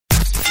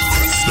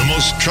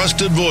most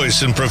trusted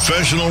voice in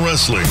professional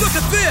wrestling. Look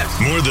at this!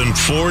 More than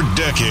 4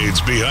 decades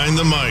behind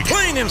the mic.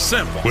 Plain and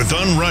simple. With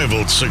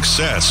unrivaled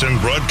success in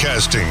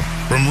broadcasting.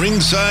 From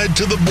ringside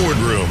to the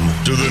boardroom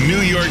to the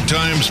New York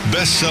Times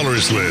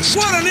bestsellers list.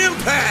 What an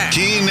impact!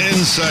 Keen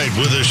insight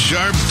with a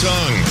sharp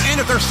tongue. And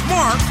if they're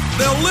smart,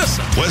 they'll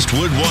listen.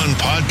 Westwood One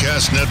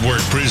Podcast Network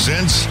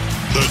presents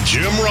The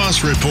Jim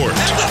Ross Report.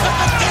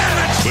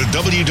 With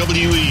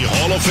WWE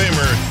Hall of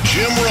Famer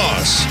Jim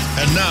Ross.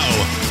 And now,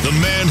 the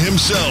man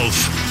himself,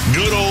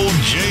 good old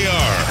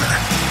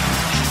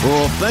JR.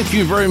 Well, thank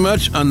you very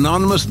much,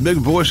 anonymous big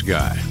voice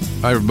guy.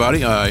 Hi,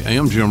 everybody. I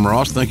am Jim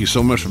Ross. Thank you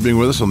so much for being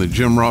with us on the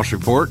Jim Ross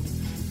Report.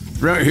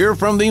 Right here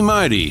from the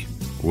mighty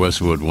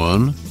Westwood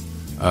One.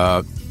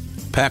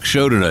 Packed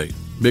show today.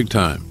 Big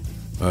time.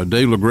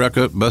 Dave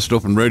LaGreca, Best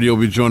Open Radio,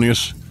 will be joining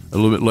us a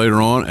little bit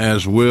later on,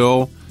 as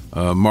will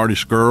Marty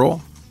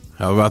Scurll.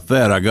 How about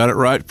that? I got it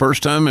right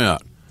first time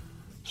out.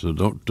 So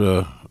don't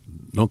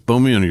throw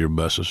me under your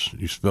buses,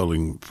 you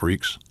spelling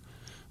freaks.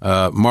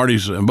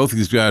 Marty's and both of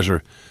these guys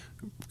are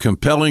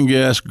compelling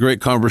guests, great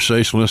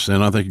conversationalists,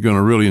 and I think you're going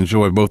to really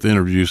enjoy both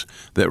interviews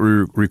that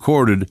we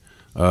recorded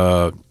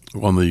on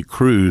the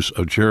cruise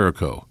of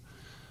Jericho.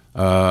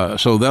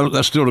 So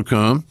that's still to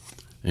come.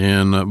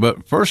 And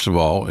but first of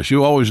all, as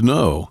you always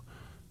know,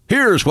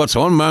 here's what's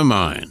on my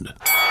mind.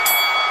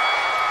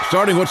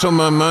 Starting what's on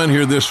my mind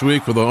here this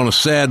week, on a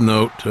sad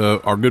note,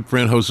 our good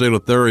friend Jose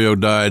Lothario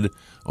died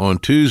on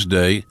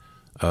Tuesday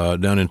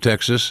down in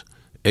Texas,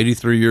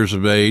 83 years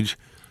of age.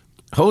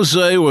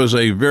 Jose was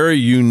a very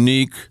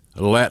unique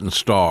Latin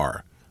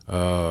star.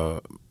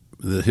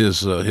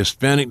 His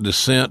Hispanic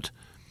descent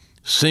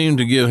seemed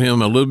to give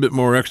him a little bit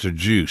more extra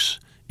juice,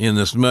 in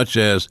as much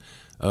as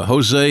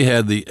Jose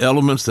had the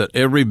elements that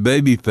every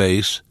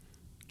babyface,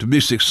 to be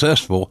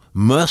successful,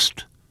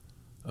 must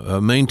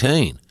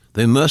maintain.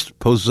 They must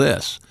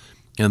possess,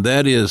 and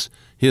that is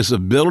his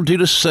ability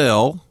to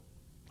sell,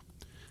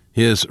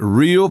 his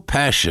real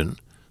passion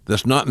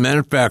that's not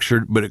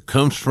manufactured, but it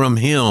comes from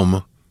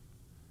him,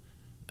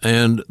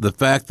 and the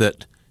fact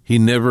that he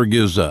never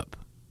gives up.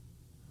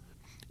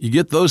 You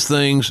get those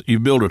things, you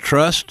build a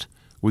trust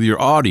with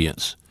your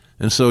audience,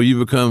 and so you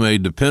become a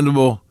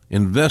dependable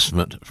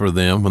investment for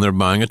them when they're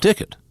buying a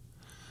ticket.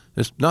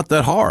 It's not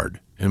that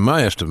hard, in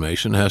my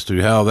estimation, as to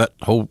how that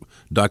whole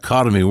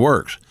dichotomy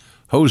works.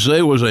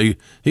 Jose was he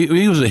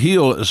was a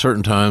heel at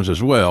certain times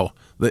as well.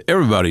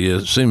 Everybody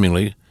is,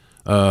 seemingly,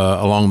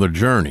 along the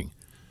journey.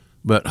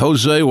 But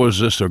Jose was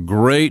just a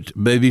great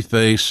baby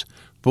face,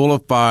 full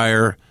of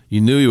fire.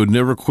 You knew he would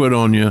never quit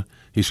on you.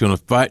 He's going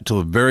to fight till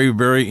the very,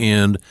 very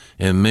end.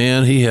 And,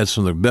 man, he had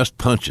some of the best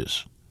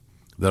punches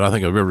that I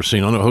think I've ever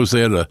seen. I know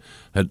Jose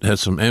had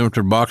some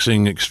amateur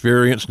boxing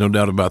experience, no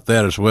doubt about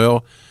that as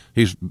well.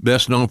 He's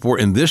best known for,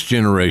 in this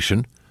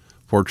generation,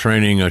 for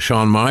training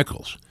Shawn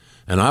Michaels.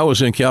 And I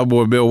was in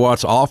Cowboy Bill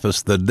Watts'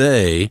 office the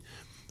day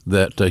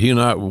that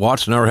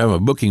Watts and I were having a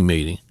booking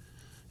meeting.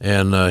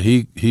 And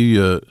he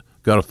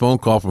got a phone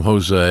call from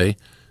Jose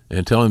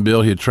and telling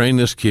Bill he had trained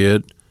this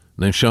kid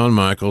named Shawn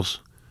Michaels.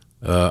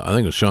 I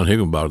think it was Sean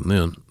Higginbottom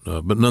then,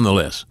 but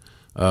nonetheless,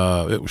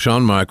 it was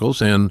Shawn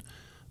Michaels, and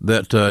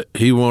that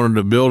he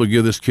wanted Bill to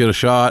give this kid a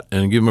shot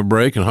and give him a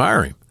break and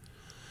hire him.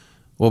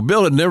 Well,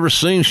 Bill had never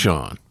seen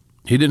Shawn.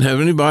 He didn't have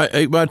any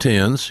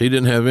 8x10s. He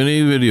didn't have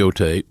any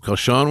videotape because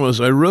Shawn was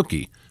a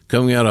rookie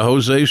coming out of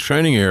Jose's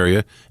training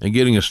area and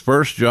getting his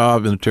first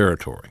job in the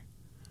territory.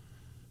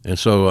 And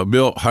so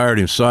Bill hired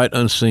him sight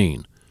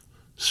unseen,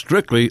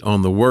 strictly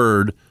on the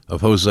word of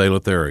Jose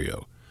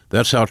Lothario.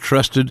 That's how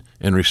trusted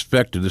and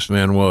respected this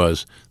man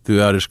was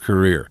throughout his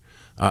career.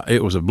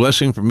 It was a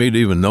blessing for me to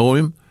even know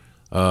him.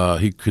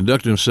 He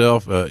conducted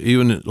himself,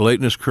 even late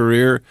in his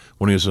career,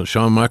 when he was in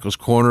Shawn Michaels'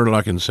 corner,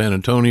 like in San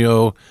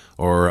Antonio,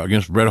 or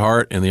against Bret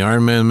Hart in the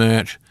Iron Man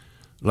match,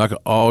 the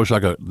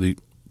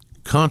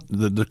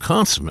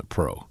consummate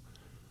pro.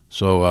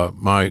 So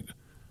my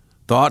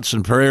thoughts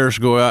and prayers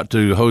go out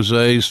to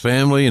Jose's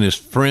family and his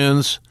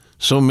friends,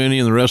 so many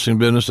in the wrestling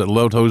business that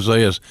loved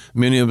Jose, as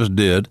many of us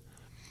did.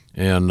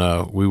 And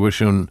we wish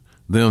them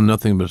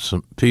nothing but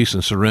some peace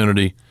and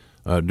serenity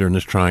during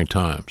this trying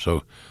time.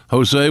 So,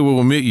 Jose, we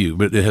will meet you,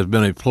 but it has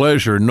been a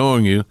pleasure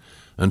knowing you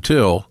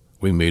until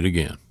we meet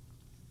again.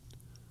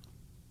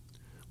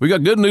 We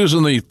got good news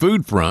on the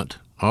food front.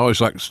 I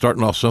always like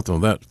starting off something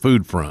with that,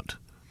 food front.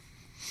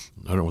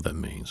 I don't know what that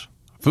means.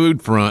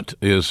 Food front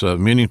is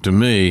meaning to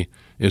me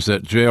is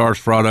that JR's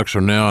products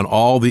are now in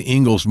all the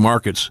Ingalls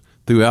markets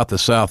throughout the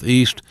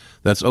Southeast.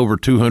 That's over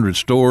 200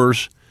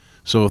 stores.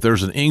 So if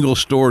there's an Ingalls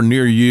store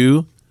near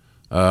you,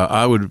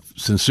 I would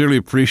sincerely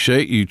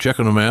appreciate you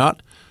checking them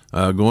out,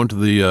 going to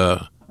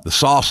the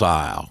sauce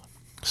aisle,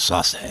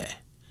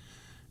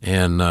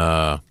 and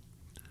buy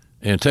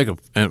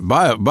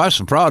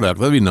some product.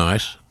 That'd be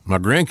nice. My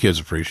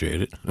grandkids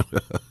appreciate it.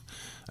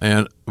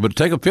 But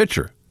take a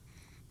picture.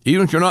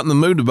 Even if you're not in the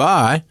mood to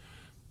buy,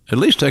 at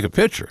least take a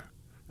picture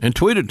and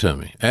tweet it to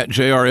me at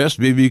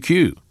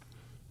JRSBBQ.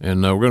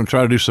 And we're going to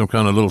try to do some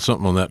kind of little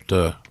something on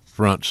that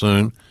front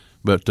soon.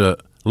 But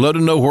let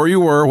them know where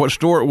you were, what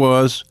store it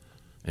was,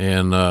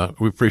 and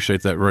we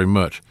appreciate that very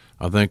much.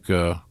 I think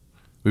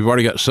we've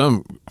already got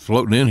some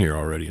floating in here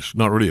already. It's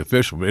not really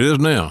official, but it is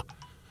now.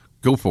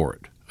 Go for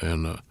it.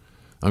 And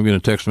I'm getting a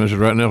text message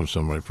right now from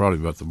somebody, probably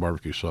about the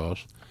barbecue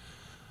sauce.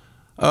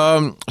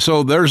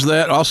 So there's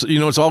that. Also,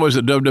 it's always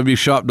at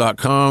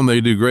www.shop.com.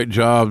 They do great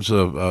jobs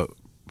of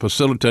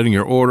facilitating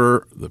your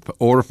order, the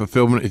order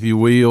fulfillment, if you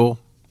will.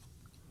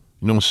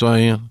 You know what I'm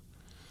saying?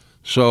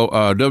 So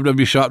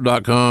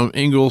www.shop.com,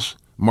 Ingalls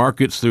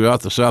markets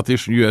throughout the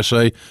southeastern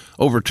USA,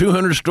 over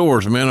 200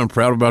 stores. Man, I'm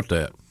proud about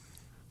that.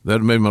 That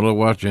made my little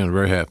wife Jan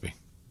very happy.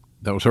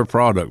 That was her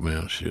product,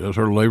 man. That was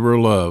her labor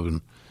of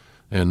love,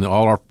 and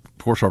our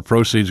portion of our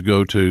proceeds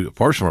go to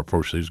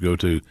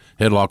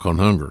Headlock on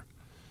Hunger.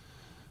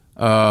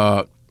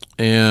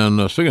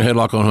 And speaking of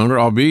Headlock on Hunger,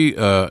 I'll be with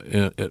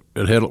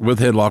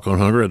Headlock on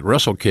Hunger at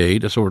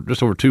WrestleCade. That's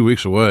just over 2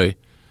 weeks away.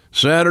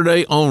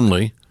 Saturday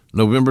only,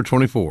 November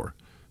 24.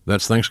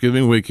 That's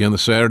Thanksgiving weekend, the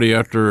Saturday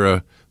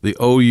after the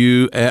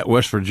OU at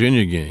West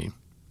Virginia game.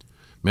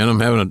 Man,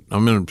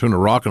 I'm in between a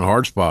rock and a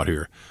hard spot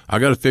here. I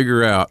got to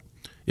figure out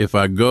if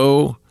I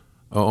go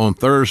on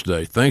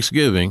Thursday,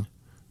 Thanksgiving,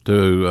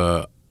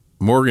 to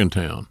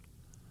Morgantown,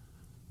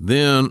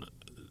 then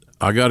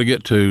I got to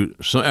get to,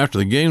 after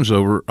the game's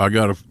over, I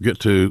got to get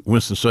to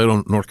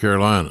Winston-Salem, North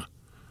Carolina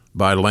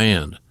by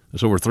land.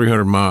 It's over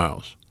 300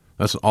 miles.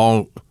 That's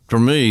all, for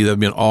me, that'd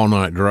be an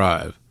all-night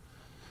drive.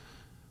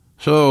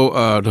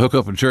 So to hook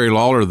up with Jerry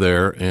Lawler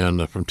there,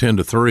 and from 10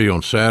 to 3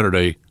 on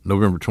Saturday,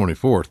 November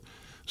 24th.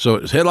 So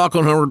it's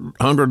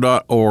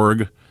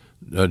headlockonhunger.org,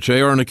 JR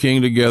and the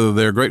King together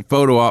there. Great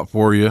photo op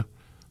for you.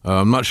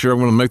 I'm not sure I'm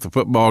going to make the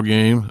football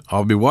game.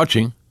 I'll be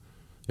watching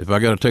if I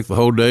got to take the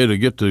whole day to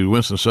get to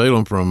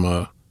Winston-Salem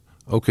from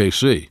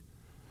OKC.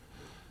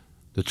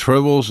 The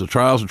trials and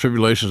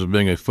tribulations of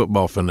being a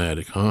football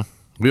fanatic, huh?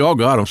 We all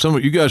got them. Some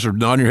of you guys are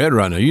nodding your head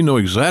right now. You know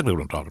exactly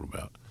what I'm talking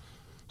about.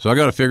 So I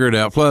got to figure it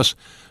out. Plus,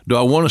 do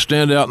I want to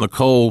stand out in the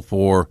cold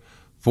for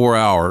 4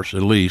 hours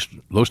at least?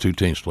 Those two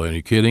teams play. Are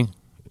you kidding?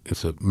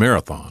 It's a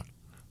marathon.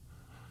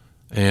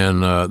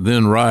 And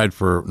then ride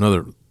for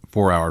another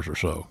 4 hours or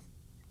so.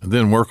 And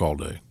then work all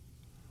day.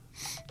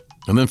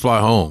 And then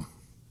fly home.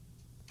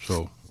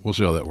 So we'll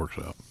see how that works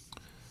out.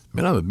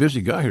 Man, I'm a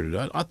busy guy here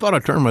today. I thought I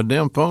turned my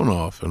damn phone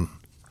off, and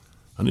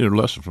I need a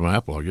lesson from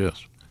Apple, I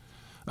guess.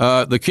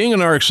 The King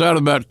and I are excited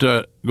about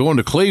going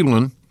to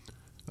Cleveland.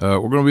 We're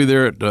going to be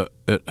there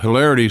at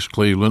Hilarities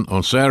Cleveland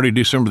on Saturday,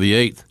 December the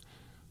 8th.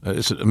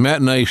 It's a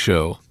matinee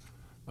show,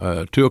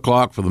 2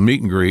 o'clock for the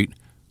meet and greet,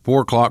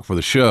 4 o'clock for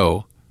the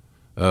show.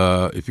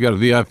 If you got a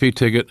VIP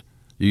ticket,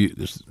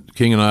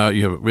 King and I,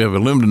 we have a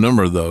limited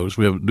number of those.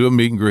 We do a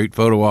meet and greet,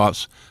 photo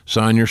ops,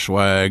 sign your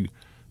swag,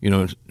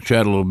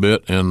 chat a little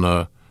bit.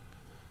 And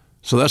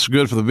so that's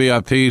good for the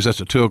VIPs.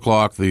 That's at 2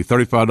 o'clock. The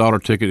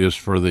 $35 ticket is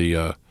for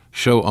the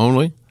show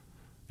only,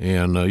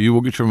 and you will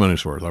get your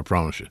money's worth, I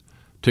promise you.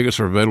 Tickets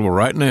are available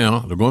right now.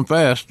 They're going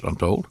fast, I'm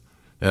told,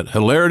 at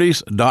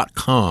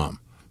hilarities.com.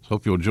 So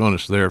hope you'll join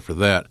us there for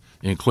that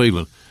in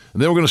Cleveland.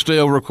 And then we're going to stay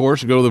over, of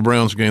course, and go to the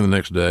Browns game the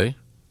next day.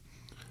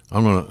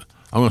 I'm going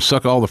to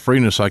suck all the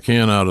freeness I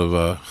can out of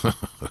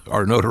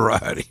our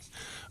notoriety.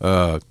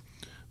 But,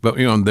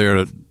 I'm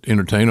there to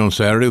entertain on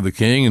Saturday with the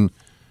King, and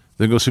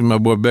then go see my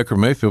boy Baker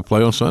Mayfield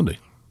play on Sunday.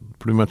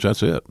 Pretty much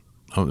that's it.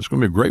 It's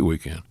going to be a great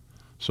weekend.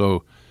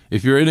 So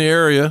if you're in the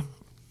area,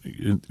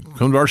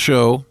 come to our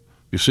show.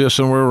 If you see us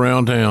somewhere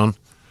around town,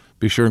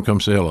 be sure and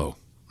come say hello.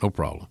 No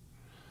problem.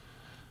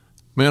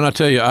 Man, I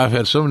tell you, I've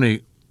had so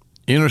many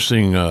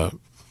interesting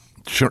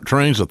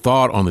trains of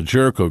thought on the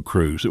Jericho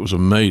cruise. It was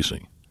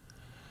amazing.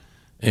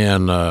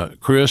 And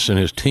Chris and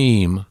his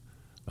team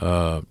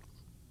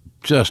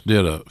just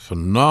did a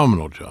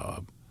phenomenal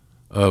job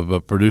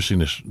of producing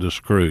this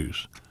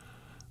cruise.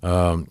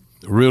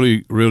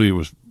 Really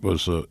was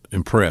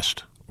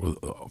impressed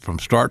from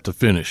start to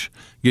finish,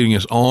 getting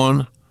us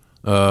on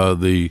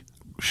the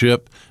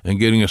ship and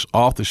getting us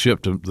off the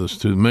ship to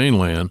the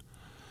mainland.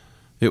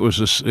 It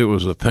was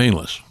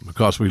painless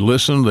because we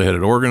listened. They had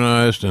it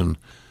organized, and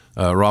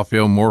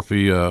Raphael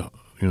Morphy, led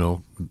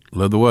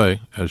the way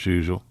as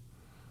usual.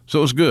 So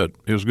it was good.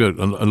 It was good.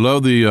 I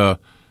love the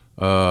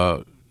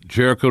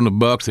Jericho and the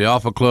Bucks, the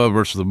Alpha Club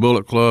versus the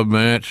Bullet Club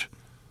match.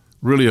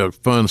 Really a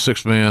fun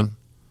 6-man.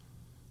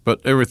 But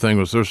everything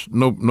was, there's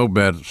no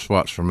bad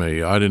spots for me.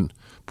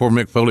 Poor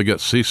Mick Foley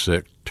got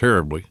seasick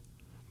terribly.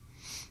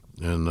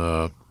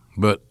 And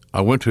but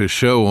I went to his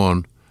show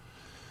on,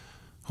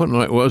 what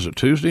night was it,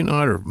 Tuesday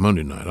night or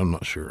Monday night? I'm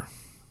not sure.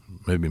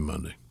 Maybe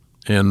Monday.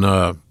 And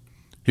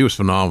he was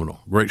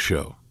phenomenal. Great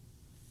show.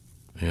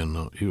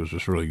 And he was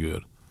just really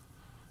good.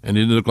 And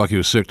he didn't look like he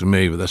was sick to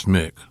me, but that's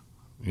Mick.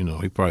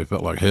 He probably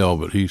felt like hell,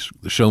 but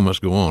the show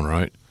must go on,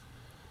 right?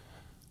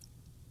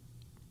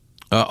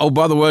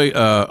 By the way,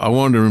 I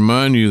wanted to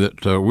remind you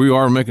that we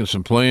are making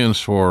some plans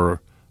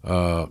for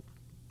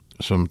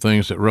some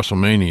things at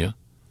WrestleMania.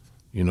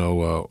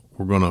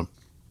 We're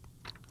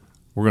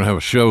gonna have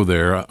a show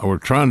there. We're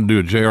trying to do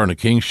a JR and the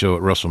King show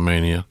at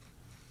WrestleMania.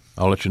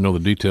 I'll let you know the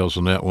details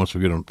on that once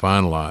we get them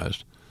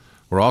finalized.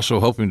 We're also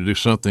hoping to do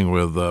something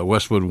with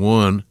Westwood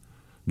One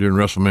during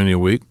WrestleMania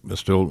week.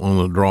 That's still on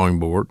the drawing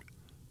board,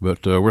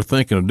 but we're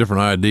thinking of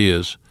different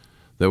ideas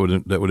that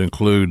would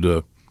include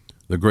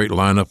the great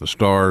lineup of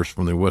stars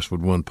from the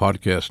Westwood One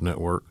podcast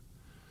network.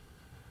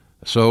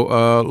 So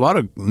a lot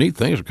of neat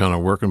things are kind of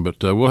working, but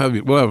we'll have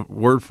a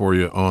word for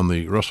you on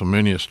the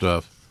WrestleMania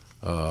stuff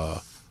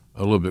a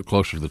little bit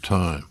closer to the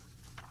time.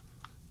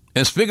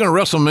 And speaking of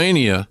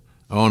WrestleMania,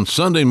 on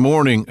Sunday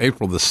morning,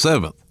 April the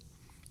 7th,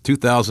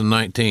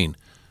 2019,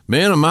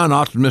 man, am I an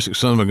optimistic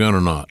son of a gun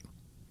or not?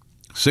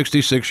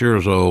 66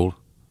 years old,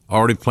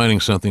 already planning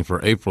something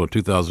for April of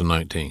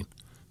 2019.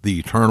 The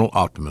eternal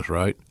optimist,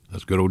 right?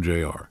 That's good old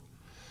JR.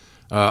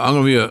 I'm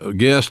going to be a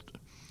guest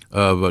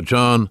of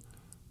John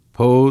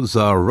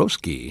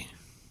Pozarowski.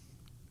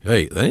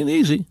 Hey, that ain't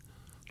easy.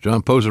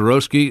 John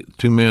Pozarowski,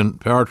 Two-Man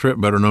Power Trip,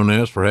 better known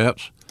as,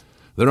 perhaps.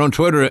 They're on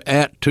Twitter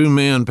at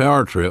Two-Man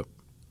Power Trip.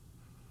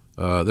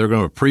 They're going to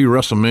have a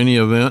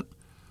pre-WrestleMania event,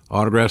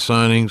 autograph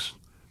signings,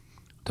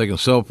 taking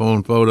cell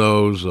phone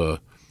photos. Our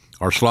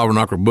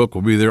Slobberknocker book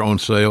will be there on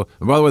sale.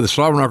 And by the way, the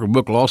Slobberknocker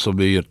book will also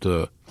be at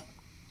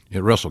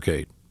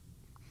WrestleCade.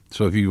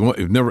 So if you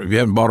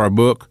haven't bought our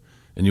book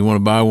and you want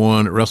to buy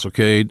one at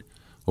WrestleCade,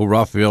 old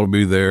Raphael will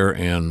be there,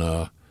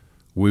 and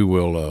we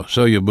will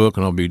sell you a book,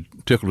 and I'll be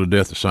tickled to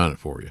death to sign it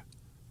for you.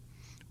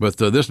 But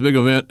this big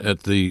event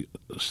at the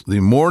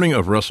morning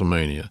of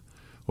WrestleMania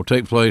will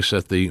take place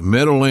at the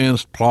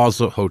Meadowlands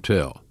Plaza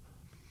Hotel.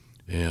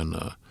 And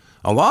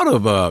a lot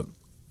of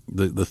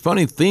the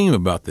funny theme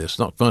about this,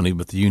 not funny,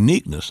 but the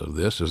uniqueness of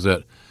this is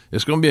that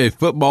it's going to be a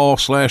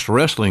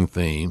football/wrestling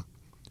theme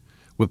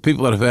with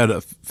people that have had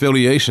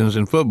affiliations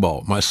in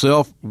football.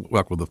 Myself,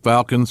 like with the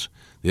Falcons,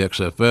 the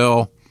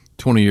XFL,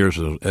 20 years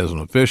as an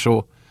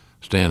official.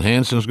 Stan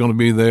Hansen's going to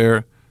be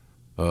there.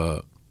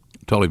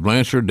 Tully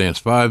Blanchard, Dan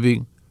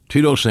Spivey,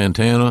 Tito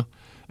Santana,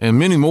 and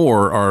many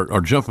more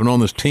are jumping on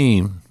this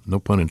team, no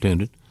pun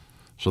intended.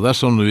 So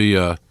that's on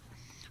the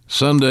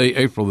Sunday,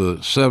 April the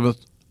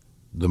 7th,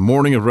 the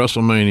morning of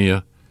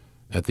WrestleMania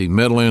at the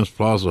Meadowlands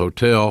Plaza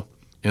Hotel,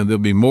 and there'll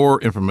be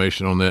more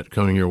information on that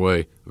coming your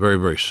way very,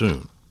 very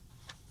soon.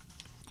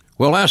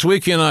 Well, last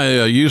weekend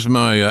I used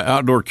my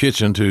outdoor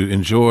kitchen to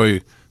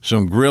enjoy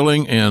some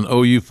grilling and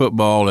OU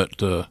football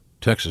at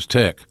Texas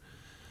Tech.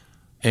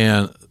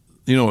 And,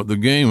 you know, the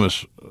game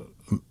was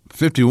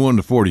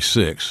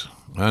 51-46.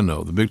 I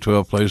know, the Big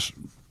 12 plays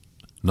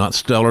not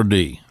stellar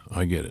D.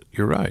 I get it.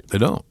 You're right. They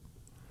don't.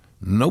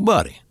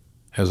 Nobody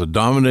has a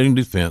dominating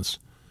defense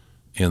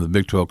in the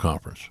Big 12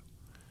 Conference.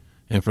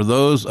 And for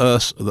those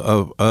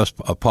of us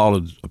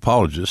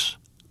apologists,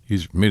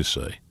 easy for me to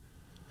say,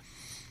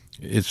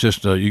 it's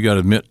just you got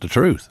to admit the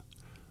truth.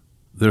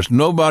 There's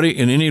nobody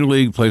in any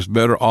league plays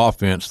better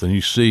offense than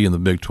you see in the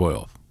Big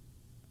 12.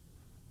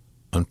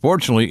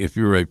 Unfortunately, if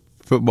you're a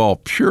football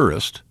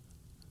purist,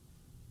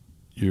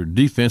 your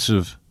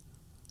defensive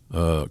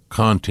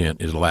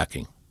content is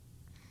lacking.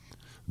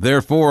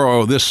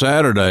 Therefore, this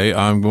Saturday,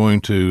 I'm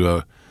going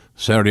to,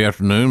 Saturday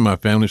afternoon, my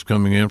family's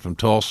coming in from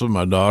Tulsa,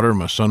 my daughter,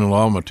 my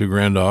son-in-law, my two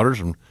granddaughters,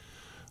 and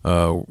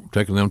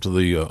taking them to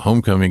the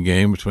homecoming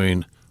game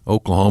between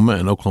Oklahoma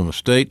and Oklahoma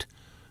State.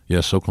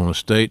 Yes, Oklahoma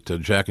State,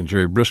 Jack and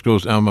Jerry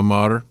Briscoe's alma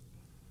mater.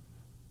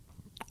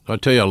 I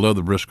tell you, I love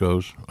the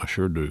Briscoes. I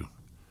sure do.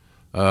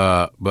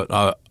 But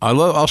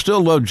I'll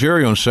still love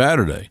Jerry on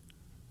Saturday.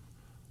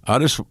 I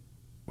just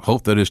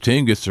hope that his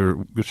team gets their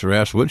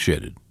ass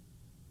woodshedded.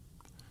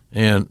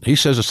 And he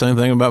says the same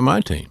thing about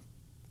my team.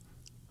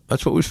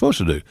 That's what we're supposed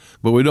to do.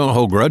 But we don't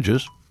hold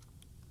grudges.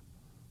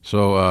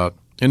 So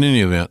in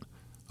any event,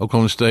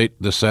 Oklahoma State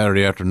this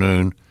Saturday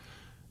afternoon.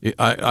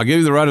 I gave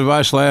you the right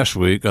advice last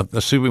week.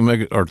 Let's see if we can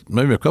make it, or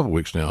maybe a couple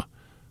weeks now.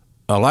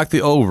 I like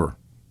the over.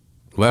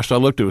 Last I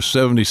looked, it was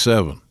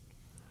 77.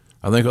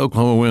 I think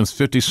Oklahoma wins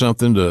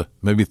 50-something to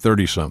maybe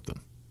 30-something.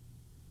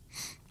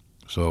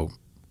 So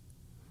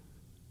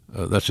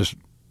that's just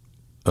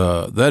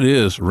that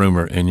is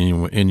rumor and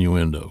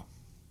innuendo.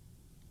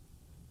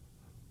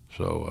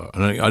 So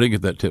and I didn't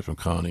get that tip from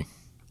Connie.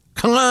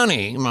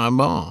 Connie, my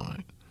boy,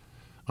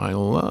 I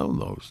love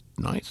those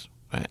nice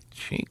fat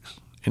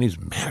cheeks, and he's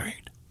married.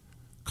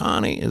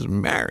 Connie is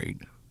married.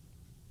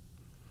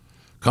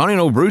 Connie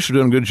and old Bruce are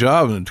doing a good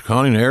job, and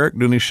Connie and Eric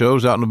doing these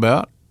shows out and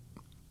about.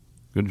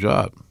 Good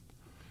job.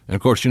 And,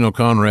 of course, you know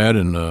Conrad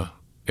and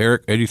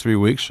Eric, 83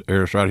 Weeks,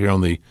 airs right here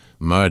on the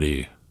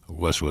mighty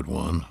Westwood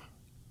One.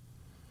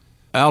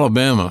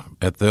 Alabama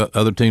at the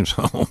other team's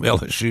home,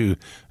 LSU,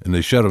 and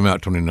they shut them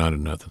out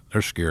 29-0.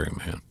 They're scary,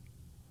 man.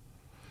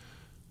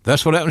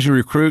 That's what happens. You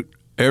recruit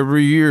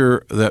every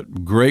year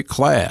that great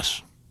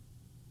class,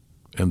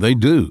 and they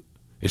do.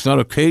 It's not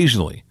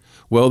occasionally.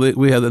 Well,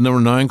 we had the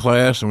number 9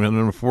 class and we had the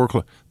number 4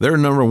 class. They're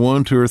number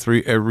 1, 2, or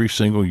 3 every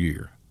single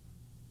year.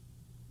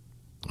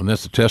 And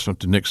that's a testament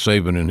to Nick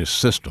Saban and his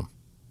system,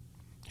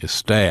 his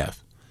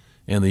staff,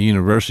 and the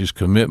university's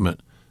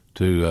commitment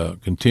to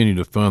continue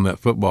to fund that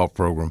football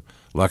program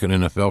like an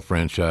NFL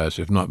franchise,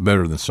 if not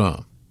better than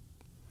some.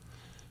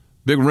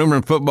 Big rumor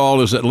in football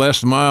is that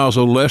Les Miles,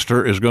 old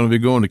Lester, is going to be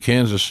going to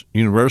Kansas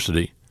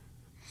University.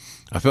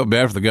 I felt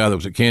bad for the guy that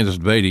was at Kansas,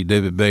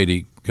 David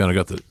Beatty, kind of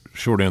got the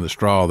short end of the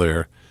straw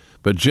there.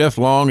 But Jeff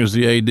Long is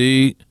the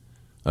AD.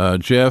 I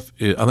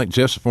think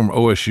Jeff's a former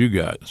OSU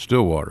guy,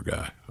 Stillwater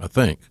guy, I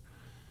think.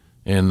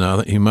 And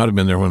he might have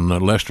been there when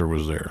Lester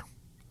was there.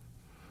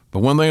 But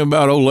one thing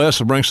about old Les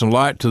will bring some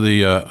light to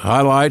the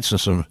highlights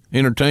and some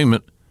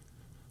entertainment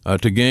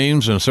to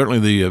games, and certainly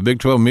the Big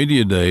 12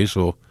 media days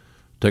will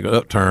take an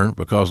upturn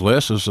because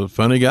Les is a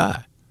funny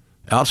guy,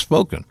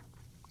 outspoken.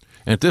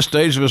 And at this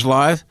stage of his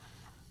life,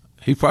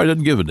 he probably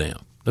doesn't give a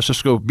damn. Let's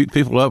just go beat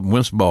people up and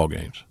win some ball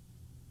games.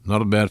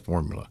 Not a bad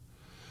formula.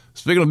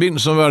 Speaking of beating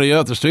somebody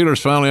up, the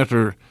Steelers finally,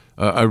 after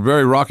a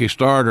very rocky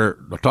start, are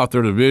atop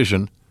their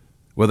division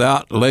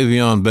without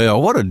Le'Veon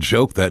Bell. What a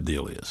joke that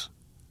deal is.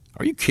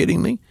 Are you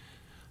kidding me?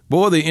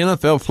 Boy, the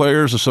NFL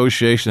Players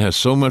Association has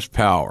so much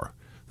power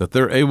that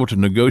they're able to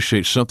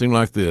negotiate something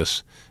like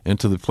this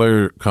into the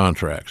player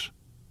contracts.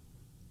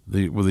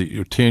 With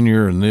your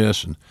tenure and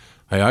this, and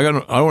hey, I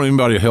don't want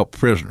anybody to help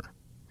prisoner.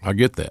 I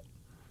get that.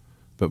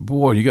 But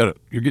boy, you're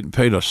getting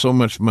paid so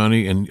much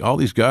money, and all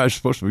these guys are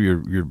supposed to be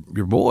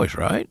your boys,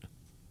 right?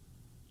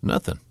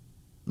 Nothing.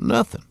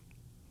 And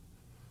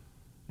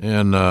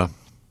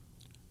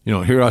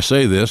here I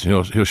say this,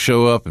 he'll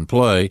show up and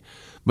play,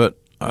 but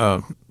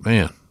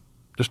man,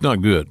 it's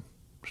not good.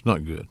 It's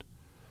not good.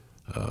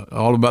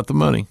 All about the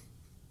money.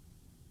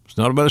 It's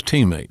not about his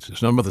teammates.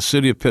 It's not about the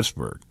city of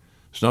Pittsburgh.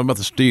 It's not about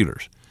the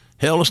Steelers.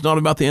 Hell, it's not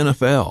about the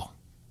NFL.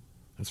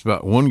 It's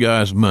about one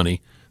guy's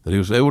money that he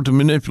was able to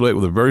manipulate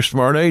with a very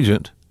smart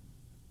agent,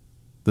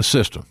 the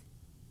system.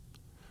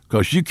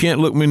 Because you can't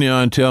look me in the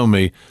eye and tell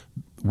me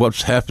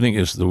what's happening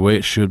is the way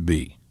it should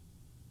be.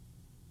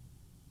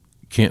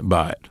 You can't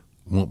buy it.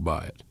 Won't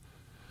buy it.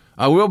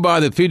 I will buy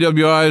the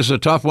PWI's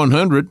top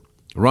 100,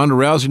 Ronda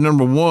Rousey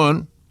number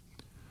 1,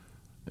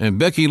 and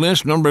Becky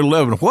Lynch number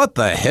 11. What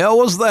the hell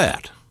was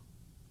that?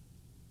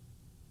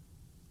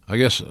 I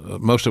guess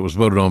most of it was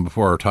voted on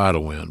before our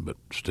title win, but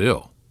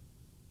still.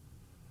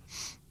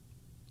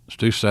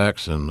 Stu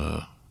Sachs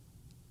and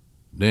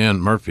Dan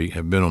Murphy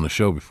have been on the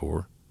show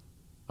before.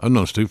 I've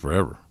known Stu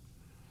forever.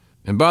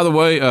 And by the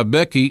way,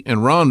 Becky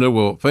and Ronda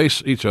will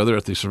face each other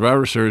at the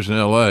Survivor Series in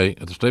L.A.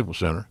 at the Staples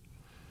Center.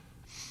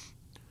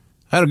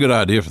 I had a good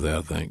idea for that,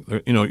 I think.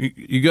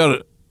 You got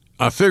to.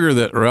 I figure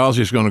that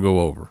Rousey's going to go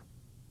over,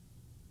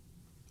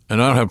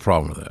 and I don't have a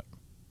problem with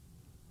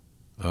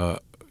that.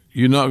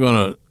 You're not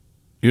going to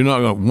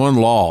one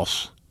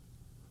loss.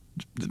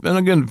 And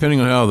again,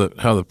 depending on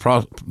how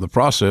the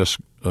process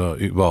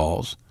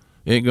evolves,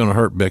 it ain't going to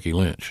hurt Becky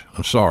Lynch.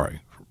 I'm sorry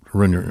to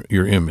ruin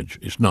your image.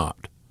 It's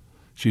not.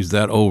 She's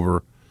that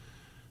over,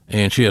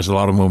 and she has a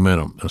lot of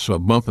momentum. And so a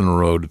bump in the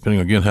road,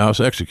 depending again how it's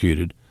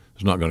executed,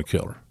 is not going to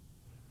kill her.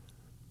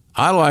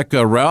 I like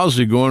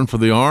Rousey going for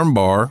the arm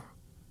bar,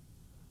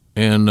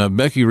 and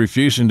Becky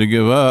refusing to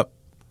give up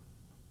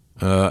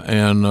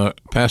and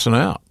passing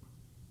out.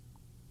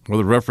 Well,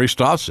 the referee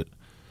stops it.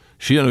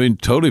 She doesn't be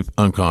totally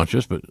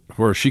unconscious, but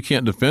where she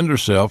can't defend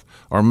herself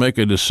or make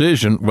a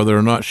decision whether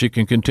or not she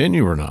can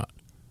continue or not.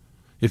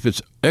 If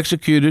it's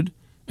executed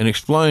and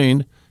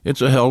explained,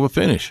 it's a hell of a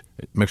finish.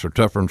 It makes her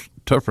tougher than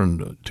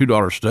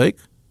 $2 steak,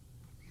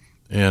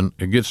 and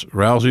it gets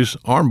Rousey's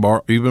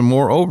armbar even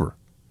more over.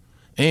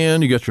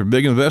 And you get your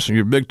big investor,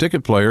 your big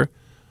ticket player,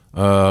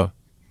 getting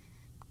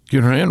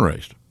her hand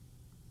raised.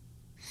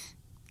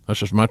 That's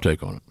just my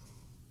take on it.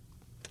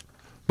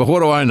 But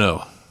what do I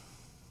know?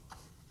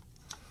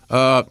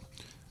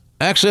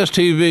 Access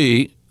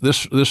TV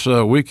this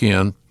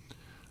weekend,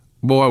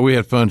 boy, we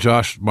had fun.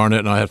 Josh Barnett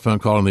and I had fun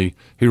calling the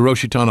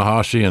Hiroshi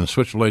Tanahashi and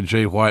Switchblade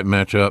Jay White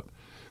matchup.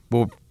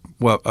 Boy,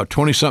 well, a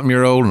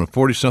 20-something-year-old and a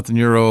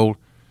 40-something-year-old,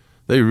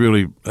 they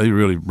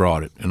really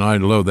brought it. And I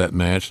love that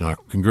match, and I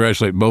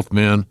congratulate both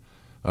men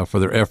for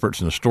their efforts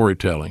and the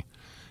storytelling.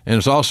 And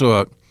it's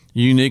also a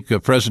unique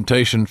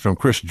presentation from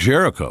Chris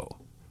Jericho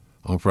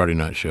on Friday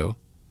Night Show.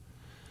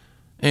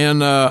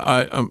 And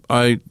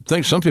I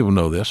think some people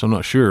know this. I'm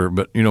not sure,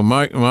 but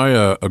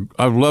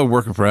I've loved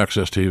working for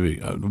Access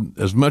TV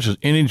as much as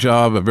any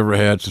job I've ever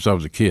had since I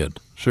was a kid.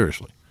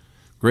 Seriously,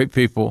 great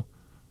people,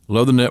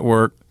 love the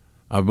network.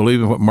 I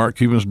believe in what Mark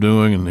Cuban's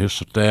doing and his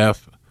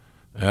staff,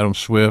 Adam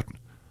Swift,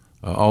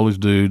 all these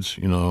dudes.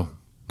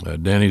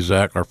 Danny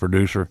Zach, our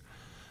producer.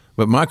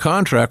 But my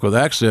contract with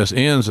Access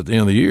ends at the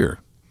end of the year,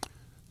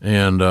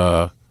 and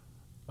to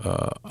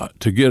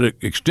get it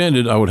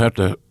extended, I would have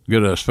to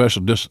get a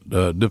special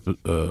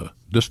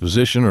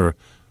disposition or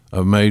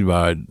made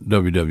by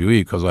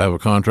WWE because I have a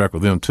contract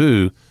with them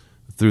too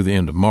through the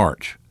end of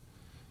March.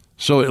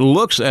 So it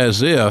looks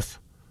as if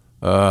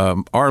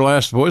our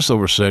last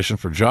voiceover session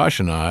for Josh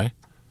and I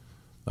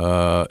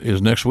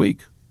is next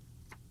week.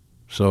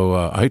 So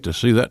I hate to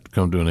see that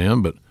come to an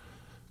end, but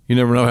you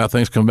never know how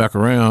things come back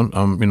around.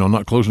 I'm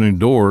not closing any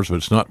doors, but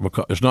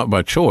it's not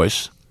by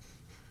choice.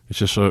 It's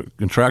just a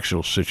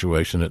contractual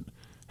situation that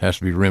has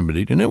to be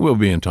remedied, and it will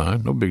be in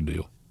time. No big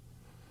deal.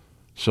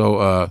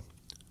 So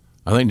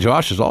I think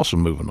Josh is also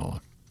moving on.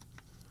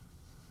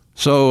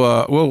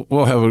 So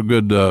we'll have a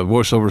good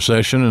voiceover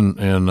session,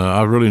 and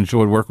I really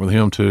enjoyed working with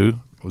him too,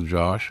 with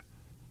Josh.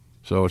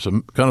 So it's a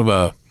kind of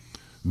a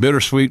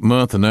bittersweet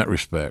month in that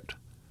respect.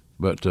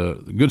 But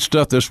good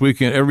stuff this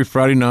weekend. Every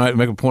Friday night,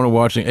 make a point of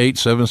watching 8,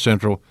 7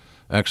 Central,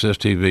 Access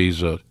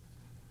TV's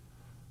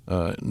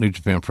New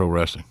Japan Pro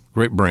Wrestling.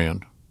 Great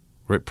brand,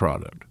 great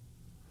product.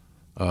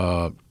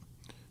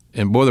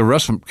 And, boy, the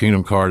Wrestle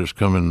Kingdom card is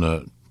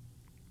coming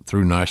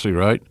through nicely,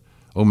 right?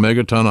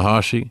 Omega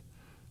Tanahashi,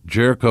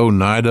 Jericho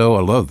Naito,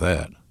 I love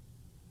that.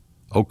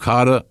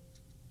 Okada,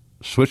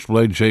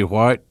 Switchblade Jay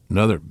White,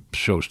 another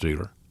show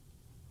stealer.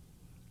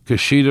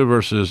 Kushida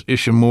versus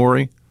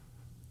Ishimori,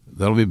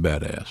 that'll be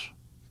badass.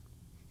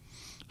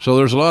 So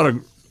there's a lot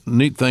of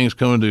neat things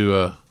coming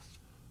to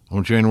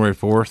on January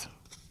 4th.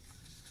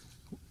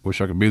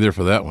 Wish I could be there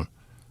for that one.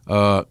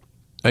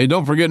 Hey,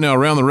 don't forget now,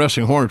 Around the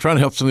Wrestling Horn, we're trying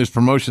to help some of these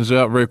promotions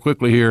out very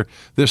quickly here.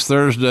 This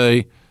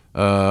Thursday,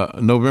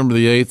 November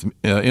the 8th,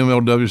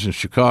 MLW's in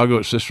Chicago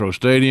at Cicero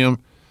Stadium.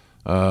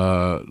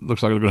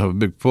 Looks like they're going to have a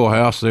big full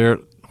house there,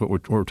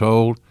 what we're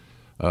told.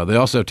 They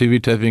also have TV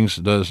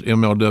tapings, does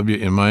MLW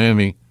in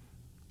Miami,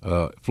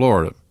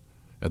 Florida,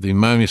 at the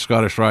Miami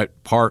Scottish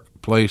Rite Park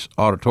Place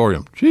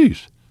Auditorium.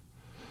 Jeez.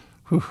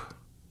 Whew.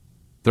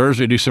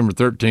 Thursday, December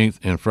 13th,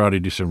 and Friday,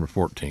 December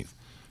 14th.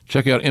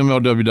 Check out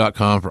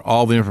MLW.com for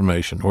all the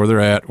information, where they're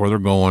at, where they're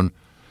going.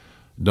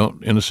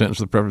 Don't, in a sentence,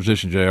 the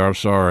preposition, JR, I'm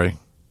sorry.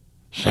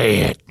 Say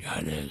it.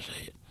 God,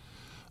 say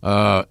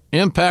it.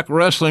 Impact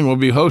Wrestling will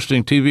be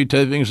hosting TV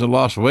tapings in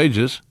Las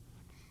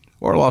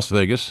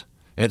Vegas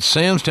at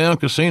Sam's Town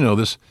Casino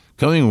this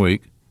coming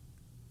week.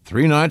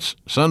 3 nights,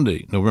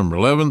 Sunday, November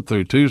 11th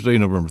through Tuesday,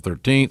 November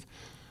 13th.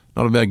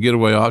 Not a bad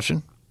getaway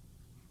option.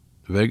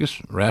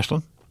 Vegas,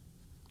 wrestling.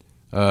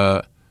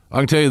 I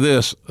can tell you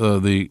this,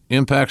 the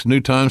Impact's new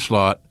time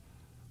slot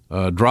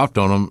dropped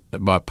on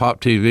them by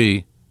Pop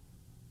TV,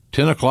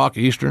 10 o'clock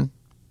Eastern.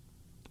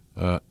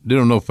 Did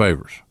them no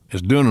favors.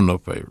 It's doing them no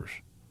favors.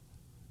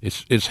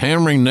 It's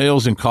hammering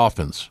nails in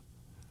coffins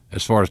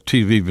as far as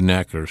TV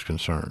vernacular is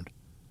concerned.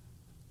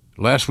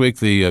 Last week,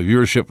 the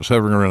viewership was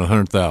hovering around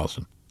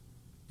 100,000.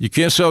 You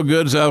can't sell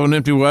goods out of an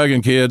empty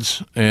wagon,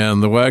 kids,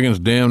 and the wagon's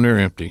damn near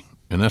empty.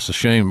 And that's a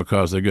shame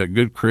because they got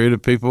good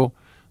creative people.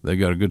 They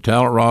got a good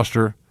talent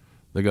roster.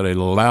 They got a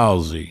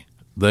lousy,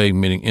 they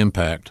meaning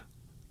Impact,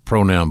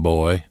 pronoun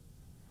boy.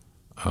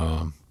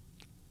 You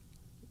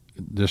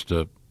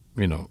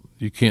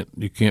can't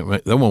make,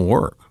 that won't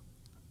work.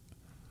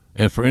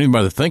 And for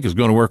anybody to think it's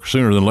going to work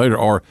sooner than later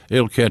or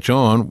it'll catch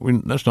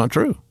on, that's not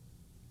true.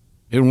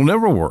 It will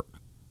never work.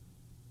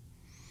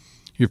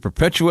 You're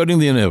perpetuating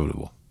the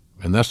inevitable,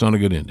 and that's not a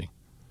good ending.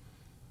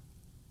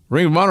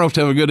 Ring of Honor hopes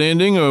to have a good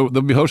ending. They'll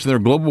be hosting their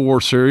Global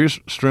War Series,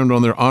 streamed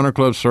on their Honor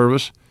Club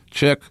service.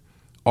 Check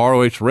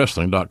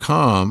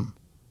ROHWrestling.com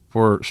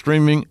for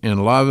streaming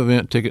and live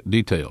event ticket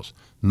details.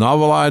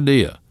 Novel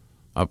idea.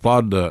 I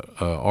applaud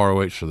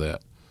ROH for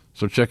that.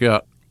 So check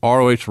out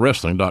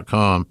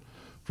ROHWrestling.com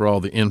for all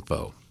the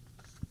info.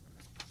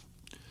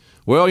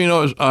 Well,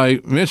 as I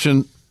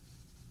mentioned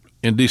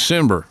in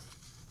December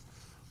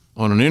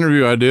on an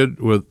interview I did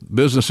with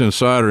Business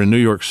Insider in New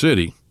York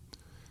City,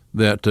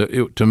 that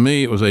to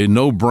me it was a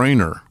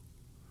no-brainer.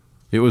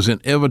 It was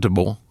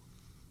inevitable,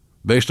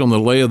 based on the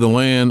lay of the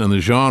land and the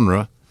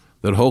genre,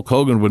 that Hulk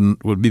Hogan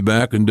would be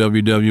back in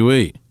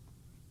WWE.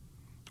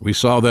 We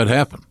saw that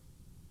happen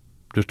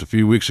just a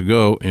few weeks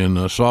ago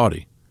in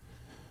Saudi.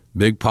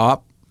 Big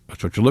pop,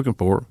 that's what you're looking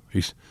for.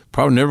 He's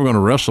probably never going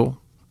to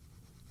wrestle,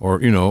 or,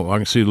 I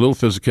can see a little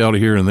physicality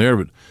here and there,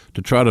 but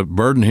to try to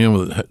burden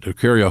him to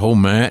carry a whole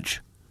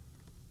match,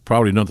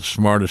 probably not the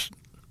smartest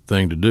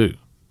thing to do.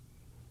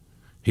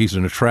 He's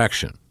an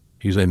attraction.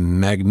 He's a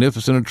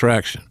magnificent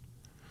attraction.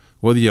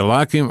 Whether you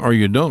like him or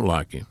you don't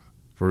like him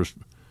for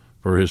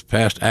his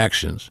past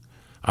actions,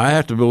 I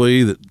have to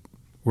believe that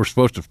we're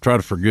supposed to try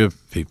to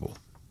forgive people.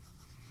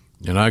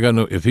 And I got to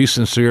know if he's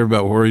sincere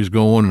about where he's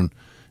going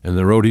and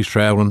the road he's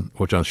traveling,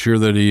 which I'm sure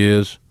that he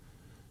is,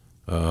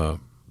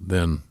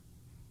 then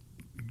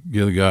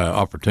give the guy an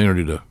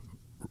opportunity to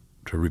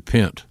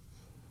repent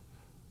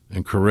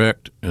and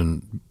correct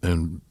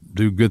and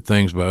do good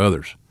things by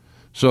others.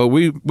 So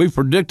we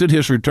predicted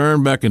his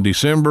return back in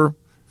December.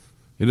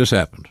 It just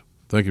happened.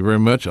 Thank you very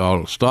much.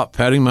 I'll stop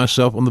patting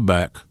myself on the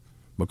back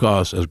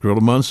because, as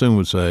Gorilla Monsoon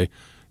would say,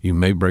 you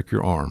may break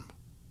your arm.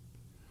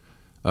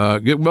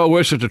 Get well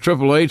wishes to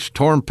Triple H,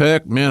 torn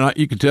pec. Man,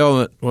 you could tell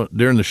that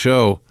during the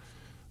show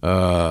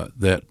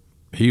that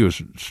he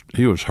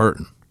was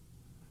hurting.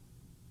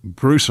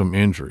 Gruesome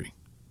injury.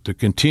 To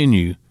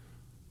continue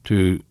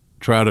to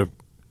try to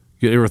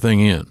get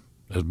everything in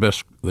as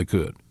best they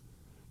could.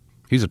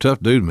 He's a tough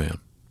dude, man.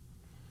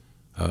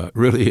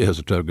 Really is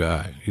a tough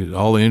guy.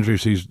 All the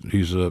injuries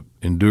he's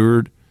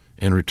endured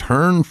and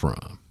returned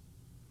from.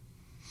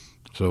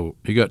 So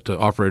he got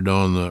operated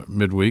on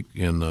midweek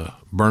in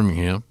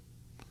Birmingham.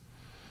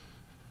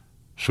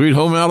 Sweet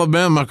home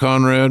Alabama,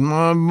 Conrad,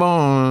 my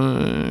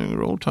boy,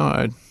 roll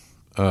tide.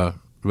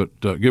 But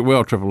get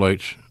well, Triple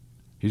H.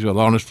 He's got a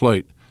lot on his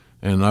plate,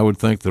 and I would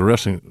think the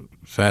wrestling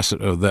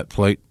facet of that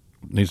plate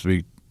needs to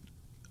be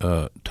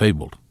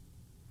tabled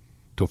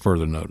till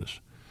further notice.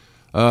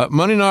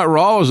 Monday Night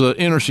Raw was an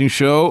interesting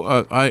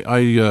show.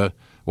 I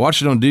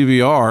watched it on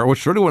DVR,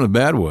 which really went a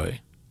bad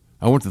way.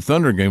 I went to the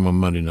Thunder game on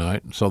Monday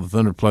night and saw the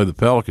Thunder play the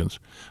Pelicans.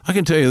 I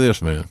can tell you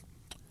this, man.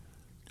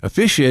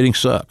 Officiating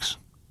sucks.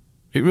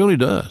 It really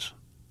does.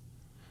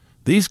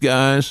 These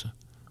guys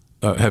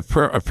have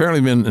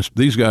apparently been,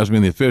 these guys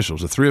being the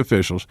officials, the three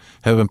officials,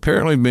 have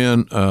apparently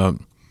been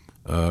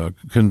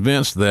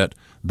convinced that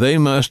they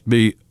must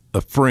be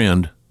a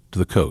friend to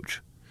the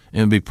coach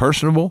and be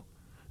personable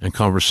and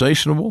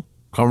conversational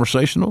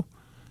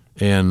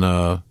and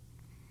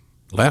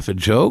laugh at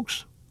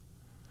jokes.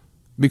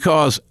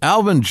 Because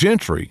Alvin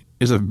Gentry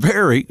is a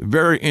very,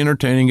 very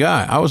entertaining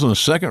guy. I was on the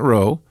second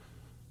row,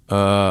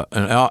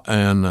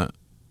 and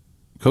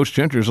Coach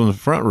Gentry was on the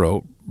front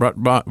row, right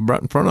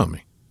in front of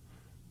me.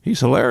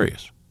 He's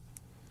hilarious.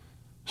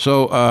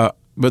 So,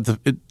 but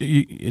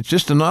it's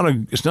just not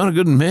a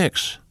good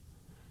mix.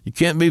 You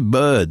can't be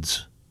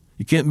buds.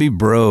 You can't be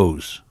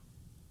bros.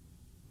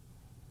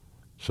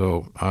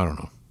 So I don't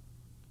know.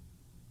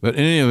 But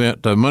in any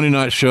event, the Monday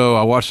night show,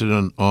 I watched it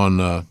on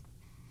the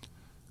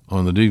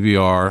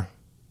DVR.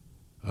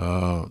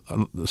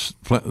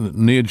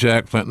 Nia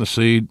Jack planting the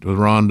seed with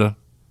Rhonda.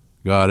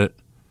 Got it.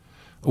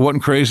 I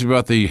wasn't crazy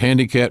about the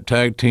handicap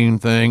tag team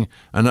thing.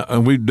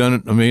 And we've done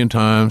it a million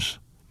times.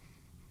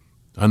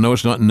 I know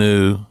it's not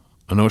new.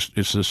 I know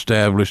it's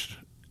established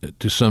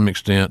to some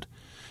extent.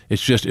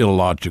 It's just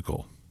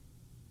illogical.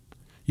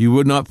 You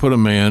would not put a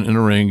man in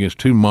a ring against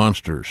two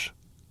monsters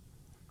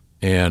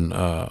and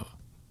in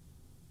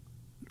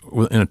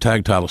a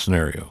tag title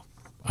scenario.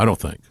 I don't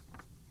think.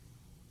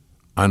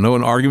 I know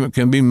an argument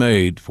can be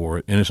made for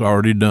it, and it's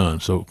already done,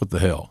 so what the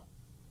hell?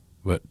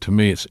 But to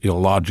me, it's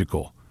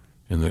illogical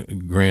in the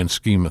grand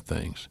scheme of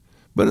things.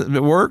 But if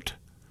it worked,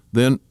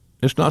 then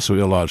it's not so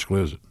illogical,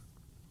 is it?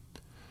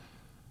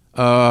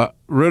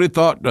 Really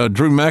thought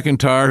Drew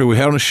McIntyre, who we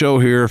had on the show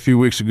here a few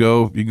weeks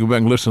ago, you can go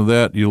back and listen to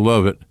that, you'll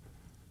love it.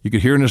 You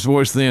could hear in his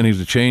voice then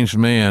he's a changed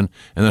man,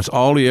 and that's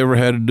all he ever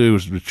had to do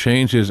was to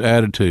change his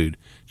attitude,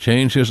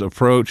 change his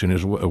approach and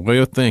his way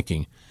of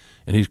thinking,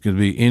 and he can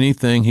be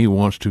anything he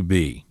wants to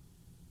be.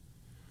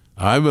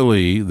 I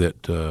believe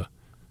that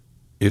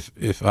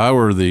if I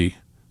were the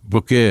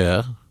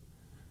booker,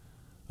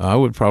 I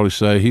would probably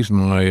say he's in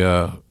my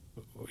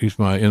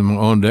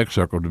on deck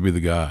circle to be the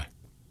guy.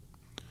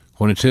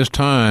 When it's his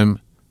time,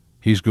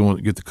 he's going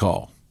to get the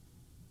call.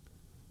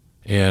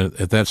 And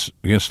if that's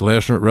against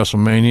Lesnar at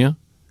WrestleMania,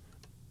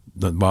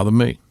 doesn't bother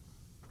me.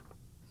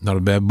 Not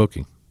a bad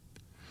booking.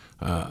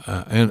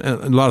 And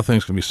a lot of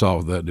things can be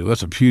solved with that deal.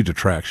 That's a huge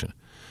attraction,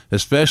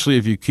 especially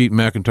if you keep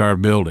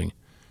McIntyre building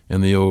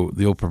and the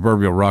old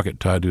proverbial rocket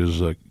tied to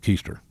his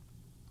keister.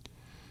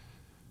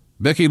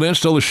 Becky Lynch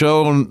stole the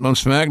show on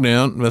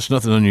SmackDown. That's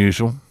nothing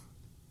unusual.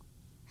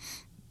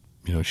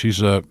 You know,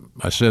 she's.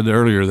 I said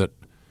earlier that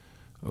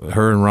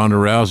her and Ronda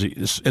Rousey.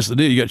 It's the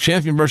deal. You got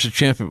champion versus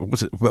champion.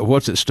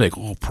 What's at stake?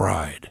 Oh,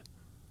 pride.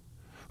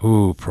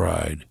 Ooh,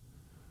 pride.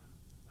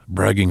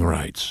 Bragging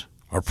rights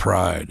or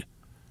pride.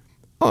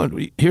 Oh,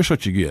 here's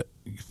what you get.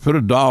 You put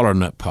 $1 in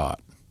that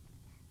pot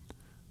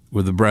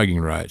with the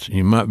bragging rights, and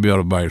you might be able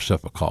to buy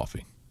yourself a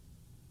coffee.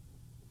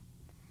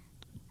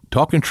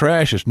 Talking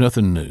trash is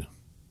nothing new.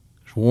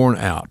 It's worn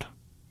out.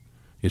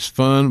 It's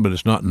fun, but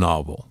it's not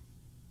novel.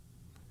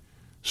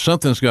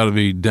 Something's got to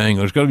be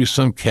dangled. There's got to be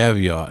some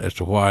caveat as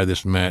to why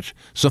this match,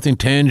 something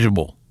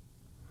tangible.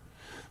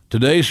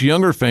 Today's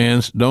younger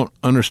fans don't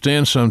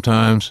understand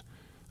sometimes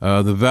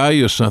the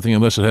value of something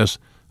unless it has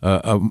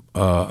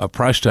a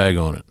price tag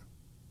on it.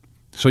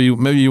 So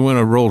maybe you win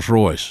a Rolls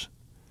Royce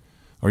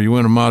or you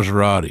win a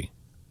Maserati,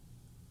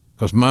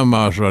 because my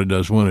Maserati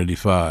does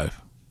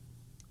 185.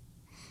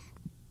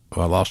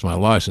 Well, I lost my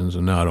license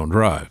and now I don't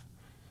drive.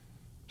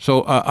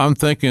 So I'm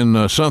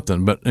thinking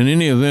something. But in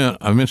any event,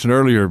 I mentioned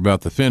earlier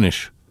about the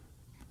finish.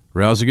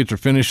 Rousey gets her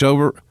finish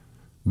over.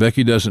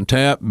 Becky doesn't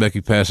tap. Becky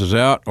passes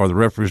out, or the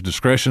referee's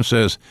discretion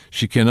says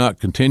she cannot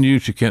continue.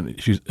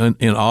 She's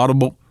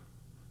inaudible,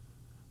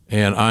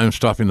 and I'm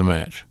stopping the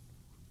match.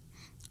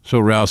 So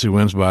Rousey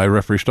wins by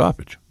referee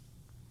stoppage.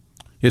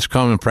 It's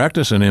common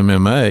practice in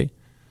MMA.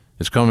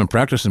 It's common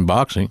practice in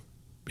boxing.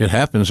 It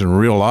happens in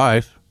real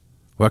life.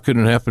 Why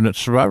couldn't it happen at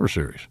Survivor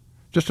Series?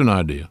 Just an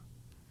idea.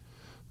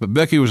 But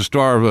Becky was a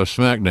star of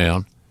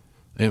SmackDown,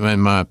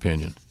 in my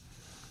opinion.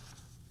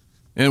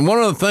 And one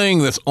other thing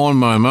that's on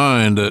my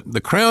mind,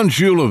 the Crown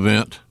Jewel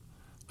event,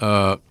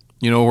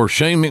 where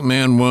Shane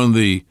McMahon won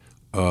the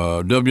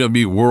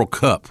WWE World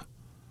Cup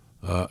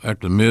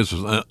after The Miz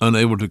was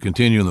unable to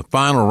continue in the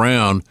final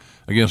round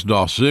against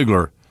Dolph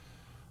Ziggler.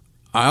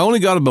 I only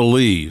got to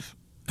believe,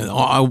 and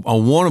I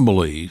want to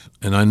believe,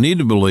 and I need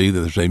to believe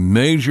that there's a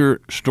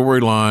major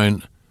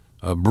storyline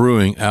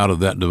brewing out of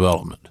that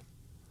development.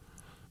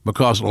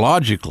 Because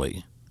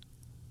logically,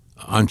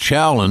 I'm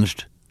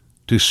challenged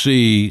to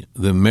see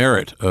the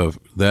merit of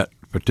that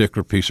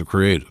particular piece of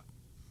creative.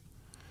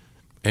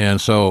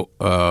 And so,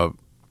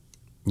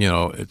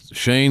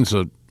 Shane's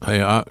a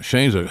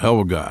hell of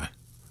a guy,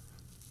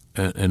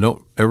 and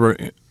don't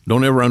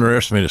ever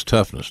underestimate his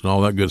toughness and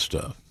all that good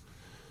stuff.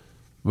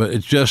 But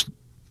it's just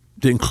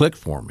didn't click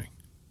for me.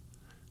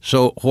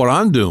 So what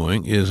I'm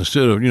doing is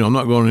instead of, I'm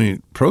not going to any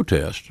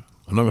protest,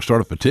 I'm not going to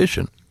start a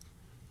petition,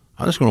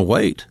 I'm just going to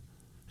wait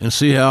and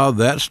see how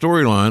that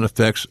storyline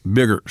affects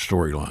bigger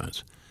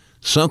storylines.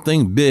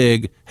 Something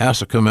big has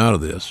to come out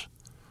of this,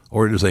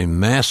 or it is a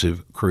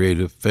massive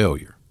creative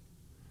failure.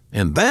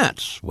 And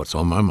that's what's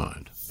on my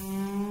mind.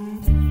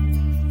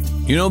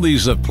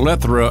 These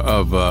plethora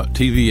of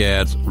TV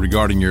ads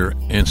regarding your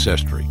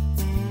ancestry,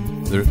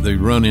 they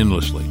run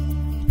endlessly.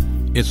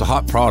 It's a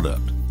hot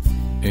product,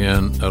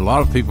 and a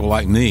lot of people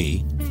like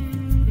me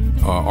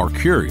are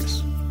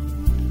curious.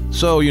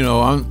 So,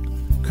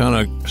 I'm kind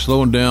of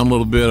slowing down a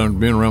little bit. I'm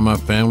being around my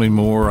family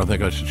more. I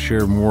think I should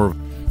share more of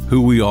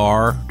who we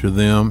are to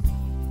them.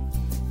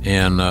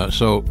 And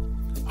so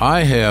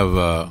I have,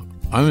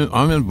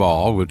 I'm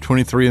involved with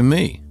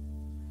 23andMe.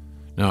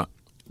 Now,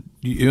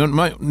 you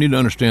might need to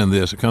understand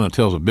this. It kind of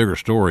tells a bigger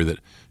story that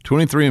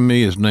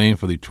 23andMe is named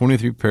for the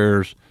 23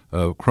 pairs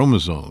of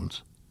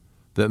chromosomes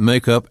that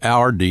make up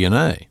our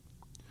DNA.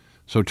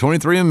 So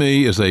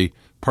 23andMe is a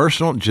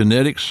personal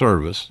genetic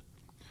service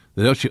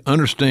that helps you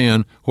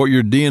understand what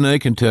your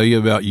DNA can tell you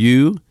about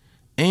you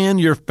and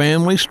your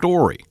family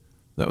story.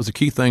 That was a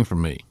key thing for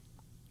me.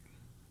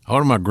 I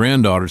wanted my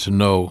granddaughters to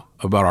know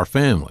about our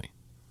family.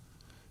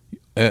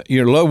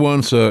 Your loved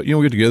ones, we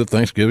get together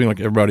Thanksgiving like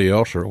everybody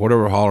else or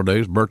whatever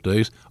holidays,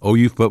 birthdays,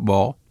 OU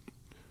football.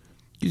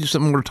 Gives you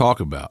something more to talk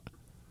about.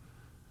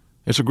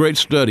 It's a great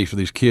study for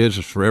these kids.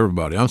 It's for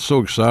everybody. I'm so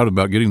excited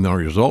about getting our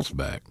results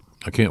back.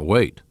 I can't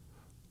wait.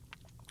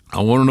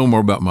 I want to know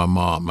more about my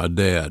mom, my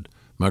dad,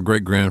 my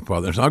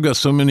great-grandfather. I've got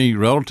so many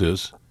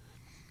relatives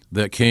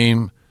that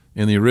came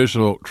in the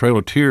original Trail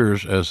of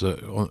Tears as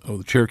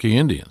the Cherokee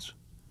Indians.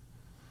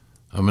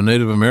 I'm a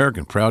Native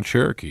American, proud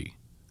Cherokee.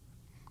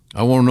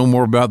 I want to know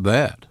more about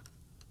that.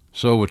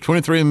 So with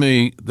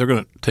 23andMe, they're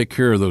going to take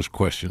care of those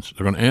questions.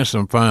 They're going to answer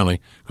them finally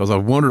because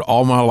I've wondered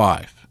all my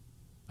life.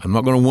 I'm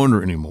not going to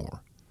wonder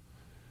anymore.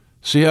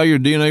 See how your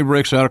DNA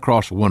breaks out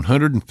across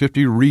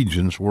 150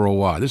 regions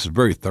worldwide. This is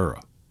very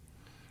thorough.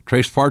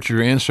 Trace parts of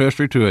your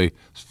ancestry to a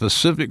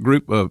specific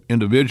group of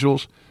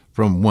individuals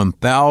from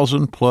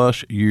 1,000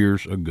 plus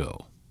years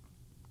ago.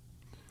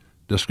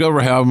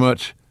 Discover how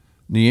much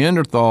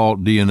Neanderthal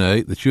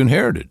DNA that you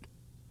inherited.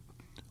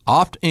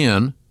 Opt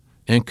in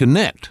and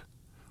connect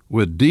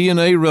with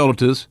DNA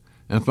relatives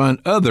and find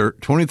other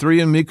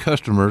 23andMe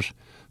customers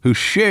who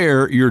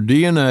share your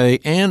DNA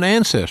and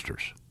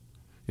ancestors.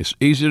 It's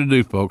easy to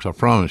do, folks, I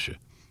promise you.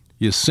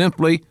 You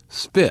simply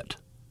spit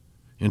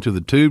into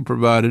the tube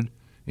provided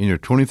in your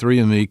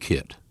 23andMe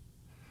kit.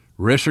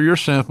 Register your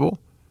sample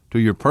to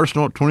your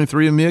personal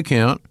 23andMe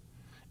account,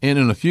 and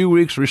in a few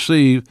weeks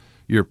receive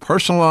your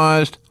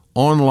personalized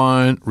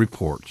online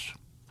reports.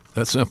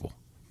 That's simple.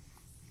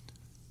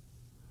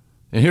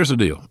 And here's the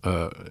deal.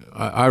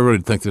 I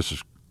really think this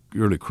is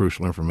really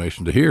crucial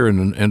information to hear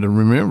and to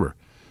remember.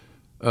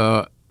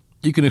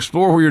 You can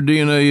explore where your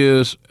DNA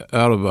is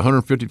out of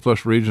 150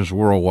 plus regions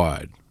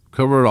worldwide.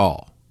 Cover it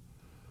all.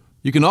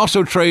 You can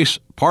also trace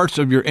parts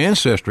of your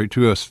ancestry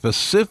to a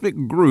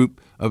specific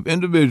group of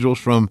individuals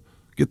from,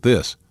 get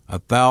this,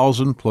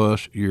 1,000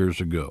 plus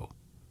years ago.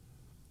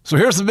 So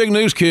here's the big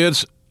news,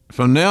 kids.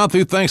 From now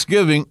through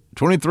Thanksgiving,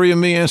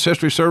 23andMe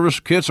Ancestry Service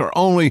kits are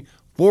only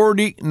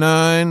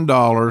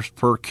 $49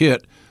 per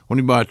kit when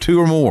you buy 2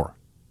 or more.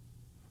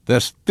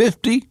 That's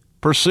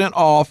 50%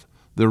 off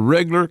the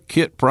regular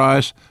kit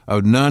price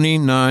of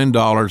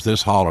 $99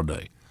 this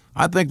holiday.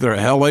 I think they're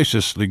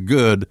hellaciously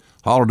good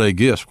holiday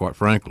gifts, quite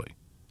frankly.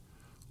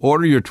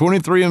 Order your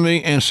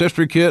 23andMe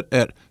Ancestry Kit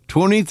at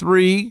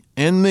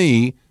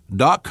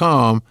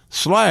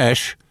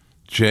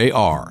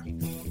 23andme.com/JR.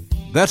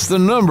 That's the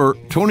number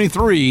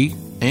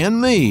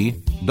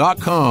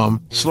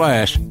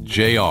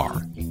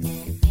 23andme.com/JR.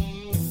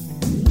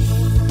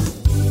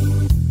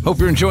 Hope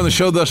you're enjoying the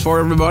show thus far,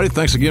 everybody.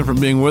 Thanks again for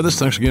being with us.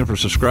 Thanks again for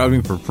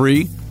subscribing for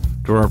free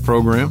to our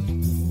program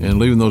and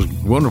leaving those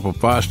wonderful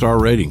 5-star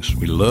ratings.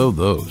 We love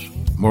those.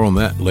 More on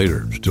that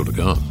later, still to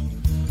come.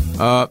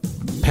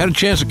 Had a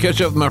chance to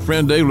catch up with my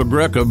friend Dave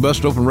LaGreca,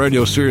 Bust Open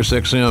Radio, Sirius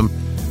XM,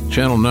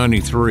 Channel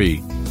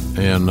 93,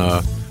 and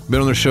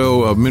been on the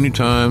show many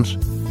times.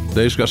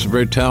 Dave's got some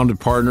very talented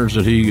partners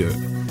that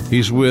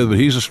he's with, but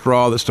he's a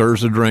straw that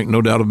stirs the drink,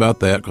 no doubt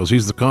about that, because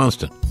he's the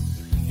constant.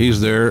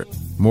 He's there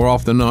more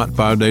often than not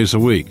 5 days a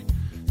week.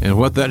 And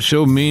what that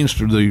show means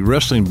to the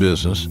wrestling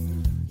business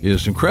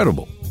is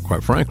incredible,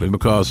 quite frankly,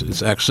 because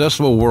it's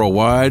accessible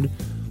worldwide.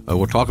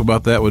 We'll talk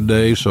about that with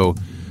Dave. So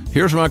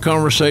here's my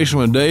conversation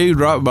when Dave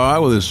dropped by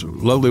with his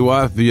lovely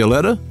wife,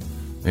 Violetta,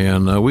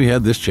 and we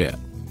had this chat.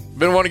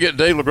 Been wanting to get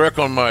Dave LaGreca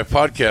on my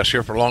podcast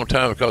here for a long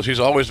time because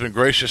he's always been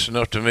gracious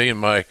enough to me in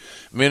my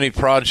many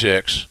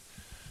projects.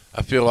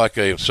 I feel like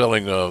I'm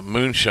selling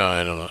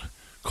moonshine on a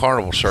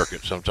carnival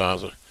circuit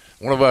sometimes.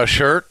 Want to buy a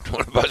shirt?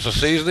 Want to buy some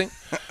seasoning?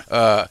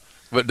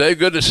 But Dave,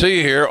 good to see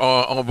you here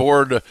on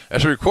board.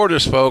 As we record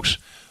this, folks,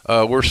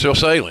 we're still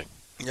sailing.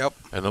 Yep.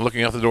 And then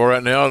looking out the door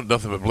right now,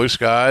 nothing but blue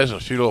skies and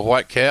a few little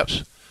white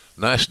caps.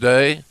 Nice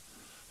day.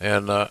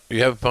 And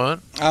you having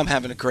fun? I'm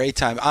having a great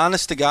time.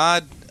 Honest to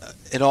God,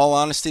 in all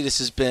honesty, this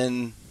has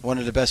been one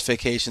of the best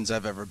vacations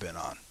I've ever been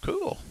on.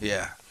 Cool.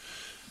 Yeah.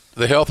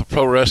 The health of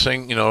pro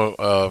wrestling,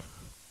 I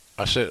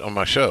said on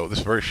my show, this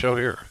very show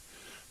here,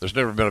 there's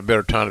never been a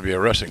better time to be a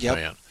wrestling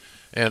fan.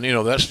 And,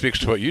 that speaks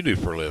to what you do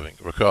for a living,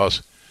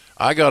 because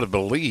I got to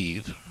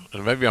believe,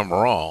 and maybe I'm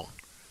wrong,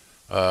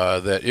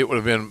 that it would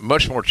have been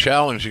much more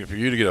challenging for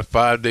you to get a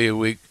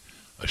 5-day-a-week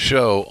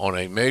show on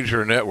a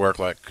major network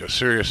like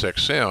Sirius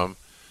XM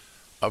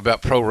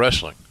about pro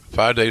wrestling,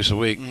 5 days a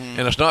week. Mm-hmm.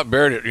 And it's not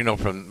buried at,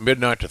 from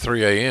midnight to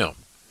 3 a.m.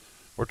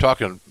 We're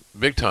talking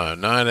big time,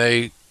 9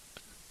 a.m.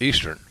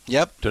 Eastern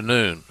to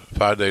noon,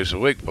 5 days a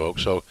week,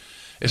 folks. So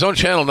it's on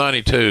Channel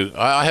 92.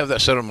 I have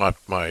that set on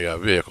my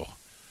vehicle.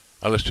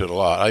 I listen to it a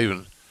lot.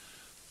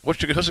 What's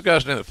the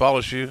guy's name that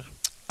follows you?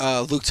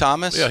 Luke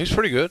Thomas. Yeah, he's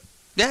pretty good.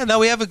 Yeah, no,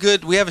 we have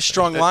a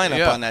strong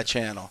lineup on that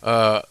channel.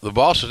 The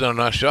boss has done a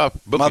nice job.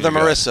 Mother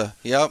Marissa.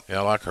 Yep. Yeah,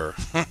 I like her.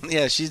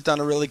 Yeah, she's done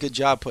a really good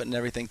job putting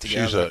everything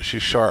together.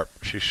 She's sharp.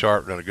 She's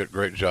sharp. Done a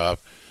great job.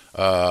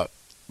 But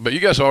you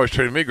guys always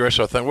treated me great,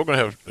 so I think we're going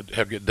to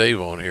have to get Dave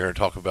on here and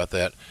talk about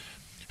that.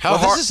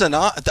 This is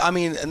not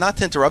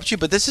to interrupt you,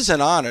 but this is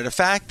an honor. The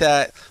fact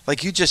that,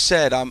 like you just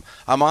said, I'm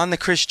on the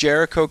Chris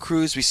Jericho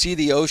cruise. We see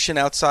the ocean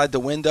outside the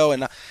window,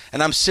 and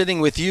I'm sitting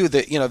with you,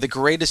 the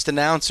greatest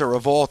announcer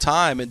of all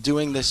time, and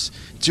doing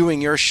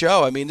your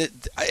show. I mean,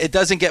 it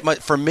doesn't get much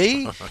for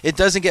me. It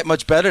doesn't get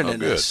much better than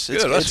this.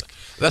 Good.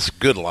 That's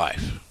good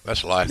life.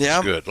 That's life.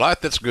 That's good.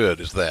 Life that's good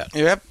is that.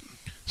 Yep.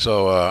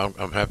 So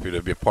I'm happy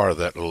to be a part of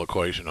that little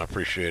equation. I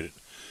appreciate it.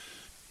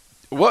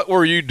 What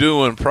were you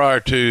doing prior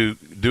to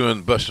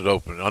doing Busted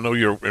Open? I know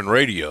you're in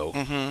radio,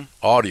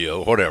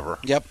 audio, whatever.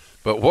 Yep.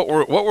 But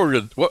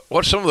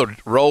what's some of the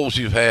roles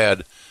you've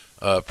had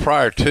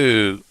prior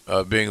to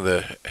being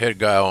the head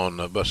guy on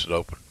Busted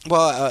Open?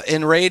 Well,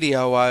 in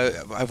radio,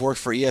 I've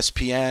worked for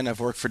ESPN. I've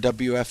worked for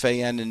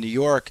WFAN in New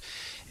York,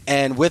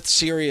 and with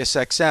Sirius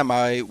XM,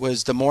 I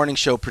was the morning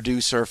show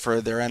producer for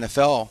their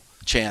NFL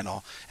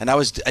channel, and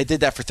I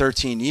did that for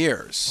 13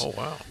 years. Oh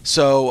wow!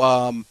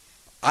 So.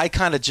 I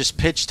kind of just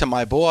pitched to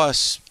my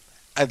boss,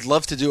 I'd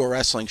love to do a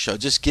wrestling show.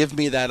 Just give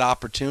me that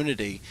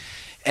opportunity.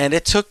 And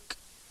it took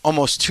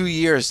almost 2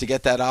 years to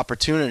get that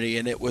opportunity,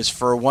 and it was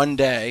for one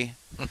day,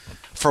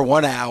 for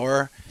 1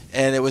 hour,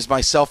 and it was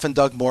myself and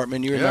Doug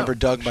Mortman. You remember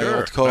Doug, my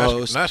old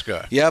co-host. Nice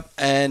guy. Yep,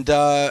 and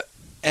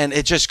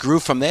it just grew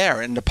from there,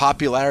 and the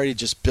popularity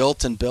just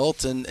built and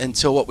built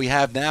until what we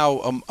have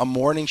now, a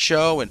morning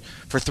show and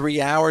for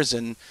 3 hours,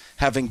 and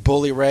having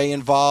Bully Ray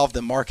involved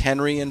and Mark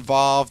Henry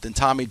involved and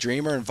Tommy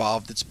Dreamer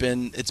involved. It's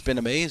been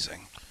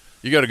amazing.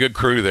 You got a good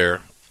crew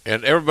there,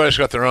 and everybody's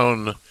got their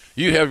own.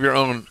 You have your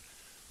own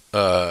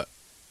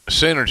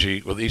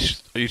synergy with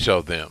each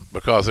of them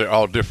because they're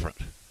all different.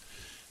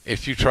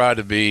 If you try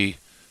to be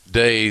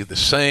Dave, the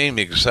same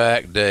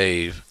exact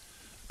Dave,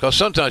 because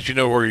sometimes you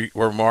know where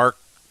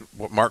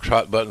what Mark's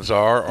hot buttons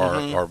are,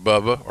 or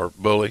Bubba or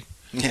Bully.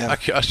 Yeah,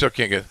 I still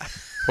can't get.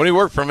 When he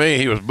worked for me,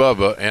 he was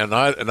Bubba, and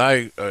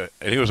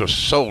he was a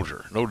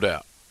soldier, no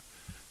doubt,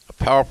 a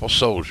powerful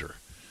soldier.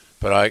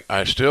 But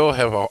I still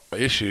have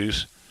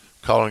issues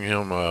calling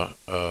him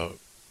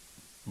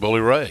Bully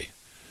Ray.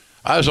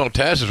 I was on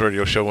Taz's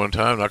radio show one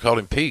time, and I called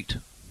him Pete.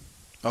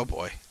 Oh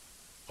boy!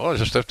 Well, I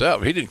just slipped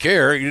out. He didn't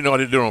care. He didn't know I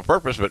didn't do it on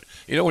purpose. But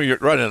when you're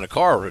riding in a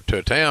car to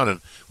a town, and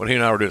when he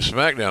and I were doing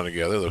SmackDown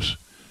together, this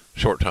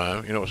short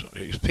time,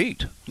 he's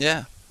Pete.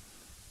 Yeah.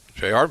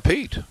 JR and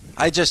Pete.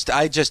 I just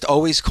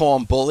always call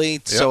him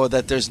Bully, so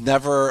that there's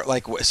never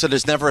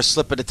there's never a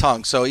slip of the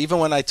tongue. So even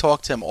when I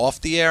talk to him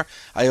off the air,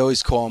 I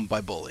always call him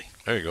by Bully.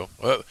 There you go.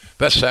 Well,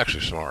 that's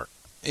actually smart.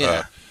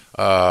 Yeah.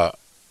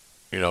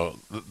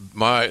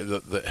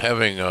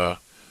 Having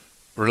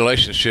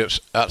relationships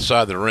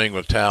outside the ring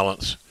with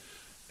talents,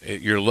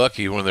 you're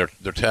lucky when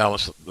they're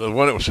talents. The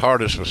one that was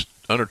hardest was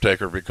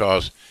Undertaker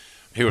because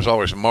he was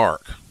always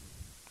Mark.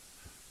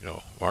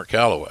 Mark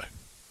Calloway,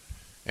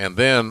 and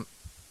then.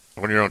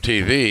 When you're on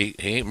TV,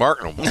 he ain't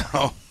Mark no more.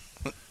 No.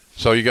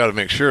 So you got to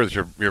make sure that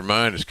your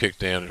mind is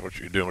kicked in and what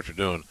you're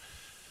doing.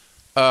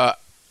 I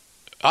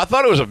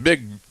thought it was a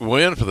big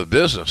win for the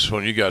business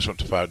when you guys went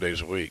to 5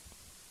 days a week.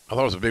 I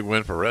thought it was a big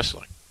win for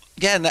wrestling.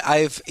 Yeah,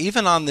 and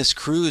even on this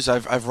cruise,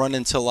 I've run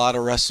into a lot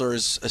of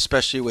wrestlers,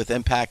 especially with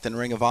Impact and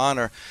Ring of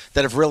Honor,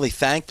 that have really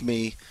thanked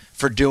me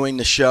for doing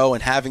the show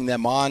and having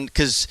them on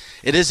because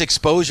it is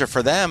exposure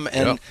for them.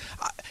 And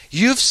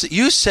you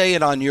say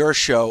it on your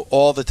show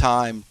all the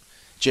time,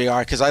 JR,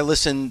 because I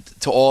listen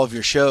to all of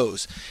your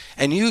shows,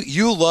 and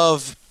you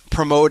love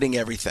promoting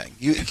everything.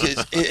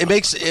 It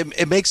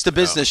makes the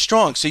business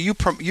strong. So you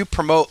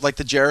promote like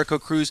the Jericho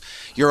Cruise.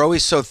 You're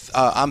always so.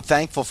 I'm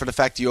thankful for the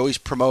fact that you always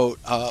promote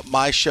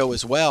my show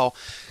as well,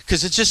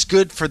 because it's just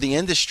good for the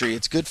industry.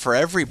 It's good for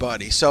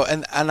everybody. So,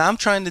 and I'm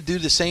trying to do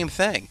the same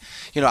thing.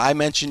 I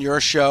mentioned your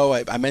show.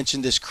 I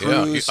mentioned this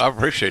cruise. Yeah, I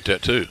appreciate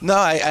that too. No,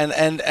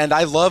 and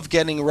I love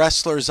getting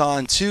wrestlers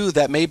on too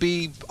that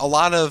maybe a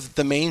lot of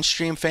the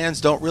mainstream fans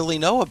don't really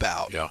know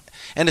about. Yeah.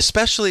 And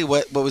especially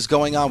what was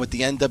going on with the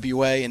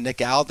NWA and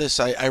Nick Aldis,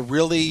 I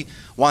really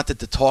wanted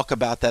to talk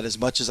about that as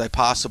much as I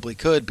possibly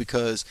could,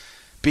 because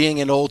being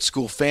an old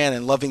school fan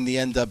and loving the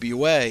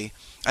NWA,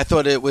 I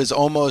thought it was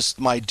almost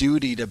my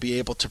duty to be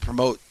able to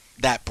promote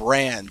that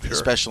brand, Sure.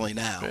 especially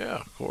now. Yeah,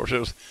 of course.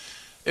 It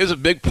was a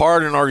big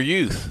part in our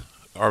youth,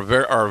 our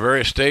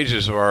various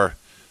stages of our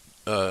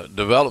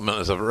development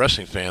as a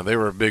wrestling fan. They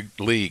were a big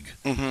league.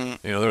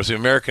 Mm-hmm. There was the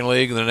American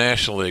League and the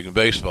National League and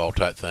baseball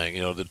type thing.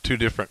 The two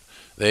different,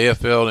 the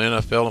AFL,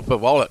 the NFL, and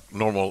football, all that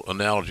normal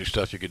analogy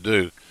stuff you could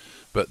do.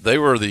 But they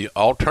were the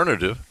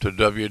alternative to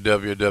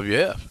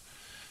WWF.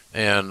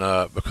 And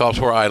because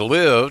where I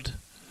lived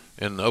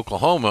in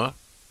Oklahoma,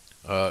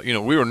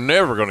 we were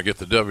never going to get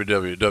the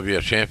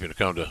WWF champion to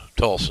come to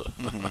Tulsa.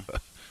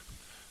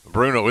 Mm-hmm.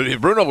 Bruno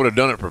would have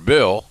done it for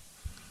Bill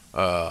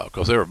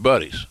because they were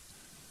buddies.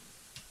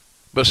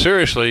 But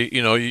seriously,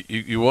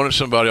 you wanted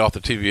somebody off the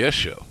TBS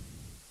show,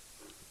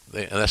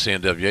 and that's the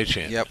NWA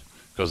champion. Yep.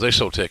 Because they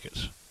sold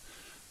tickets,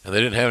 and they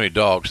didn't have any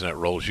dogs in that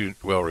role, as you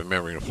well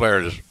remember. Flair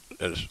at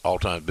his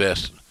all-time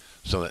best in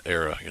some of that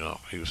era.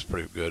 He was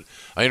pretty good.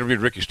 I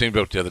interviewed Ricky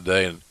Steamboat the other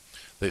day, and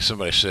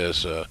somebody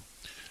says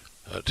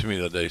to me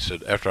the other day,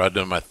 said, after I'd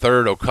done my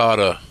third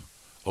Okada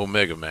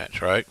Omega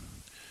match, right?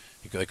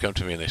 They come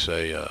to me and they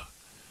say,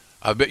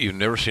 I bet you've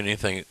never seen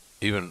anything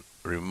even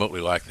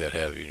remotely like that,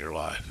 have you, in your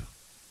life?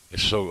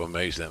 It's so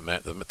amazing,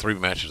 the 3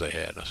 matches they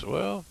had. And I said,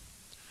 well,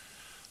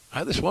 I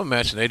had this one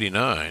match in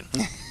 '89.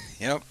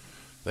 Yep.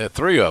 They had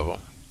 3 of them,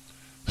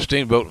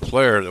 Steamboat and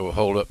Flair, that will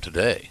hold up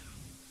today.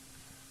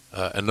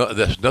 And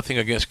that's nothing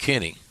against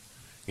Kenny,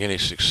 any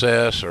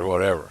success or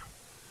whatever.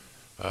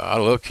 I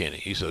love Kenny.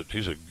 He's a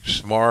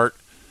smart,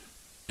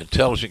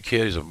 intelligent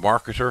kid. He's a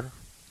marketer.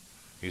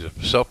 He's a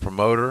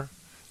self-promoter,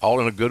 all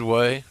in a good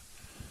way.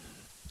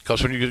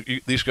 Because when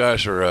these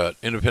guys are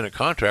independent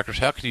contractors,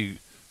 how can you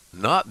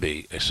not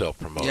be a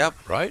self-promoter?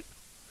 Yep. Right?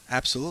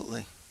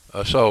 Absolutely.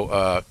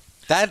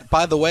 That,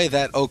 by the way,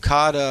 that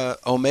Okada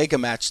Omega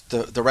match,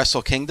 the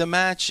Wrestle Kingdom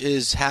match,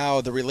 is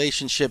how the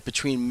relationship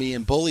between me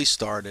and Bully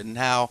started, and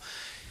how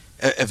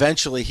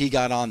eventually he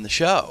got on the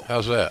show.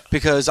 How's that?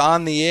 Because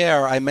on the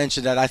air, I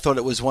mentioned that I thought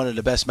it was one of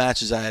the best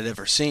matches I had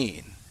ever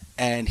seen.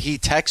 And he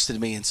texted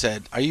me and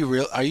said, Are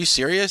you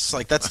serious?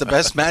 Like, that's the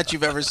best match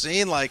you've ever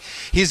seen? Like,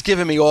 he's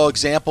giving me all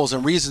examples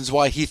and reasons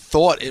why he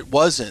thought it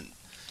wasn't.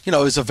 It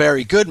was a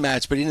very good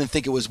match, but he didn't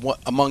think it was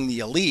among the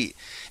elite.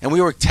 And we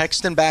were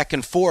texting back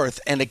and forth,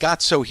 and it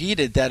got so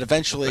heated that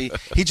eventually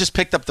he just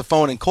picked up the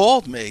phone and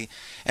called me.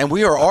 And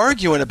we were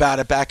arguing about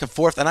it back and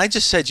forth. And I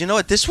just said, you know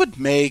what, this would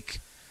make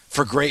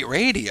for great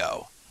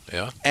radio.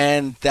 Yeah.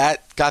 And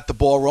that got the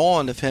ball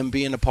rolling of him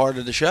being a part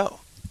of the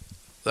show.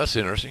 That's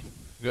interesting.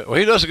 Well,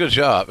 he does a good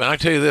job. And I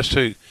tell you this,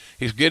 too,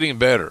 he's getting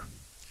better.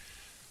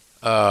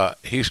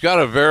 He's got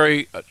a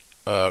very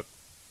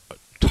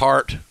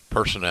tart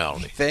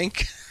personality.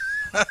 Think?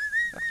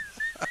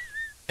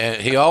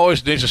 And he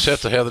always needs to set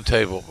the head of the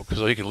table because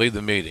he can lead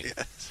the meeting.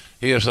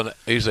 Yes.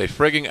 He's a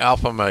frigging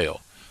alpha male.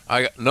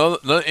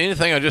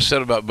 Anything I just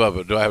said about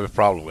Bubba, do I have a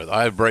problem with?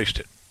 I embraced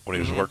it when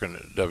he was working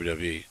at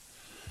WWE.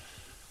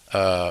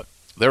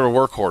 They were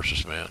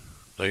workhorses, man.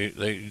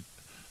 They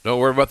don't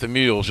worry about the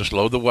mules, just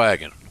load the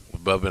wagon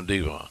with Bubba and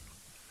Devon.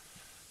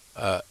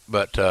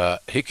 But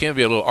he can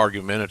be a little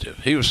argumentative.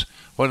 He was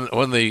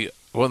when the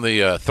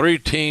 3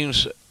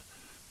 teams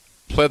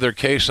pled their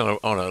case on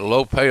a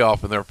low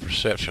payoff in their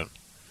perception.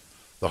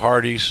 The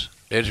Hardys,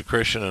 Edge and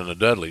Christian, and the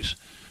Dudleys.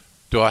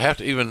 Do I have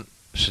to even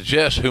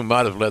suggest who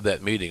might have led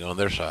that meeting on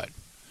their side?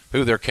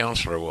 Who their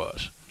counselor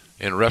was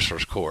in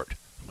wrestler's court?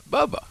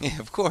 Bubba. Yeah,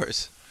 of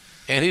course.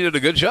 And he did a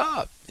good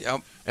job.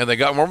 Yep. And they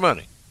got more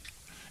money.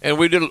 And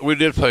we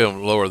did pay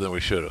them lower than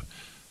we should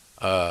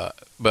have.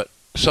 But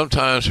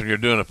sometimes when you're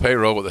doing a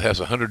payroll that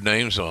has 100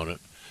 names on it,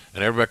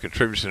 and everybody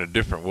contributes in a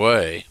different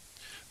way,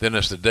 then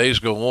as the days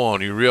go on,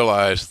 you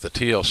realize the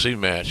TLC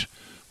match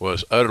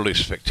was utterly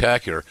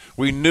spectacular.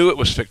 We knew it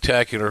was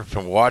spectacular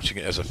from watching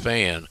it as a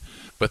fan,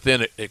 but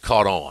then it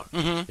caught on.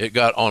 Mm-hmm. It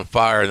got on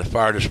fire, and the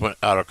fire just went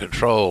out of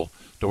control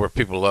to where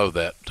people loved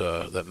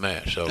that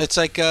match. So it's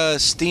like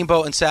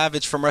Steamboat and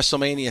Savage from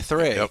WrestleMania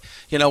 3. Yep.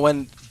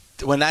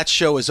 When that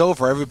show was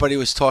over, everybody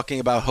was talking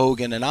about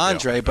Hogan and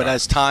Andre, but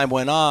as time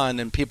went on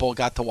and people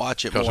got to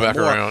watch it more and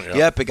more,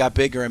 it got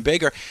bigger and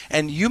bigger.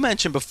 And you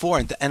mentioned before,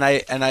 and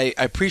I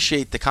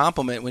appreciate the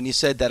compliment when you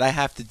said that I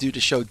have to do the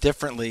show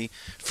differently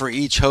for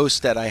each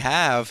host that I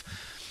have.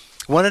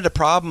 One of the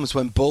problems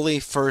when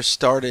Bully first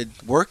started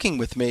working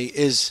with me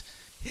is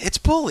it's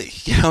bully,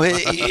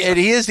 and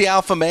he is the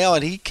alpha male,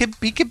 and he could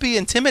be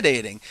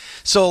intimidating.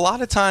 So a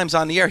lot of times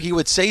on the air, he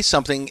would say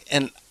something,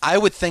 and I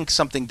would think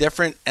something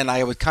different, and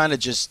I would kind of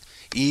just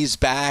ease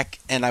back,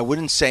 and I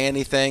wouldn't say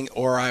anything,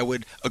 or I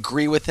would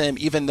agree with him,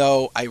 even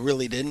though I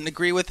really didn't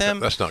agree with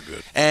him. That's not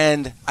good.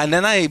 And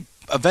then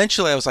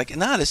eventually I was like,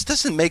 nah, this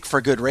doesn't make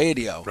for good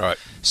radio. Right.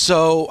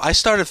 So I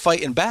started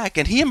fighting back,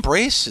 and he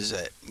embraces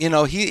it.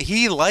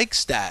 He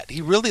likes that.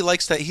 He really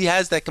likes that. He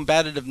has that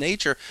combative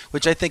nature,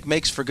 which I think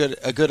makes for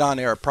a good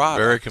on-air product.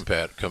 Very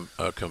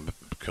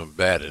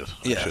combative,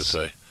 I should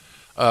say.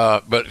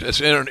 But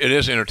it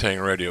is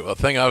entertaining radio. A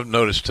thing I've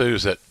noticed, too,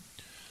 is that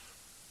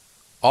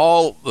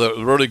all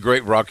the really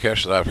great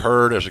broadcasts that I've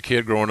heard as a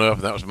kid growing up,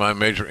 and that was my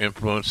major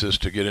influences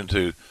to get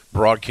into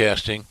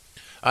broadcasting,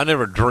 I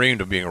never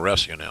dreamed of being a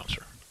wrestling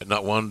announcer. And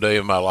not one day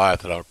of my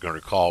life that I'm going to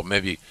recall,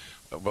 maybe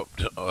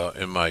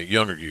in my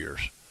younger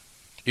years.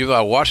 Even though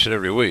I watched it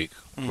every week.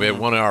 Mm-hmm. We had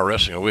 1 hour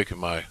wrestling a week in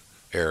my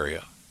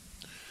area.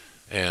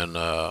 And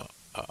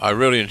I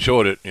really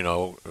enjoyed it, a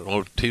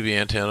little TV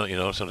antenna,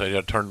 sometimes you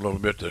had to turn a little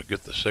bit to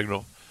get the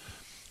signal.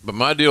 But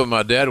my deal with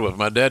my dad was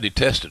my dad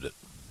detested it.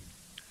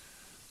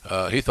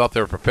 He thought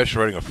they were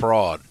perpetuating a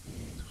fraud.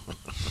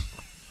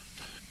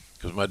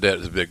 Because my dad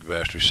is a big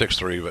bastard.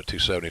 6'3", about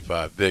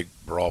 275, big,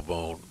 broad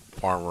bone,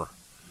 farmer,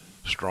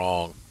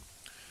 strong.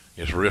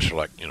 His wrists are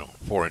like,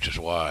 4 inches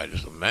wide.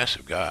 Just a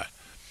massive guy.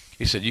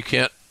 He said,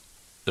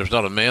 there's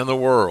not a man in the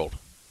world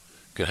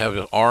can have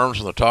his arms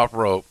on the top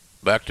rope,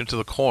 backed into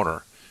the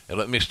corner, and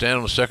let me stand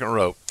on the second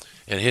rope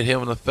and hit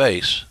him in the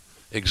face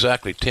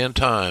exactly 10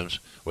 times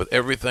with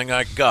everything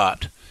I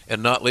got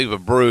and not leave a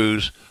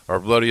bruise or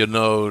bloody a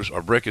nose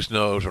or break his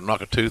nose or knock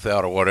a tooth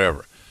out or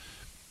whatever.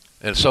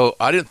 And so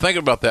I didn't think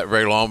about that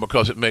very long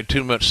because it made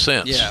too much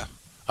sense. Yeah.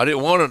 I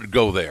didn't want to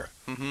go there.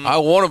 Mm-hmm. I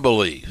want to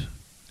believe.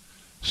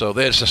 So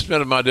they had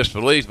suspended my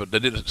disbelief, but they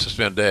didn't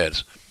suspend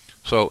Dad's.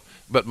 So,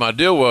 but my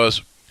deal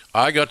was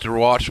I got to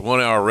watch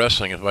 1 hour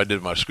wrestling if I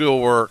did my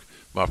schoolwork.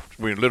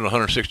 We lived on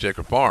a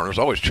 160-acre farm. There was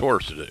always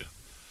chores to do.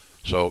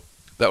 So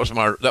that was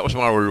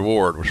my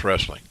reward, was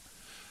wrestling.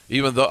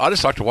 Even though I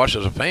just like to watch it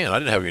as a fan. I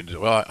didn't have any.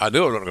 Well, I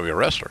knew I was going to be a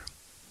wrestler.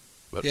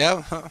 But,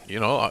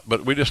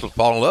 but we just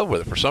fall in love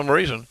with it for some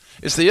reason.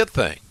 It's the it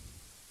thing.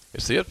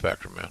 It's the it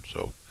factor, man.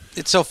 So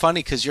it's so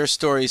funny because your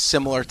story is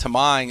similar to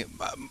mine,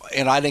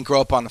 and I didn't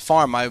grow up on a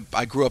farm.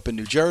 I grew up in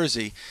New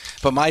Jersey,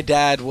 but my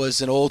dad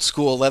was an old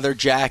school leather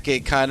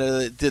jacket, kind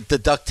of the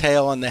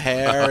ducktail in the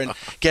hair, and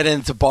get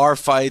into bar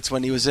fights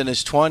when he was in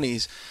his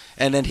 20s.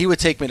 And then he would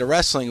take me to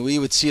wrestling. We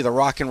would see the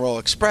Rock and Roll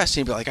Express.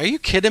 And he'd be like, "Are you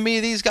kidding me?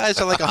 These guys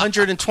are like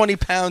 120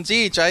 pounds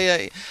each."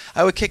 I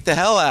would kick the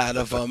hell out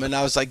of them. And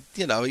I was like,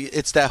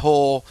 it's that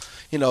whole,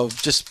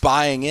 just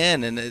buying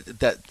in, and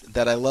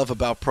that I love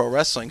about pro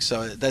wrestling.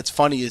 So that's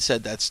funny you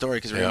said that story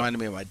because it reminded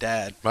me of my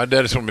dad. My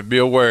dad is going to be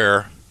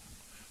aware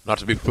not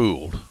to be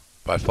fooled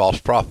by false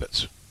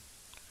prophets.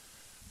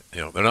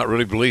 They're not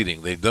really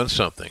bleeding. They've done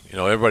something.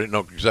 Everybody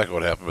knows exactly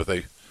what happened, but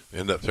they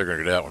end up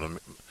figuring it out when the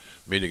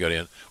media got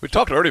in. We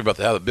talked earlier about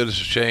how the business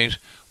has changed.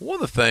 One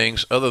of the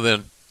things, other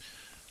than,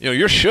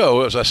 your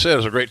show, as I said,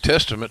 is a great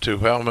testament to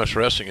how much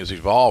wrestling is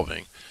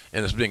evolving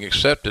and is being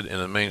accepted in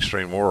the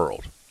mainstream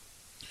world.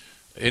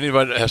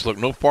 Anybody that has to look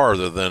no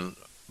farther than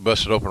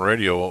Busted Open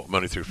Radio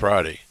Monday through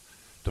Friday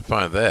to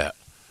find that.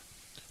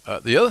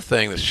 The other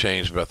thing that's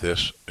changed about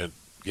this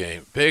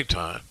game, big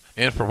time,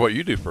 and for what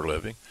you do for a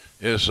living,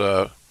 is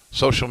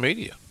social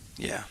media.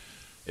 Yeah.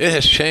 It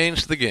has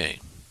changed the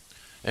game.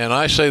 And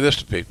I say this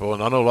to people,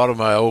 and I know a lot of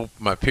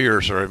my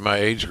peers are in my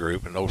age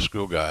group and old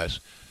school guys.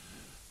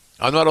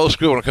 I'm not old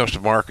school when it comes to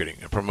marketing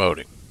and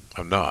promoting.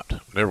 I'm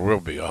not. Never will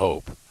be, I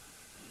hope.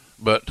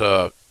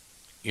 But,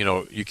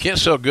 you can't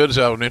sell goods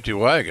out of an empty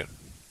wagon.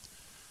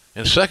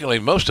 And secondly,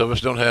 most of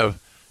us don't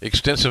have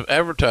extensive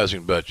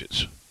advertising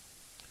budgets.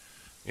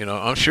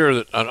 I'm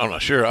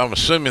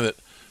assuming that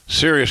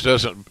Sirius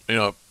doesn't,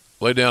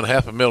 lay down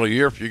 $500,000 a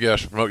year for you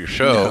guys to promote your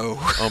show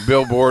on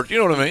billboards. You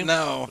know what I mean?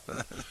 No.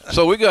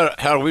 So we got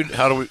how do we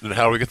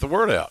get the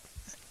word out?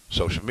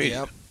 Social media.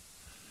 Yep.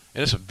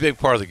 And it's a big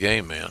part of the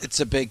game, man. It's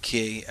a big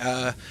key.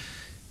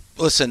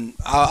 Listen,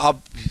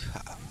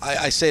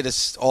 I say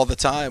this all the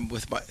time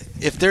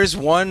if there's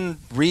one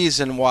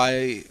reason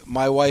why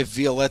my wife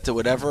Violetta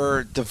would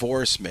ever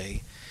divorce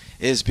me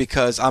is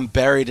because I'm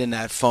buried in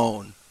that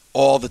phone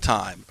all the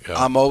time.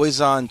 Yeah. I'm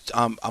always on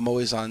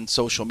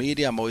social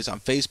media. I'm always on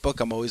Facebook.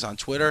 I'm always on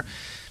Twitter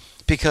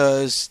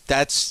because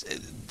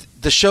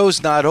the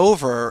show's not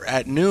over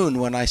at noon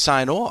when I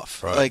sign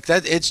off. Right. Like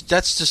that.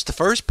 That's just the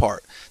first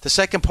part. The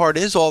second part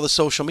is all the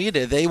social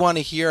media. They want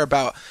to hear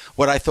about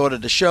what I thought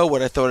of the show,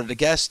 what I thought of the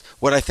guest,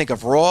 what I think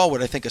of Raw,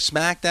 what I think of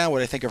SmackDown,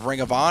 what I think of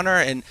Ring of Honor,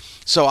 and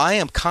so I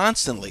am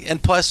constantly.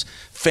 And plus,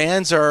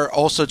 fans are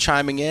also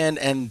chiming in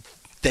and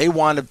they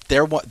want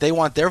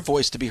their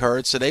voice to be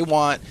heard, so they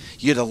want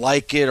you to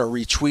like it or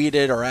retweet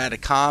it or add a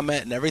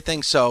comment and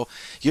everything. So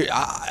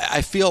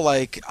I feel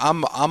like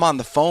I'm on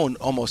the phone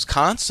almost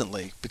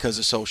constantly because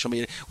of social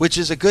media, which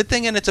is a good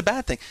thing and it's a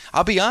bad thing.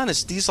 I'll be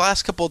honest, these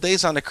last couple of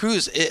days on the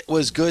cruise, it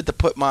was good to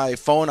put my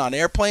phone on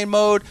airplane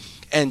mode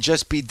and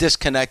just be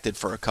disconnected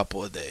for a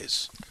couple of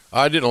days.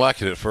 I didn't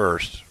like it at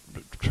first,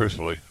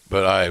 truthfully,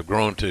 but I have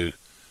grown to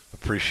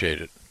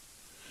appreciate it.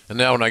 And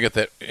now when I get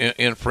that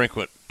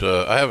infrequent,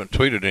 I haven't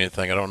tweeted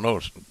anything, I don't know,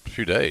 it's a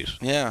few days.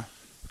 Yeah.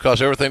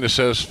 Because everything that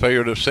says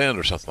failure to send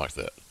or something like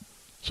that.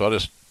 So I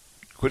just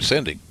quit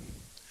sending.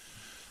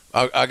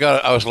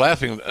 I was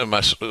laughing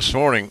this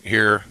morning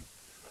here.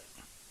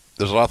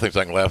 There's a lot of things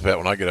I can laugh at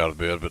when I get out of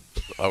bed, but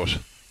I was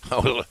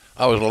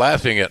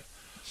laughing at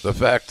the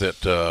fact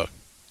that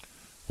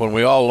when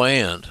we all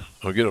land,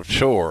 when we get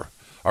ashore,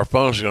 our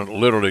phones are going to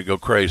literally go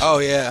crazy. Oh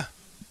yeah.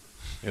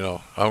 You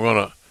know, I'm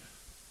gonna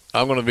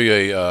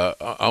play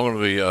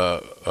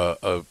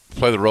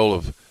the role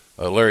of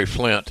Larry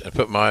Flint and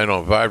put mine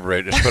on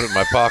vibrate and put it in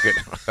my pocket.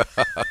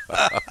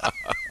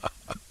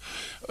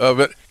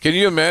 But can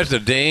you imagine the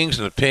dings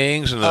and the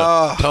pings and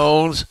the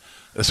tones?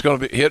 It's going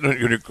to be hitting when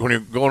you're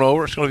going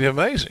over. It's going to be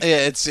amazing.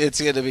 Yeah, it's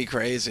going to be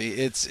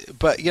crazy.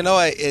 But you know,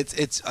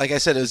 it's like I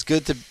said, it was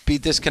good to be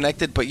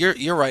disconnected. But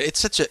you're right. It's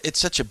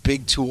such a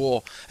big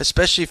tool,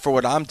 especially for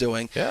what I'm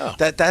doing. Yeah.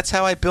 That's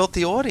how I built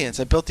the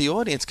audience. I built the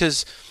audience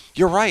because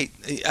you're right,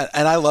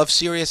 and I love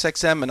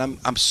SiriusXM, and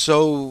I'm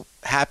so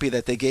happy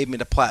that they gave me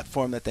the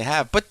platform that they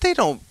have. But they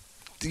don't.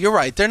 You're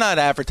right. They're not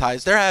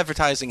advertised. They're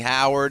advertising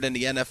Howard and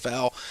the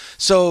NFL.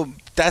 So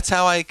that's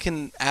how I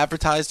can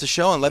advertise the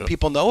show and let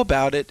people know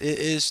about it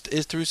is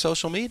through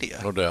social media.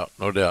 No doubt.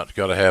 You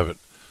got to have it.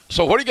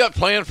 So what do you got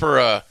planned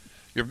for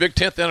your big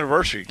 10th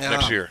anniversary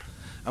next year?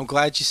 I'm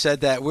glad you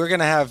said that. We're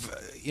going to have,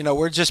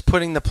 we're just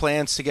putting the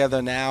plans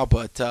together now,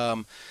 but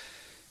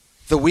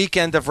the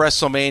weekend of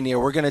WrestleMania,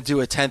 we're going to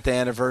do a 10th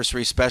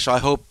anniversary special. I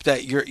hope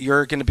that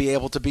you're going to be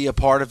able to be a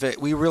part of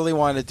it. We really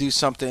want to do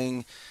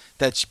something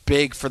that's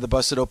big for the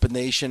Busted Open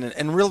Nation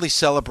and really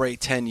celebrate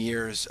 10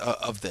 years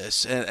of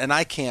this. And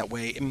I can't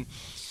wait. And,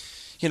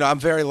 I'm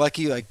very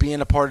lucky, like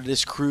being a part of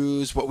this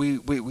cruise, what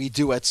we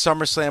do at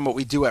SummerSlam, what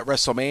we do at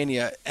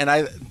WrestleMania.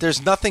 And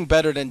there's nothing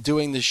better than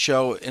doing this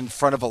show in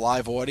front of a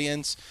live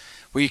audience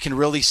where you can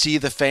really see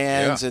the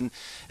fans. Yeah.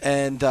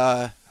 And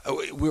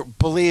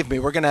believe me,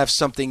 we're going to have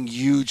something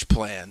huge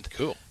planned.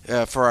 Cool.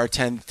 For our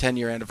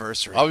 10-year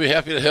anniversary. I'll be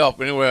happy to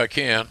help any way I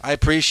can. I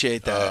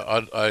appreciate that.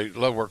 I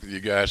love working with you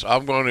guys.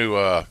 I'm going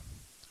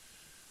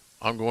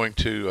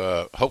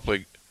to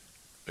hopefully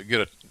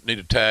need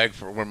a tag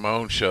for one of my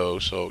own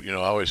shows. So I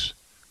always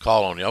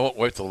call on you. I won't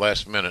wait till the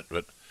last minute,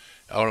 but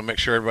I want to make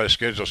sure everybody's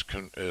schedule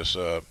is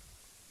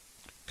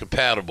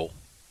compatible.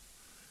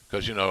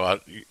 Because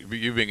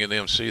you being an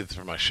MC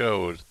for my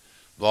show with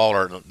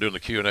Lawler and doing the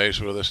Q&As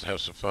with us and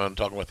have some fun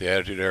talking about the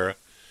Attitude Era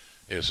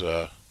is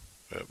it'll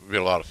be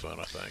a lot of fun,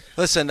 I think.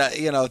 Listen,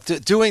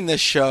 doing this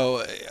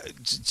show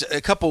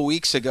a couple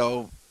weeks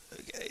ago,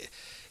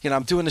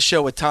 I'm doing the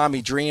show with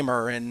Tommy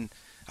Dreamer, and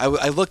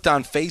I looked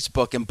on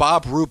Facebook, and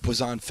Bob Roop was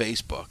on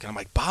Facebook, and I'm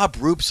like, Bob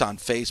Roop's on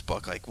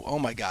Facebook, like, oh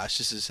my gosh,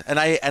 this is, and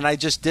I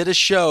just did a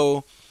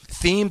show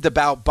themed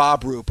about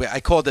Bob Roop. I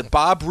called it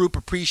Bob Roop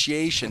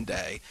Appreciation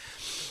Day.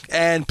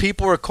 And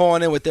people were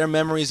calling in with their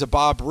memories of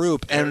Bob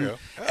Roop, and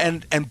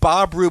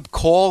Bob Roop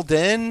called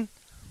in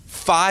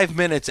 5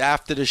 minutes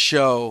after the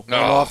show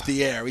went off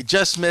the air. We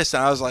just missed it.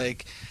 I was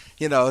like,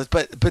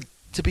 but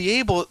to be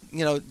able,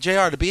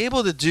 JR, to be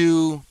able to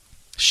do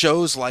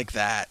shows like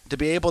that, to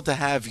be able to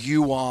have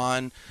you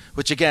on,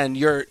 which again,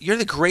 you're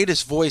the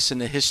greatest voice in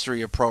the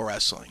history of pro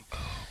wrestling.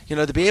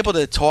 To be able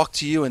to talk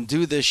to you and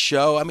do this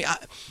show. I mean,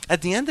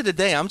 at the end of the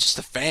day, I'm just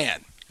a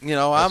fan.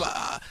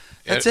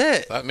 That's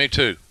it. Me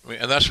too.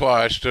 And that's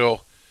why I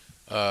still,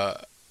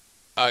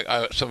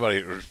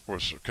 somebody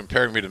was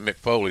comparing me to Mick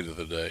Foley the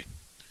other day,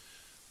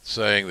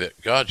 saying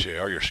that, God,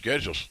 JR, your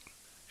schedule's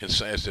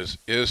is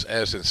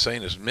as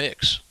insane as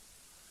Mick's.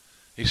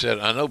 He said,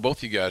 I know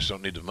both you guys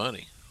don't need the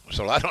money.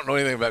 So I don't know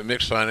anything about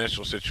Mick's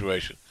financial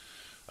situation.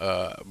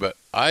 But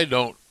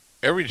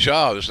every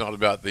job is not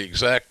about the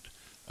exact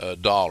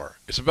dollar.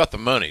 It's about the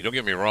money. Don't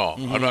get me wrong.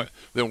 Mm-hmm.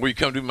 Then will you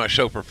come do my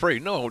show for free?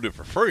 No, I won't do it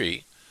for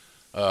free.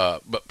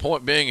 But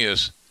point being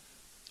is,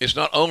 it's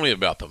not only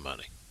about the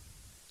money.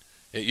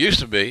 It used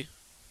to be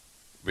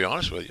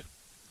honest with you.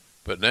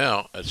 But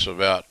now it's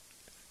about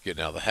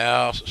getting out of the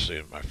house,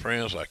 seeing my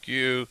friends like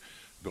you,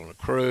 going to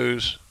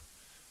cruise,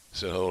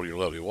 saying hello to your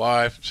lovely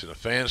wife, seeing the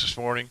fans this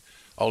morning,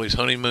 all these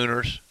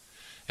honeymooners.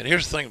 And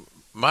here's the thing,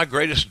 my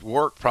greatest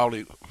work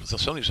probably with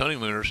some of these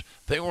honeymooners,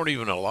 they weren't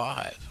even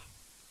alive.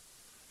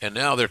 And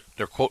now they're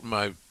quoting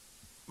my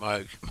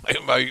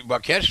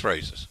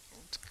catchphrases.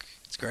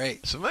 It's great.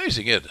 It's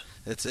amazing, isn't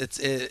it?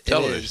 It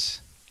Television. is.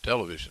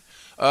 Television.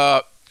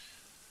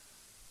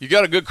 You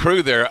got a good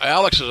crew there.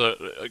 Alex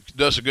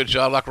does a good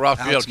job, like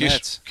Raphael.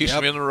 Keeps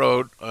me in the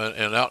road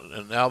and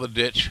out the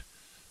ditch,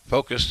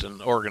 focused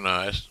and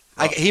organized.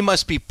 He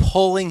must be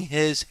pulling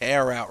his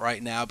hair out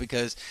right now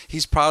because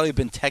he's probably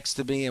been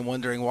texting me and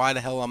wondering why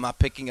the hell I'm not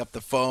picking up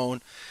the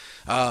phone.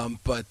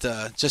 But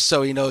just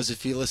so he knows,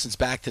 if he listens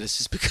back to this,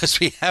 it's because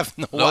we have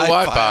no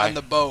Wi-Fi on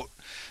the boat.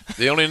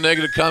 The only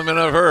negative comment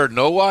I've heard,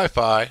 no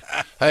Wi-Fi.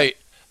 Hey,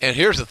 and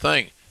here's the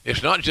thing.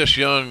 It's not just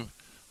the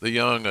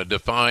young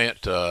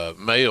defiant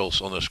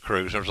males on this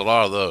cruise. There's a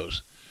lot of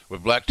those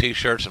with black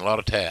T-shirts and a lot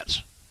of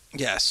tats.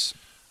 Yes.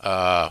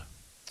 And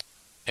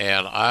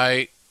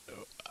I'm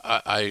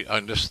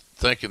just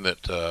thinking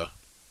that,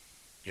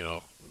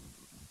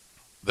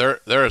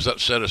 they're as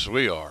upset as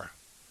we are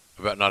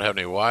about not having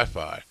any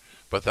Wi-Fi.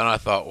 But then I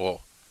thought,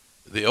 well,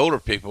 the older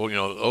people, the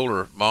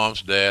older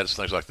moms, dads,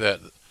 things like that,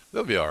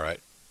 they'll be all right.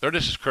 They're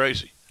just as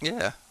crazy.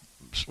 Yeah.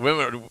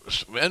 Women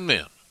and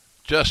men,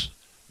 just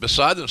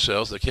beside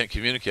themselves, they can't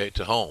communicate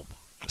to home.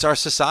 It's our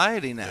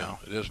society now.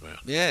 Yeah, it is, man.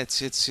 Yeah,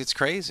 it's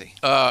crazy.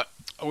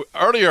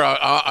 Earlier,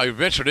 I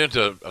ventured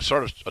into a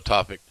sort of a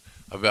topic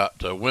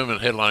about women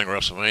headlining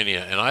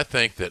WrestleMania, and I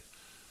think that,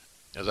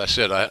 as I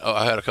said,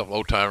 I had a couple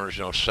old timers,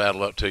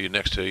 saddle up to you,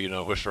 next to you,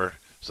 whisper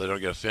so they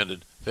don't get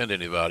offend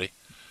anybody,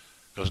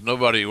 because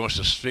nobody wants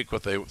to speak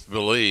what they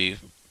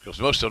believe, because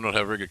most of them don't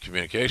have very good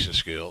communication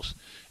skills,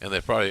 and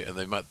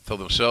they might throw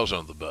themselves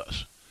on the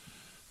bus.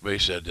 But he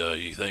said,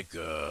 you think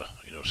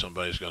some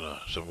broad's gonna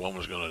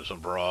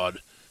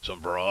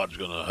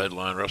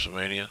headline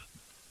WrestleMania?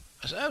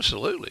 I said,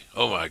 absolutely.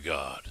 Oh my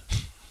God,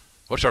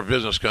 what's our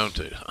business come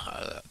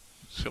to?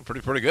 It's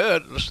pretty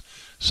good. It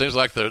seems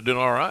like they're doing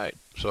all right.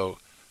 So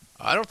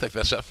I don't think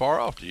that's that far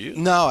off. Do you?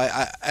 No,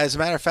 as a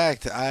matter of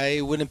fact,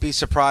 I wouldn't be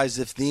surprised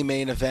if the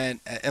main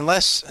event,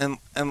 unless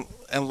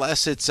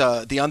it's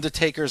The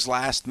Undertaker's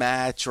last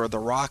match or The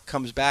Rock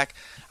comes back,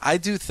 I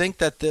do think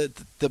that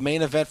the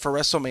main event for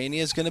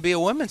WrestleMania is going to be a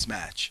women's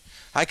match.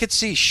 I could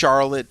see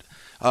Charlotte,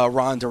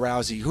 Ronda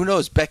Rousey. Who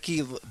knows?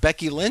 Becky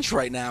Lynch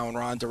right now and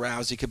Ronda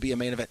Rousey could be a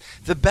main event.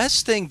 The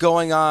best thing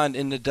going on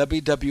in the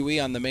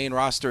WWE on the main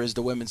roster is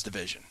the women's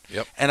division.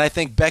 Yep. And I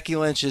think Becky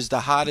Lynch is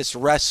the hottest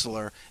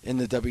wrestler in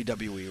the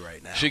WWE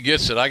right now. She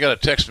gets it. I got a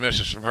text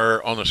message from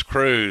her on this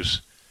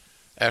cruise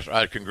after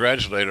I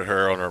congratulated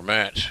her on her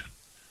match,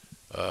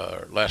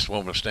 last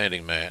woman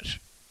standing match.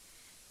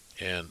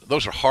 And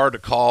those are hard to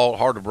call,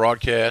 hard to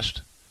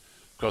broadcast,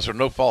 because there are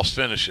no false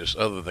finishes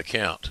other than the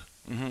count.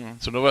 Mm-hmm.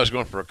 So nobody's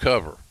going for a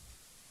cover.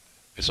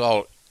 It's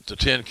a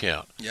 10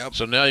 count. Yep.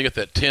 So now you get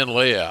that 10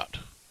 layout,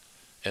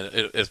 and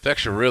it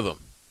affects your rhythm,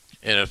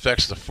 and it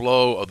affects the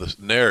flow of the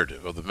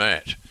narrative of the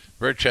match.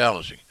 Very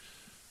challenging.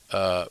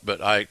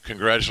 But I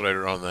congratulated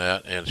her on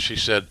that, and she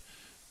said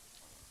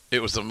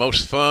it was the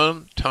most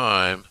fun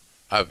time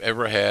I've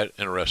ever had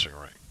in a wrestling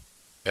ring,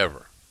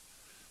 ever.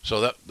 So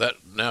that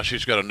now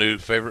she's got a new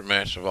favorite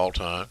match of all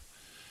time.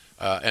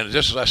 And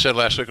just as I said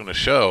last week on the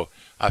show,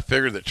 I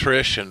figured that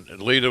Trish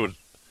and Lita would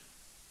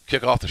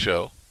kick off the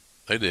show.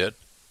 They did.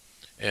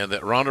 And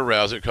that Ronda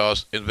Rousey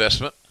caused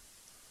investment,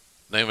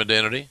 name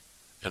identity,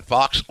 and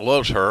Fox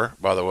loves her,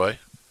 by the way,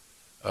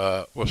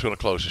 was going to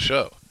close the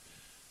show.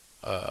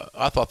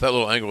 I thought that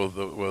little angle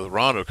with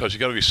Ronda, because you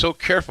got to be so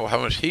careful how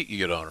much heat you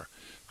get on her.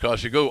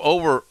 Because you go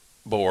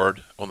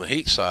overboard on the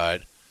heat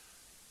side,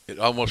 it's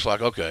almost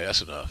like, okay,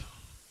 that's enough.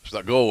 It's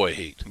not go-away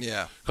heat.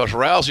 Yeah. Because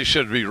Rousey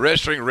should be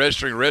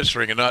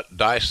registering, and not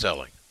dice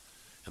selling.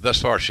 And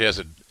thus far, she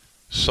hasn't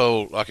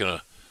sold like in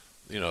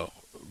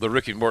the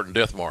Ricky Morton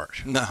Death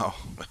March. No.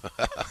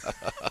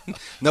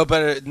 No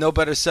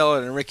better seller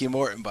than Ricky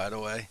Morton, by the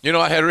way.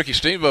 I had Ricky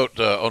Steamboat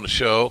on the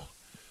show,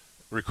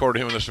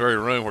 recorded him in this very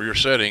room where you're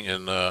sitting,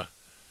 and I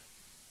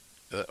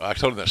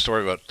told him that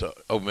story about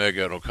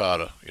Omega and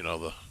Okada.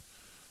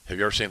 Have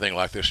you ever seen anything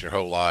like this in your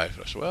whole life?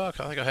 I said, well, I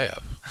think I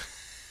have.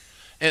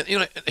 And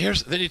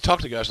then you talk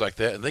to guys like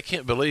that, and they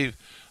can't believe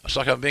it's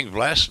like I'm being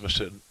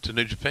blasphemous to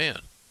New Japan,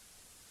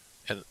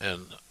 and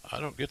I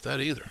don't get that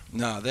either.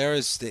 No,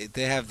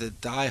 they have the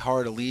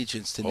die-hard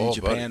allegiance to New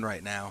Japan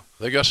right now.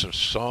 They got some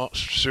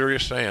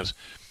serious fans.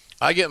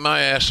 I get my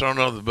ass thrown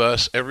on the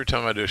bus every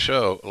time I do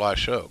a live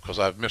show, because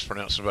I've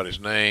mispronounced somebody's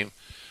name.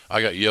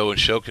 I got Yo and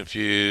Show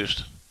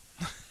confused.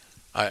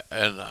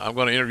 And I'm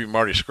going to interview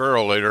Marty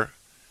Scurll later.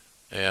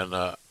 And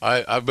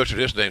I butchered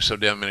his name so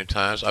damn many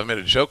times, I made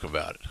a joke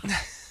about it.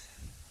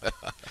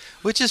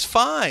 Which is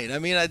fine. I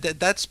mean,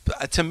 that's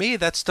to me,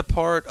 that's the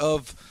part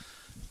of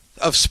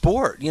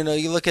sport. You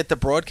look at the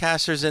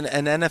broadcasters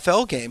and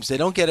NFL games; they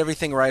don't get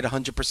everything right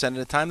 100% of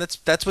the time.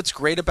 That's what's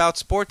great about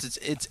sports.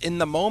 It's in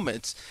the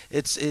moment.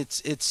 It's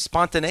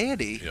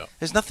spontaneity. Yeah.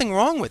 There's nothing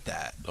wrong with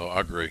that. Oh,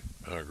 I agree.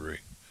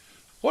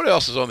 What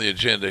else is on the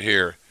agenda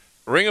here?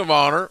 Ring of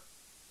Honor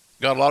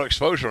got a lot of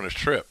exposure on this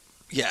trip.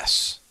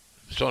 Yes.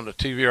 It's on the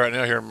TV right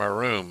now here in my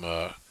room.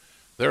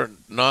 They're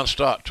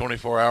nonstop,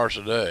 24 hours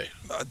a day.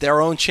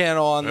 Their own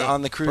channel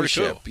on the cruise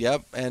cool. ship.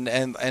 Yep,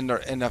 and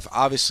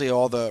obviously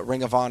all the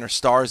Ring of Honor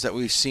stars that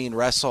we've seen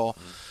wrestle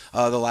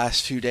the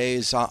last few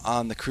days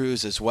on the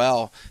cruise as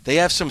well. They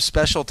have some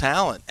special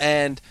talent,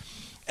 and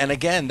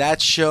again,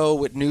 that show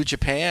with New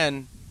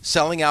Japan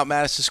selling out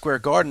Madison Square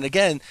Garden.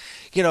 Again,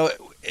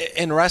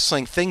 in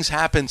wrestling, things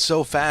happen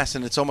so fast,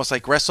 and it's almost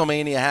like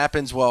WrestleMania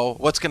happens. Well,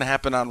 what's going to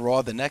happen on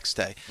Raw the next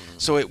day? Mm-hmm.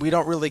 So we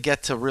don't really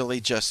get to really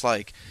just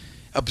like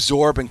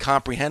absorb and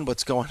comprehend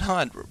what's going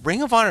on.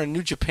 Ring of Honor and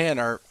New Japan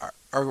are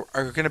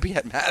going to be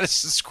at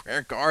Madison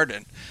Square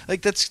Garden.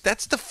 Like that's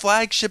the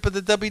flagship of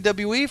the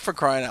WWE, for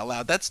crying out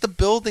loud. That's the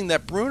building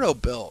that Bruno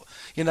built.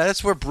 You know,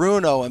 that's where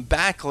Bruno and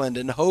Backlund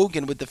and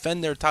Hogan would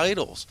defend their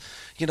titles.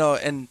 You know,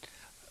 and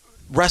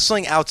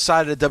wrestling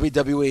outside of the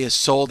WWE is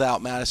sold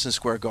out Madison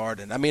Square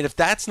Garden. I mean, if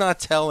that's not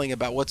telling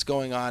about what's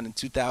going on in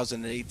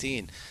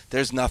 2018,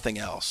 there's nothing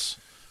else.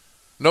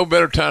 No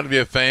better time to be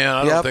a fan.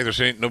 I don't think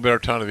there's no better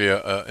time to be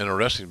in a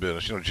wrestling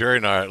business. You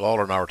know,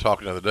 Lawler and I were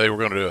talking the other day. We're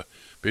going to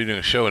be doing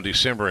a show in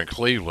December in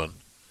Cleveland,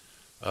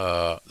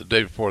 the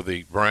day before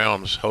the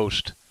Browns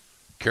host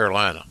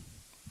Carolina,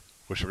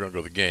 which we're going to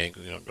go to the game.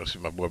 You know, go see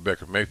my boy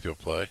Baker Mayfield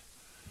play.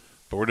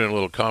 But we're doing a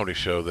little comedy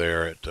show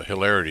there at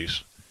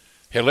Hilarities.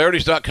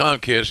 Hilarities.com,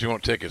 kids, if you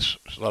want tickets.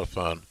 It's a lot of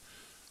fun.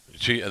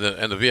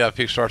 And the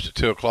VIP starts at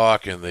 2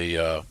 o'clock, and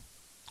the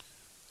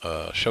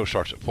show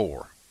starts at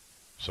 4.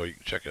 So you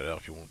can check it out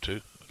if you want to.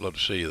 I'd love to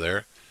see you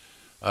there.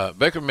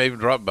 Baker may even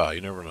drop by.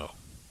 You never know.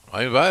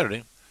 I invited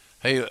him.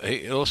 Hey,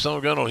 little son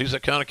of a gun, he's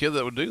that kind of kid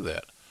that would do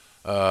that.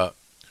 But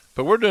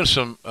we're doing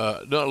doing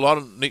a lot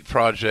of neat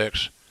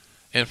projects,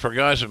 and for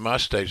guys in my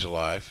stage of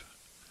life,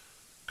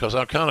 because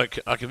I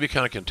can be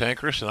kind of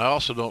cantankerous, and I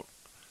also don't.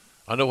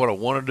 I know what I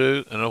want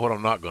to do and I know what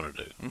I'm not going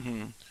to do.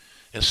 Mm-hmm.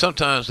 And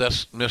sometimes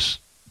that's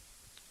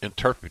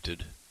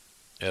misinterpreted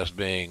as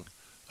being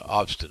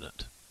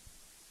obstinate,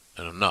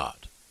 and I'm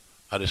not.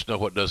 I just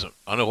know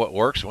I know what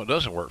works and what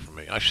doesn't work for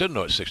me. I should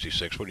know at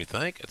 66. What do you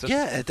think?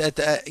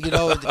 You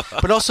know,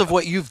 but also of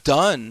what you've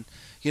done,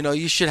 you know,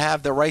 you should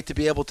have the right to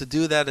be able to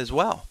do that as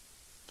well.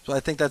 So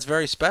I think that's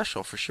very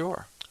special for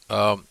sure.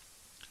 So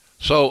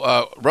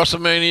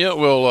WrestleMania,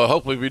 we'll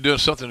hopefully be doing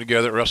something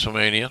together at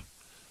WrestleMania.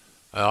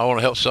 I want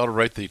to help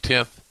celebrate the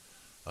 10th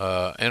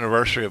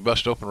anniversary of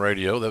Bust Open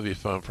Radio. That'll be a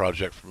fun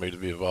project for me to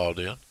be involved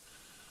in.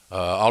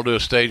 I'll do a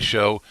stage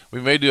show.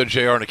 We may do a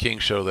JR and the King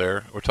show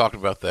there. We're talking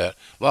about that.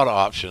 A lot of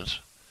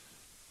options.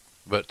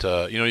 But,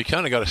 you know, you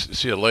kind of got to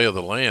see a lay of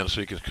the land so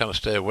you can kind of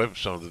stay away from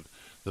some of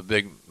the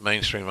big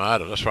mainstream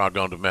items. That's why I've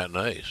gone to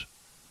matinees.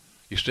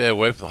 You stay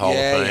away from the Hall of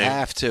Fame. Yeah, you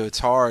have to. It's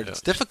hard. Yeah.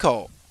 It's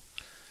difficult.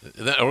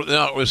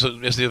 Now, is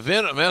the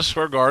event at Madison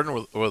Square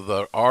Garden with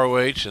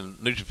ROH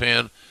and New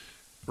Japan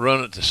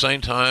run at the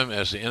same time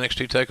as the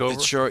NXT TakeOver?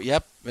 It's sure.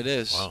 Yep, it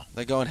is. Wow.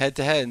 They're going head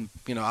to head, and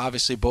you know,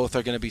 obviously both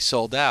are going to be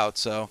sold out.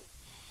 So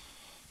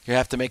you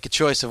have to make a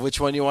choice of which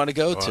one you want to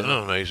go to. Isn't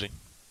that amazing?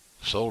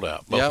 Sold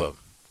out, both of them.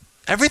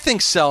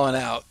 Everything's selling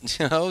out.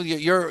 You know,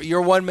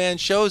 your one man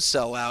shows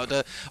sell out.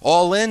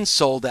 All In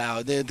sold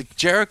out. The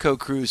Jericho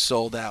cruise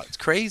sold out. It's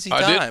crazy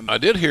time. I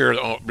did hear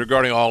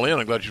regarding All In.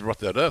 I'm glad you brought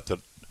that up. That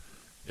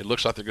it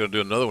looks like they're going to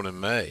do another one in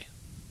May.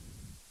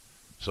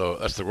 So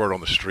that's the word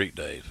on the street,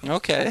 Dave.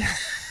 Okay.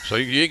 So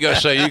you got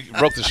to say you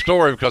broke the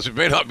story because it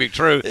may not be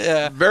true.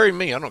 Yeah. Bury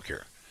me. I don't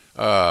care.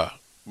 But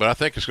I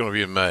think it's going to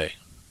be in May.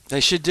 They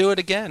should do it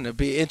again. It'd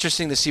be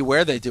interesting to see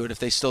where they do it, if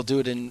they still do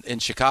it in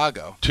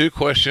Chicago. 2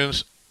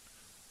 questions.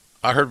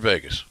 I heard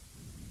Vegas.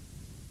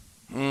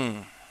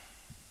 Don't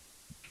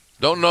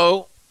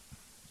know.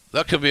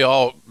 That could be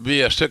all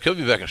BS. It could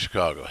be back in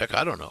Chicago. Heck,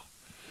 I don't know.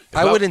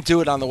 I wouldn't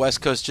do it on the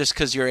West Coast just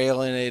because you're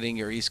alienating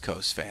your East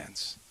Coast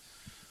fans.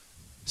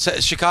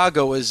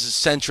 Chicago is a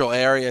central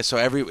area, so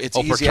it's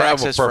easy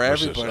access for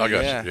everybody. I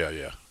got you.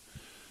 Yeah.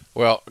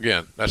 Well,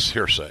 again, that's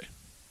hearsay.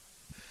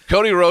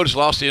 Cody Rhodes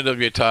lost the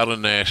NWA title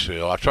in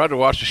Nashville. I tried to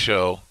watch the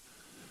show,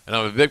 and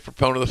I'm a big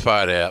proponent of the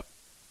Fight app.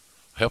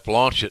 I helped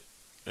launch it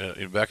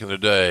back in the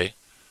day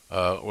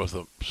with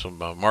some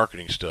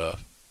marketing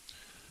stuff.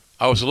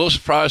 I was a little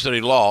surprised that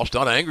he lost.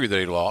 Not angry that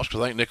he lost,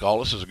 because I think Nick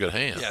Aldis is a good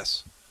hand.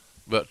 Yes.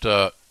 But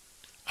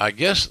I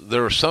guess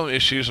there were some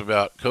issues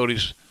about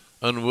Cody's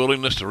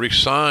unwillingness to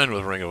re-sign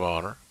with Ring of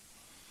Honor.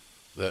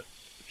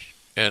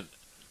 And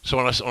so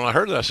when I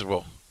heard that, I said,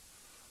 well,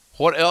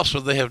 what else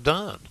would they have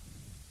done?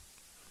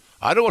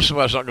 I don't want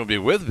somebody's not going to be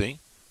with me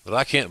that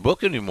I can't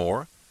book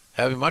anymore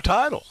having my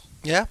title.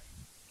 Yeah.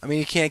 I mean,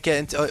 you can't get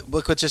into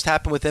look what just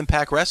happened with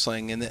Impact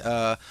Wrestling. And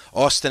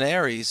Austin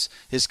Aries,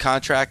 his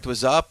contract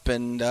was up,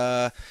 and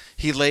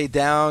he laid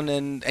down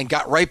and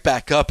got right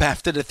back up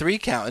after the 3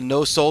 count and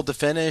no sold to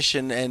finish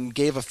and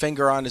gave a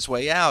finger on his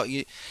way out.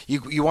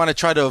 You want to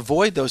try to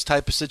avoid those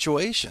type of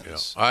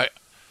situations. Yeah.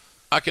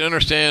 I can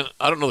understand.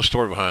 I don't know the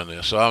story behind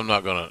this, so I'm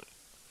not going to.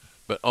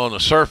 But on the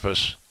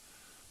surface,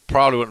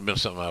 probably wouldn't have been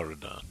something I would have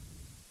done.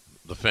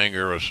 The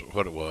finger was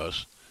what it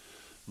was.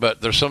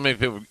 But there's so many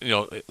people, you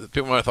know,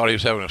 people might have thought he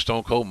was having a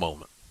Stone Cold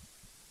moment.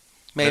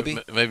 Maybe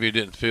he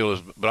didn't feel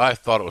as, but I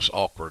thought it was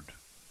awkward.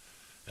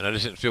 And I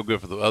just didn't feel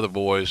good for the other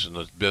boys in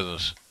the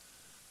business.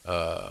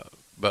 But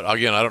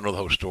again, I don't know the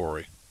whole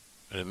story.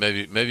 And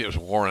maybe it was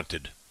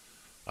warranted.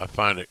 I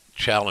find it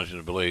challenging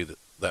to believe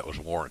that was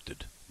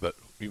warranted. But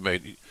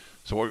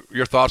so what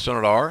your thoughts on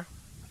it are?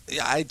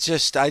 I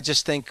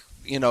just think,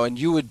 you know, and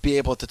you would be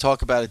able to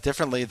talk about it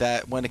differently,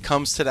 that when it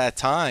comes to that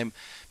time,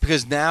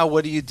 because now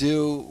what do you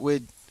do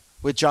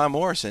with John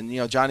Morrison?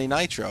 Johnny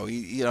Nitro.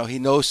 He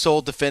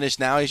no-sold to finish.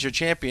 Now he's your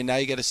champion. Now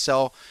you got to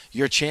sell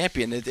your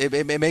champion.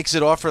 It makes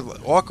it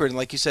awkward, and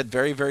like you said,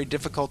 very, very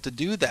difficult to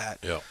do that.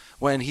 Yeah.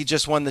 When he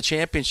just won the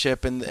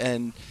championship and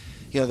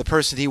the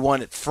person he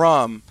won it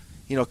from,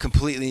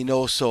 completely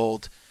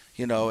no-sold,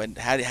 and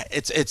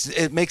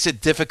it makes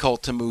it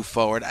difficult to move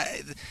forward.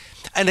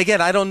 And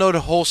again, I don't know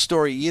the whole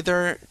story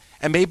either,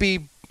 and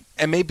maybe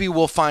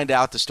we'll find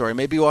out the story.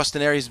 Maybe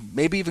Austin Aries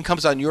even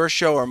comes on your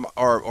show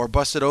or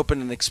busts it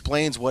open and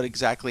explains what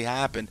exactly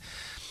happened.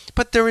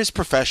 But there is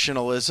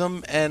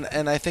professionalism, and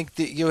I think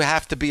that you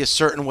have to be a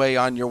certain way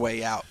on your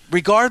way out,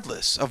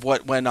 regardless of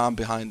what went on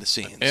behind the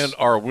scenes. And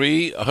are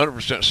we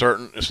 100%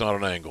 certain it's not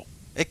an angle?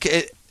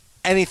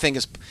 Anything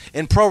is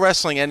in pro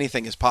wrestling.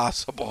 Anything is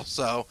possible.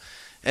 So,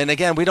 and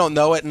again, we don't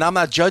know it. And I'm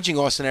not judging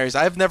Austin Aries.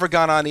 I've never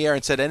gone on the air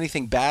and said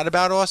anything bad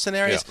about Austin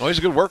Aries. Yeah. Well, he's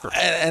a good worker.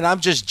 And I'm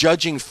just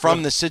judging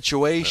from the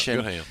situation.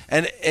 Yeah, good hand.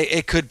 And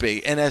it could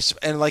be.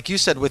 And like you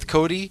said with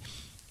Cody,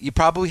 you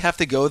probably have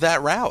to go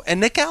that route.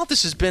 And Nick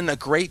Aldis has been a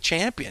great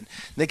champion.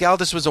 Nick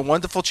Aldis was a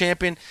wonderful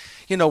champion.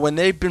 When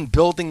they've been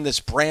building this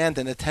brand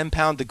and the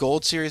 10-Pound to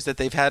Gold series that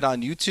they've had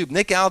on YouTube,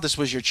 Nick Aldis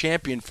was your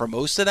champion for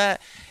most of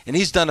that, and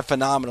he's done a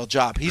phenomenal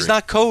job. He's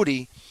not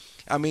Cody.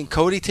 I mean,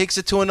 Cody takes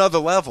it to another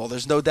level.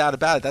 There's no doubt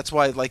about it. That's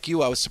why, like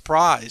you, I was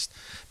surprised.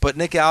 But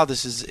Nick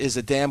Aldis is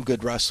a damn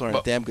good wrestler and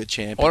a damn good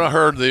champion. When I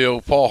heard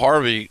the Paul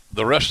Harvey,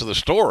 the rest of the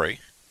story,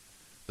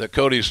 that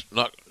Cody's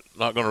not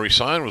going to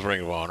re-sign with Ring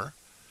of Honor,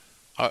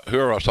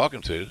 whoever I was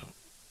talking to,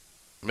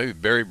 maybe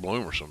Barry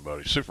Bloom or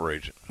somebody, super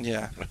agent.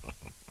 Yeah.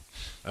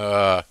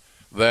 I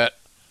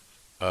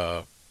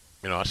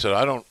said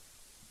I don't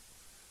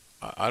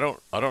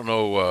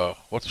know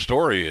what the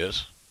story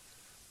is,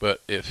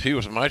 but if he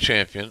was my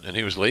champion and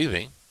he was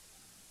leaving,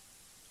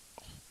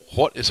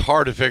 what is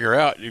hard to figure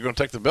out? You're going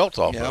to take the belt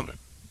off of him.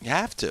 You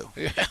have to.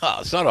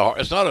 Yeah, it's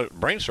not a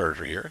brain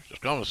surgery here. It's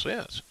just common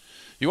sense.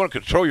 You want to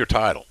control your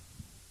title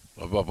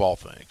above all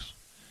things.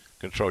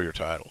 Control your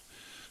title.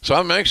 So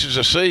I'm anxious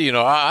to see.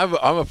 I'm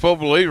a full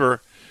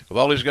believer with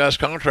all these guys'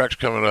 contracts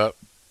coming up.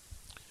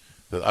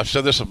 I've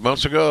said this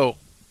months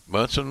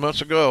and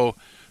months ago.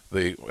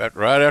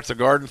 Right after the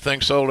Garden thing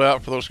sold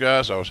out for those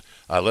guys,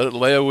 I let it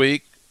lay a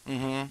week.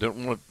 Mm-hmm.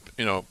 Didn't want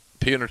to,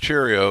 pee in their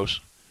Cheerios.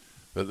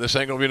 But this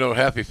ain't gonna be no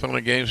happy, fun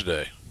and games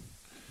day.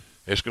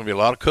 It's gonna be a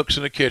lot of cooks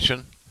in the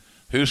kitchen.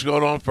 Who's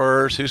going on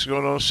first? Who's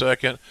going on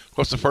second?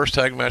 What's the first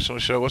tag match on the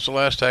show? What's the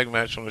last tag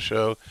match on the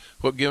show?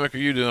 What gimmick are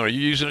you doing? Are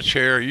you using a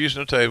chair? Are you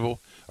using a table?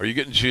 Are you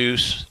getting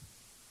juice?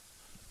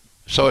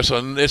 So it's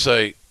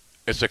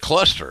a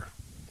cluster.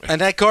 And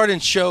that Garden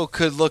show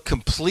could look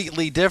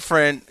completely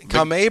different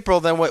come April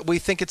than what we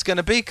think it's going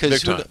to be,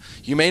 because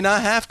you may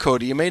not have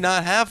Cody, you may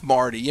not have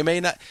Marty, you may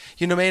not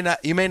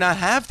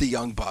have the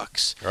Young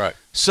Bucks. Right.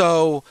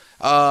 So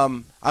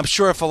I'm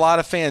sure if a lot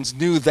of fans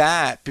knew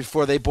that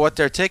before they bought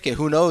their ticket,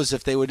 who knows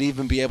if they would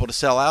even be able to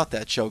sell out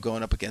that show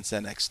going up against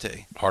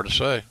NXT. Hard to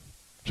say.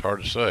 It's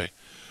hard to say.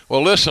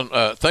 Well, listen,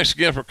 thanks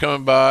again for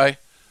coming by.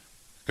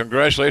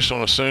 Congratulations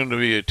on a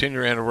soon-to-be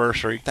 10-year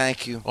anniversary.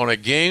 Thank you. On a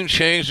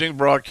game-changing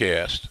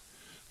broadcast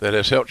that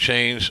has helped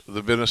change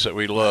the business that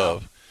we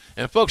love.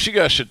 And, folks, you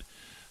guys should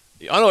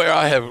 – I know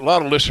I have a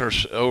lot of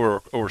listeners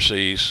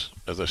overseas,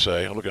 as they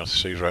say. I'm looking at the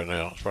seas right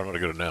now. It's probably not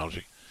a good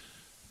analogy.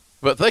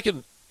 But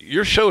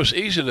your show is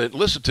easy to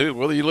listen to,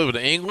 whether you live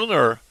in England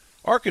or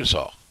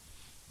Arkansas,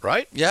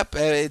 right? Yep.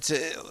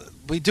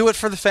 We do it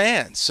for the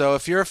fans. So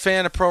if you're a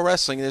fan of pro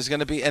wrestling, there's going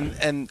to be –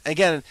 and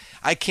again,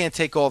 I can't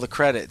take all the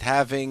credit.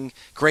 Having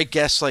great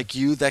guests like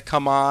you that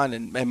come on,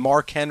 and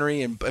Mark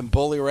Henry and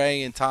Bully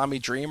Ray and Tommy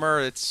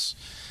Dreamer, it's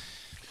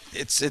a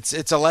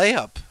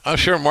layup. I'm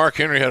sure Mark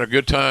Henry had a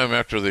good time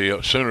after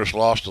the Sooners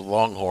lost to the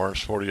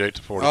Longhorns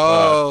 48-45.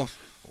 Oh.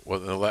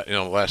 With the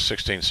last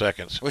 16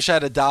 seconds. Wish I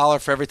had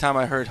 $1 for every time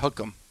I heard "hook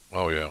 'em."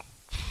 Oh yeah.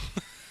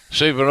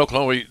 See, but in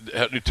Oklahoma,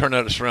 you turn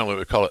that around.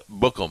 We call it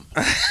 "book 'em."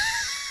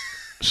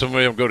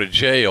 Somebody will go to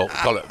jail.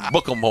 Call it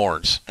 "book 'em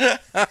horns."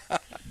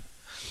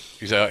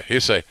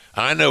 He'll say,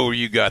 "I know where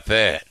you got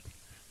that.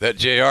 That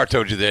JR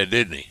told you that,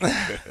 didn't he?"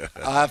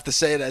 I'll have to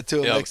say that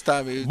to him next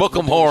time. Book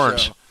 'em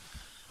horns.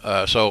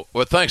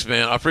 Thanks,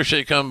 man. I appreciate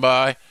you coming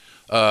by.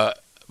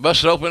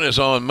 Busted Open is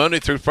on Monday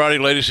through Friday,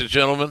 ladies and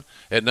gentlemen,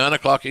 at 9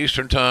 o'clock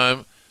Eastern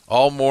Time,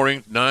 all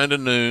morning, 9 to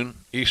noon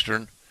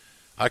Eastern.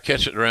 I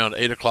catch it around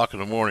 8 o'clock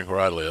in the morning where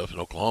I live in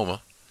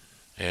Oklahoma,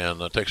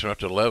 and it takes me up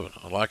to 11.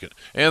 I like it.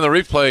 And the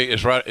replay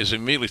is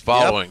immediately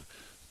following. Yep.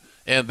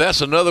 And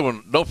that's another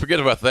one. Don't forget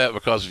about that,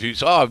 because if you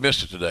say, I've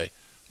missed it today,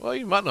 well,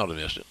 you might not have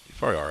missed it. You're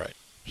probably all right.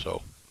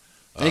 So,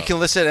 and you can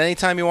listen at any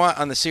time you want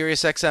on the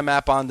SiriusXM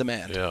app on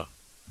demand. Yeah.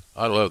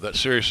 I love that.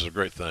 Sirius is a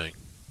great thing.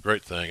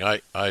 Great thing.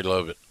 I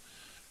love it.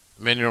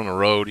 Man, you're on the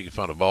road. You can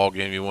find a ball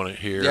game you want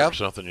to hear or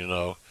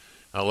something,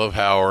 I love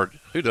Howard.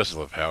 Who doesn't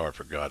love Howard,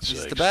 for God's sake?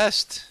 He's the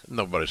best.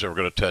 Nobody's ever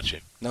going to touch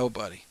him.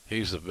 Nobody.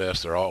 He's the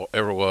best there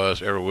ever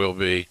was, ever will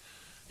be.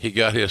 He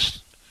got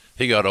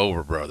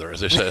over, brother. As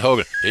they said,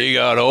 Hogan, he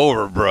got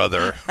over,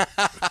 brother.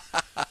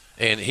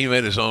 And he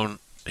created his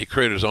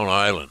own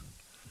island.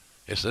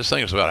 This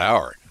thing is about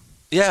Howard.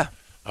 Yeah.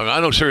 I mean, I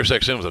know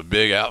SiriusXM is a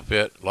big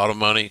outfit, a lot of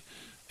money,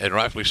 and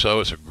rightfully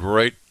so. It's a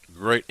great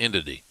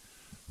entity.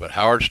 But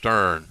Howard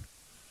Stern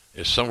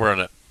is somewhere in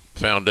that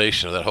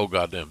foundation of that whole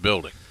goddamn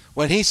building.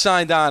 When he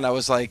signed on, I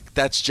was like,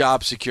 that's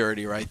job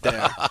security right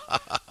there.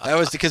 That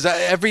was because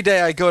every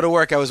day I go to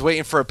work, I was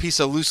waiting for a piece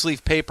of loose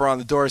leaf paper on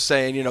the door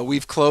saying,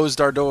 we've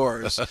closed our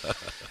doors.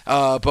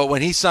 But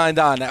when he signed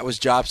on, that was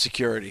job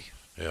security.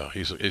 Yeah,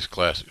 he's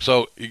classic.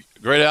 So,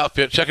 great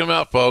outfit. Check him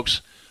out,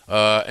 folks.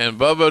 And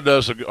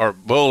Bubba or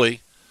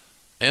Bully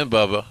and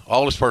Bubba,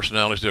 all his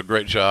personalities do a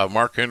great job.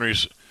 Mark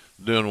Henry's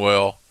doing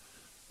well.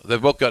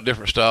 They've both got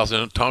different styles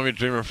in it. Tommy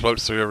Dreamer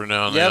floats through every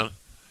now and then.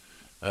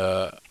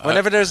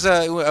 Whenever there's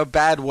a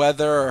bad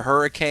weather or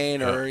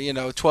hurricane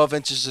or 12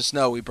 inches of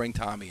snow, we bring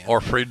Tommy in.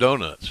 Or free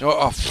donuts.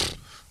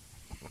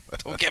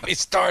 Don't get me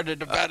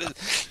started about it.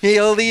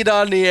 He'll eat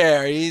on the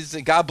air.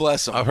 God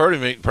bless him. I've heard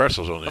him eat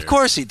pretzels on the air. Of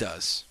course he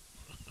does.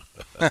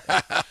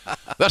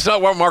 That's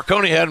not what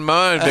Marconi had in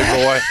mind, big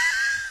boy.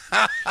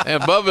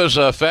 And Bubba's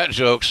fat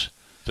jokes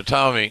to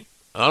Tommy.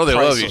 I know they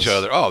love each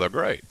other. Oh, they're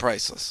great.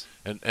 Priceless.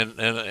 And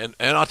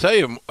I'll tell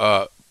you,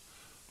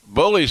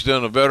 Bully's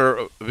done a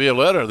better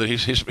Violetta. That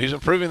he's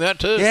improving that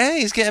too. Yeah,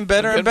 he's getting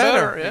better and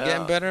better. Yeah,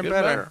 getting better and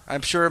better.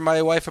 I'm sure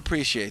my wife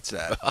appreciates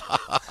that.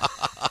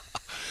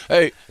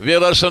 Hey,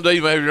 Violetta, someday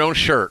you may have your own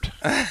shirt,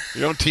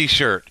 your own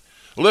T-shirt.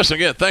 Well, listen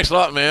again. Thanks a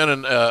lot, man,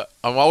 and I'm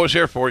always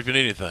here for you if you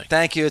need anything.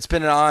 Thank you. It's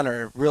been an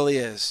honor. It really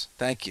is.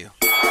 Thank you.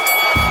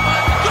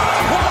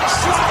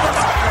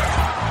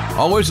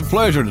 Always a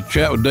pleasure to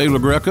chat with Dave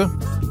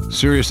LaGreca,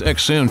 Sirius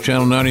XM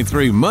Channel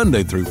 93,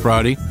 Monday through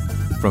Friday,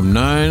 from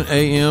 9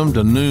 a.m.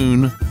 to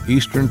noon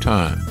Eastern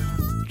Time.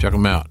 Check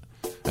them out.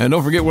 And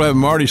don't forget, we'll have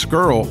Marty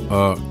Scurll.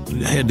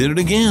 I did it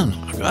again.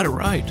 I got it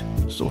right.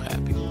 So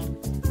happy.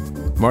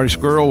 Marty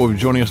Scurll will be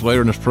joining us later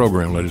in this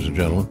program, ladies and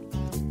gentlemen.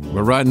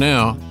 But right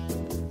now,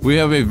 we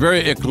have a very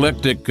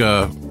eclectic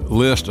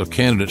list of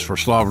candidates for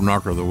Slobber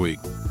Knocker of the Week.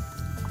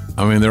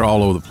 I mean, they're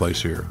all over the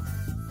place here.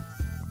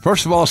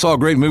 First of all, I saw a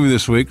great movie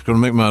this week. It's going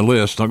to make my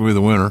list. Not going to be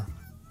the winner.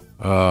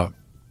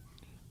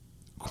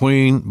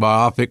 Queen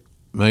biopic,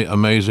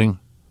 amazing.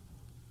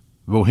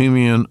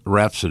 Bohemian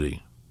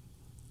Rhapsody.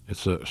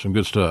 It's some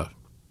good stuff.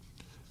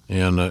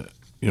 And,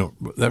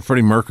 that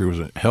Freddie Mercury was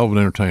a hell of an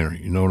entertainer.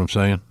 You know what I'm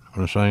saying?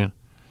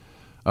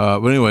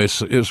 But anyway,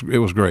 it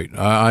was great.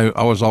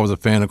 I was always a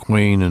fan of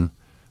Queen, and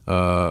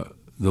the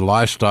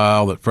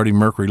lifestyle that Freddie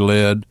Mercury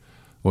led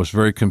was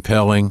very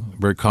compelling,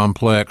 very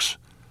complex,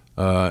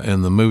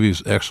 and the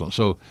movie's excellent.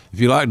 So if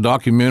you like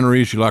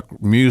documentaries, you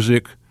like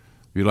music,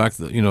 you like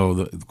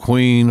the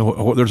Queen,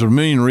 there's a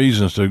million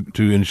reasons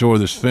to enjoy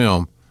this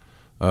film.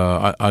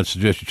 I'd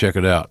suggest you check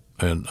it out,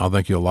 and I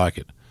think you'll like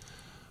it.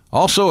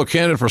 Also, a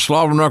candidate for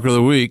Slobber Knocker of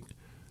the Week,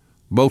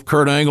 both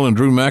Kurt Angle and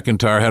Drew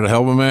McIntyre had a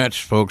hell of a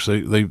match, folks.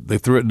 They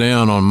threw it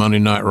down on Monday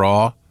Night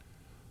Raw.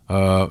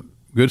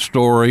 Good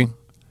story.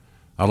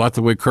 I like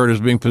the way Kurt is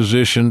being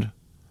positioned,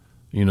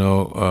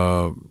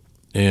 and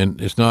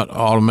it's not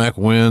automatic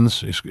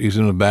wins. He's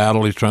in a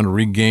battle. He's trying to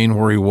regain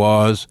where he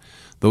was.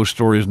 Those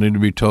stories need to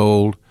be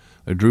told.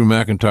 Drew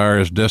McIntyre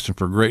is destined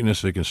for greatness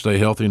if he can stay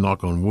healthy,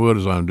 knock on wood,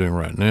 as I'm doing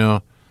right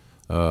now.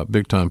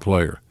 Big-time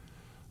player.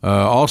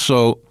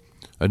 Also,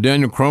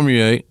 Daniel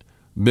Cormier,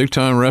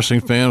 big-time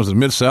wrestling fan, was a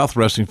Mid-South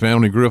wrestling fan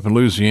when he grew up in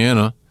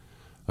Louisiana.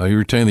 He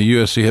retained the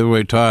UFC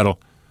heavyweight title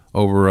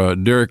over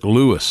Derek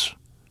Lewis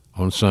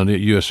on Sunday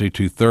at UFC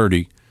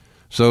 230.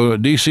 So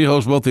DC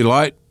holds both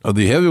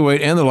the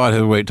heavyweight and the light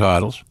heavyweight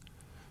titles.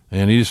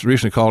 And he just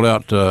recently called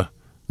out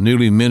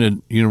newly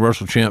minted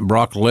Universal champ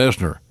Brock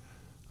Lesnar.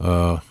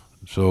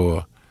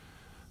 So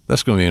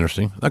that's going to be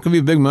interesting. That could be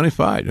a big money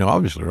fight,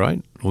 obviously,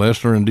 right?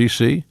 Lesnar and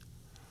DC.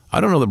 I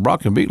don't know that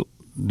Brock can beat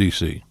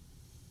DC.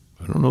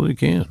 I don't know that he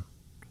can.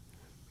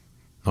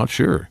 Not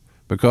sure.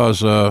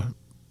 Because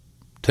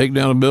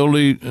takedown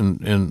ability and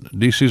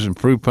DC's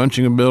improved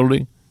punching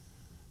ability,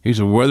 he's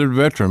a weathered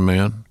veteran,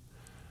 man.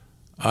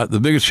 The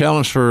biggest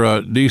challenge for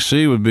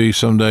DC would be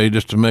someday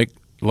just to make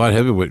light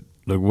heavyweight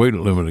the weight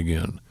limit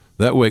again.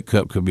 That weight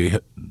cut could be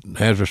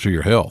hazardous to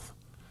your health.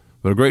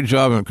 But a great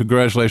job, and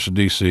congratulations,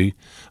 DC.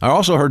 I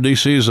also heard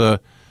DC's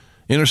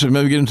interested in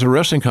maybe getting into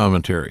wrestling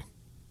commentary.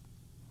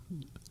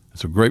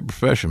 It's a great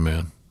profession,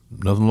 man.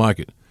 Nothing like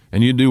it.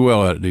 And you do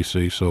well at it,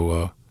 DC.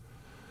 So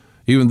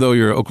even though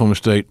you're an Oklahoma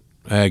State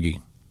Aggie,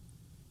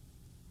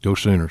 go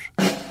Sooners.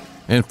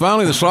 And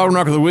finally, the Slobber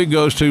Knocker of the Week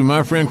goes to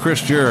my friend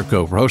Chris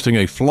Jericho for hosting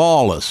a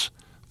flawless,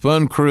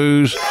 fun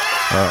cruise,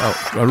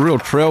 a real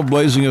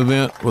trailblazing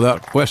event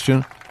without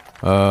question.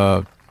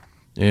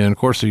 And, of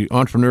course, the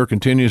entrepreneur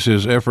continues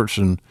his efforts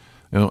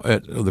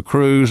at the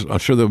cruise. I'm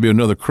sure there'll be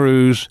another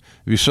cruise.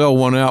 If you sell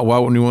one out, why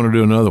wouldn't you want to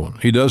do another one?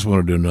 He does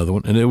want to do another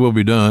one, and it will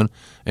be done.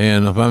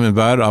 And if I'm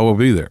invited, I will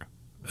be there.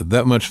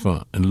 That much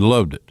fun, and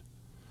loved it.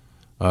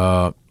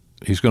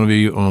 He's going to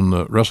be on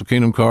the Wrestle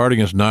Kingdom card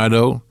against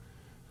Naito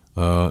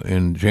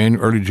in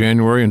early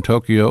January in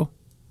Tokyo.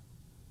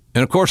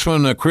 And, of course,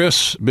 when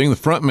Chris, being the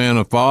front man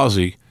of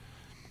Fozzy,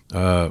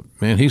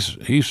 man,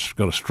 he's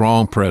got a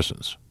strong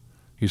presence.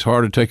 He's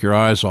hard to take your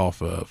eyes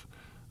off of,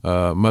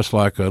 much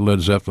like Led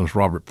Zeppelin's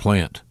Robert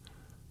Plant.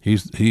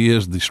 He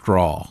is the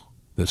straw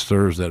that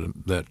stirs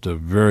that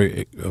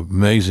very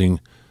amazing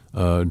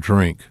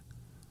drink.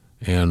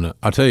 And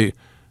I tell you,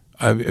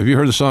 have you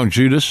heard the song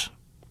Judas?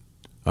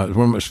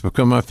 It's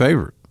become my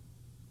favorite.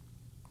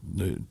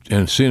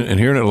 And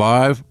hearing it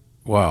live,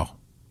 wow,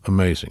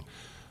 amazing.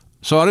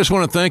 So I just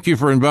want to thank you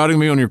for inviting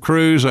me on your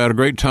cruise. I had a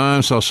great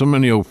time, saw so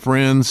many old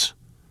friends,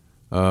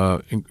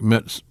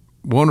 met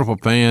wonderful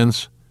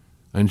fans.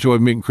 I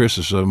enjoyed meeting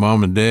Chris's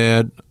mom and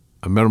dad.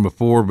 I met them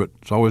before, but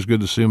it's always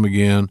good to see them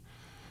again.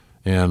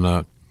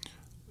 And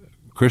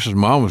Chris's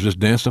mom was just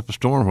dancing up a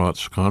storm while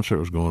this concert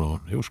was going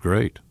on. It was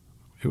great.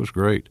 It was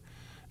great.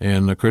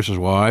 And Chris's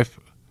wife,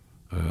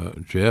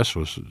 Jess,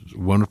 was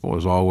wonderful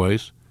as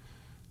always.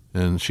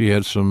 And she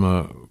had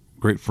some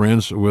great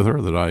friends with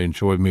her that I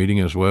enjoyed meeting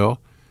as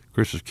well.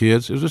 Chris's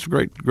kids. It was just a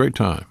great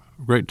time.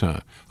 Great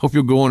time. Hope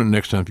you'll go on it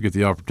next time if you get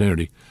the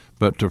opportunity.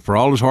 But for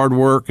all his hard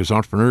work, his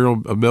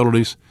entrepreneurial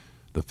abilities,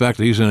 the fact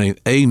that he's in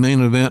a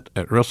main event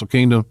at Wrestle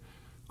Kingdom,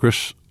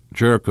 Chris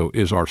Jericho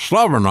is our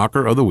slobber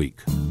knocker of the week.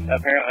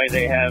 Apparently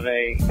they have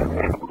a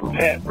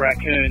pet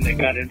raccoon that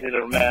got into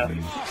their mess.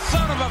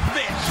 Son of a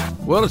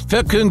bitch! Well, it's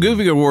Pet Coon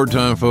Goofy Award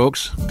time,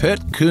 folks.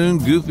 Pet Coon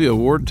Goofy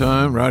Award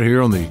time right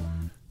here on the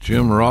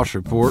Jim Ross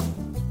Report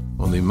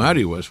on the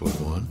Mighty Westwood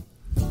One.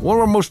 One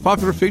of our most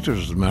popular features,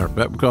 as a matter of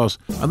fact, because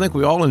I think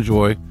we all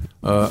enjoy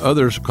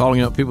others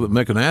calling out people that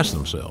make an ass of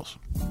themselves.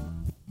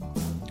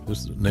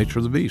 It's the nature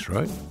of the beast,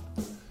 right?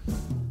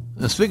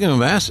 And speaking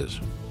of asses,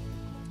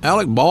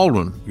 Alec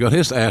Baldwin got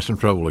his ass in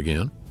trouble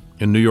again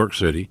in New York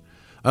City,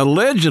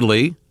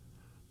 allegedly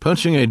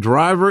punching a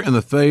driver in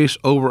the face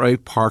over a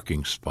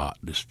parking spot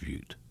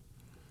dispute.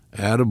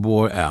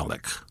 Attaboy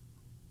Alec.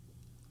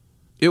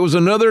 It was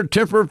another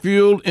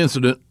temper-fueled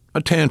incident,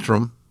 a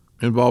tantrum,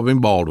 involving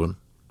Baldwin,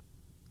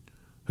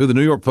 who the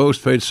New York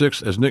Post paid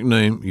six as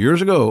nickname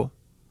years ago,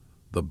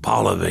 the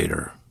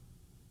Bolivator.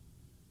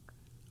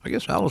 I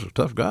guess Alec's a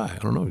tough guy. I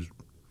don't know.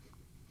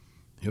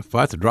 He'll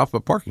fight the drop of a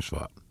parking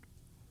spot.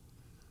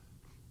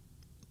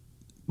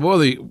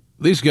 Boy,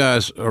 these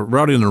guys are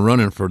rowdy in the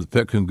running for the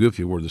Pet Coon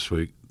Goofy Award this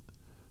week.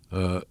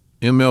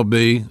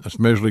 MLB, that's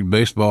Major League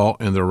Baseball,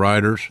 and their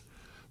writers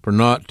for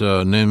not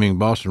naming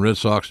Boston Red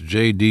Sox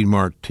J.D.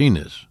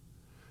 Martinez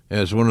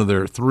as one of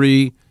their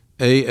 3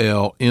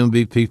 AL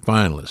MVP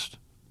finalists.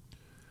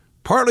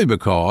 Partly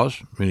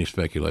because, many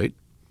speculate,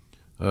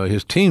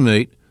 his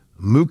teammate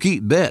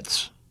Mookie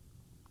Betts,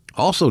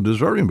 also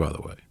deserving by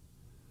the way,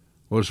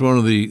 was one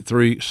of the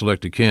 3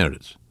 selected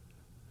candidates.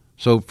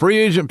 So free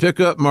agent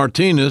pickup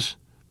Martinez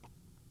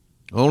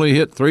only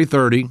hit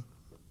 .330,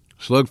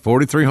 slugged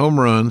 43 home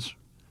runs,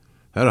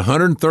 had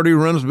 130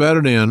 runs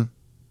batted in,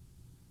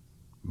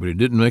 but he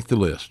didn't make the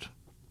list.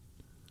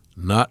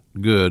 Not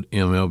good,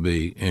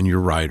 MLB and your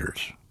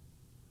writers.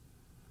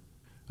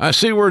 I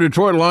see where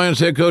Detroit Lions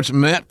head coach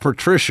Matt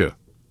Patricia,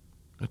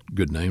 that's a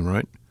good name,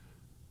 right?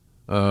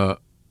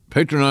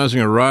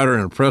 Patronizing a writer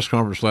in a press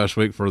conference last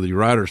week for the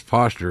writer's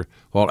posture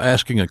while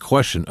asking a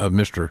question of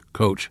Mr.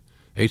 Coach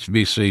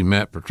HBC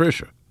Matt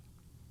Patricia.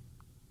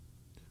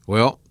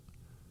 Well,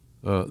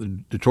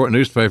 the Detroit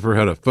newspaper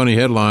had a funny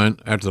headline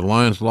after the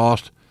Lions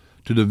lost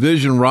to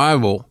division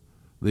rival,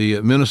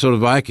 the Minnesota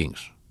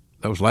Vikings.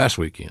 That was last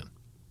weekend.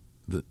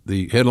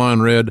 The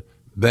headline read,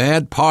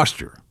 "Bad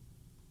Posture."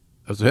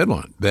 That's the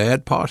headline,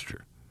 "Bad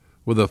Posture,"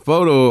 with a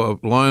photo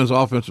of Lions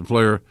offensive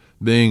player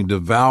being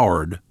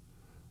devoured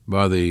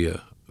by the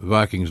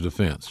Vikings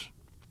defense.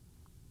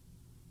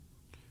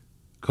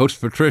 Coach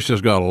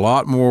Patricia's got a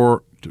lot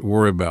more to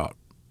worry about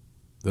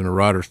than a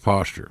writer's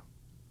posture.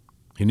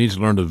 He needs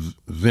to learn to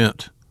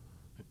vent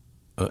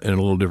in a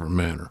little different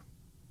manner.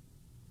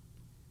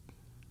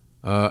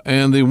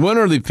 And the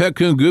winner of the Pet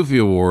Coon Goofy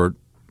Award,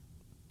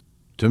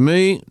 to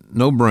me,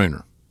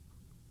 no-brainer.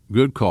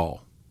 Good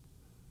call.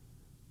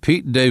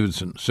 Pete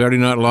Davidson, Saturday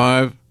Night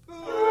Live,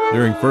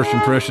 during First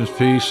Impressions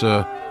piece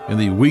in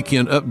the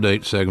Weekend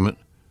Update segment,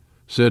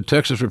 said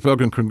Texas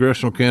Republican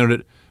congressional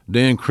candidate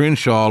Dan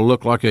Crenshaw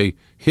looked like a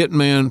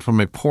hitman from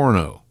a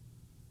porno.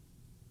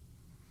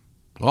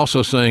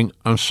 Also saying,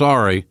 "I'm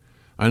sorry,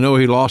 I know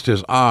he lost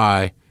his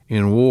eye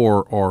in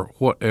war or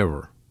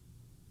whatever."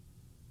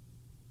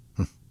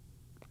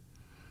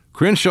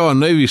 Crenshaw, a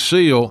Navy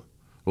SEAL,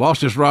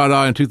 lost his right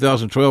eye in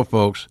 2012,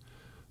 folks,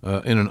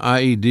 in an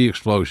IED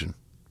explosion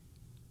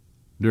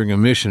during a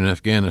mission in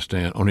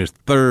Afghanistan on his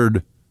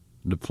 3rd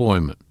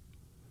deployment.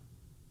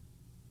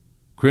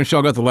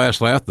 Crenshaw got the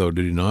last laugh, though,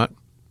 did he not?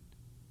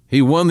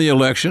 He won the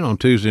election on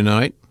Tuesday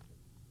night.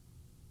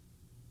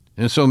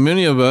 And so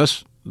many of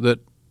us that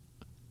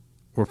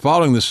were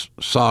following this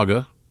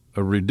saga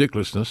of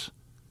ridiculousness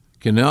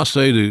can now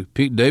say to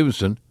Pete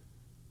Davidson,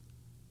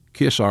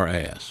 "Kiss our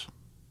ass."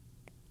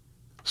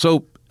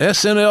 So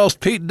SNL's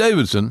Pete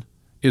Davidson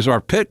is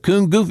our Pet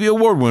Coon Goofy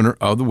Award winner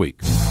of the week.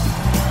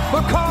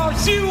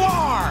 Because you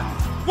are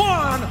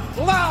one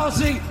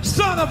lousy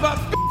son of a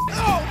bitch.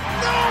 Oh,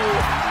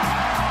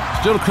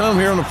 no! Still to come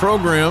here on the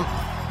program,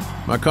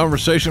 my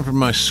conversation from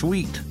my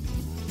suite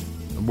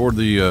aboard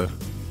the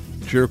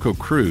Jericho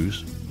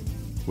cruise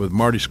with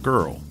Marty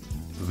Scurll,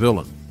 the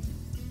villain.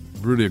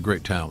 Really a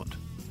great talent.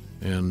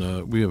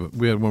 And we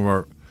had one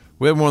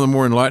of the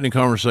more enlightening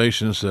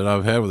conversations that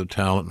I've had with a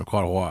talent in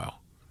quite a while,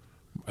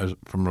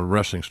 from a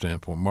wrestling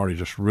standpoint. Marty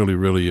just really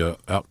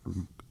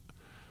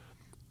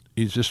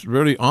he's just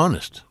really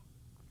honest,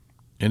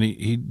 and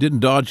he didn't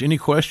dodge any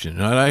question,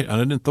 and I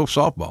didn't throw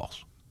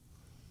softballs,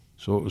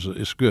 so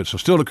it's good. So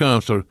still to come.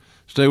 So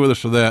stay with us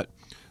for that.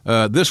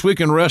 This week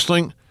in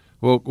wrestling,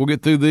 we'll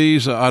get through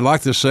these. I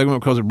like this segment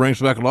because it brings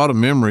back a lot of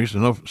memories,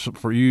 and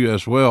for you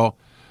as well.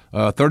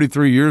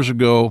 33 years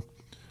ago,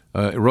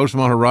 at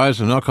Rosemont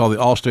Horizon, now called the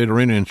Allstate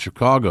Arena in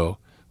Chicago,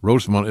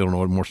 Rosemont,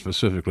 Illinois, more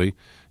specifically.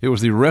 It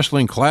was the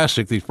Wrestling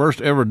Classic, the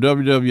first ever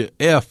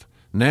WWF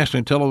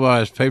nationally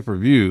televised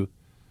pay-per-view.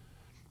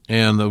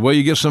 And the way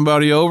you get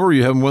somebody over,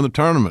 you have them win the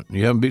tournament.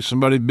 You have them beat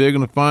somebody big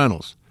in the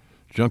finals.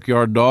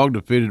 Junkyard Dog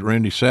defeated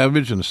Randy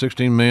Savage in the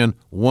 16-man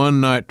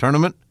one-night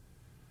tournament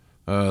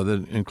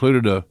that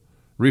included a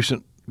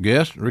recent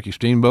guest, Ricky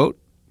Steamboat,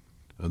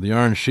 the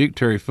Iron Sheik,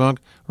 Terry Funk.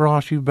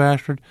 Ross, you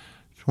bastard.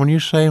 When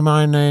you say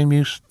my name,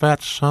 you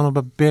fat son of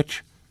a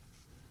bitch.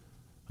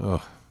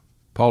 Paul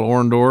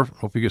Orndorff,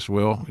 hope he gets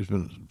well. He's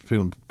been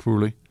feeling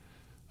poorly.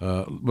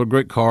 But a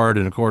great card.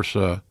 And, of course,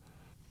 the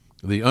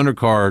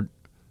undercard,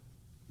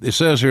 it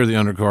says here the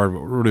undercard,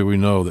 but really we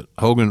know that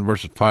Hogan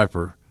versus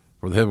Piper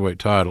for the heavyweight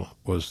title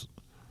was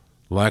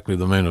likely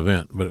the main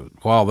event.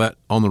 But while that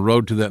on the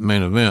road to that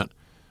main event,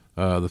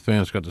 the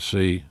fans got to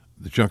see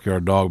the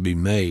Junkyard Dog be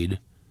made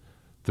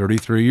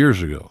 33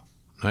 years ago,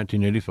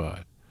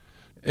 1985.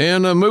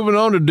 And moving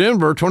on to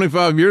Denver,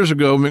 25 years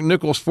ago,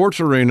 McNichols Sports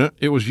Arena,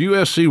 it was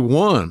USC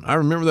 1. I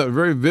remember that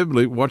very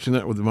vividly, watching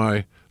that with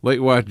my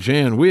late wife,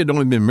 Jan. We had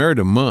only been married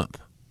a month.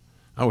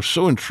 I was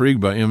so intrigued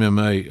by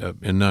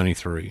MMA in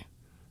 93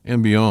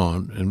 and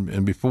beyond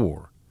and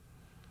before.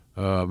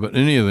 But in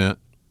any event,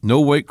 no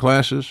weight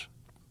classes,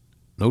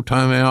 no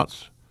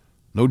timeouts,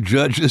 no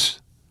judges,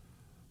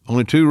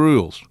 only two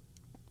rules: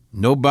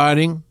 no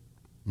biting,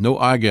 no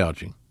eye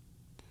gouging.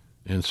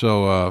 And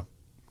so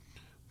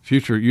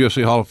future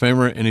UFC Hall of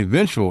Famer and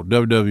eventual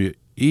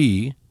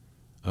WWE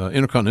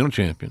Intercontinental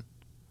Champion,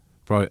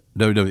 probably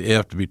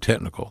WWF to be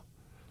technical,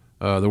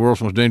 the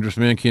world's most dangerous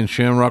man, Ken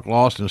Shamrock,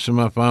 lost in the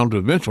semifinal to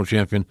eventual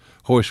champion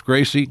Hoist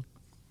Gracie.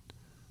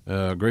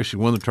 Gracie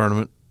won the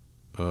tournament,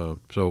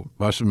 so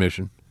by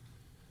submission.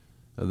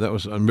 That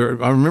was I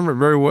remember it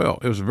very well.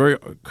 It was a very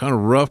kind of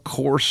rough,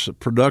 coarse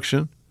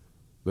production,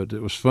 but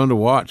it was fun to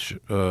watch.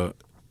 It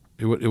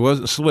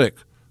wasn't slick,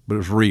 but it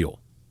was real,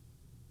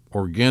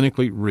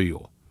 organically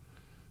real.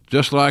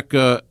 Just like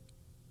the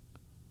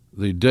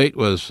date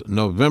was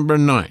November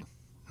 9th,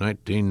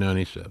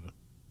 1997.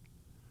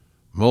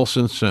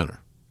 Molson Center,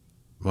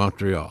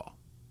 Montreal.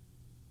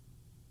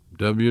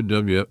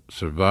 WWF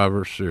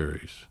Survivor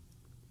Series.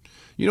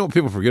 You know what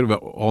people forget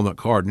about on that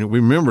card? We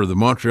remember the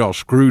Montreal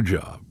screw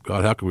job.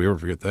 God, how could we ever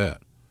forget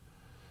that?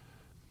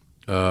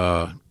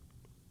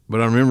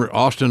 But I remember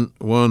Austin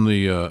won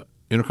the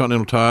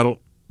Intercontinental title,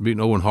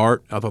 beating Owen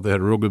Hart. I thought they had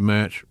a real good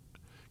match.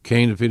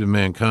 Kane defeated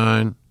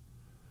Mankind.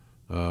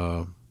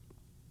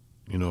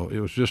 It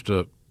was just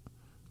a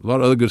lot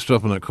of other good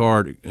stuff on that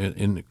card,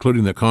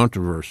 including the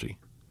controversy.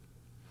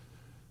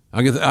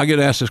 I get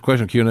asked this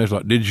question in Q&A a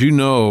lot. Did you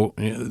know,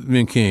 me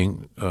and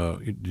King,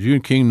 did you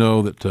and King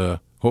know that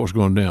what was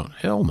going down?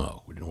 Hell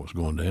no, we didn't know what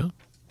was going down.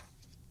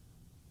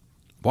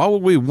 Why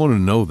would we want to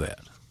know that?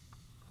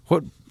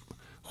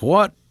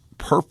 What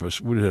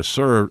purpose would it have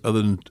served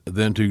other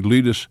than to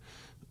lead us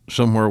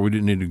somewhere we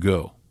didn't need to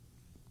go?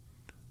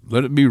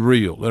 Let it be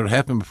real. Let it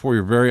happen before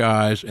your very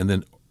eyes, and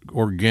then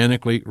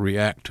organically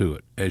react to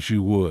it as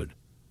you would.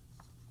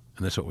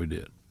 And that's what we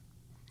did.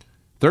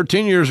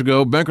 13 years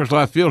ago, Bankers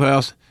Life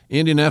Fieldhouse,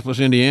 Indianapolis,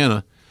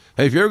 Indiana.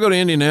 Hey, if you ever go to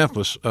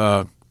Indianapolis,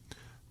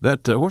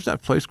 what's that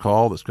place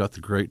called that's got the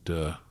great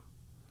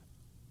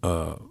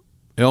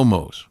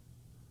Elmo's?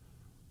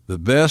 The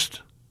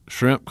best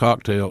shrimp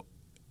cocktail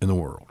in the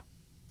world.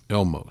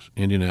 Elmo's,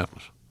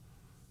 Indianapolis.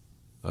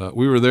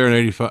 We were there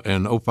in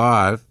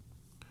 05,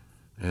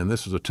 and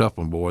this was a tough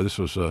one, boy. This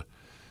was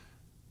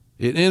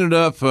it ended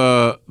up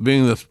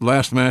being the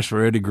last match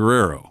for Eddie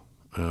Guerrero,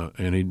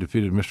 and he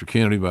defeated Mr.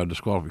 Kennedy by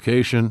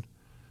disqualification.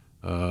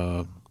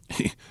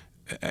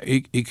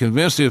 He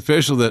convinced the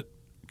official that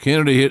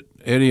Kennedy hit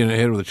Eddie in the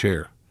head with a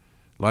chair.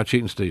 Lie,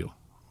 cheat, and steal.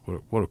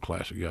 What a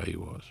classic guy he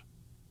was.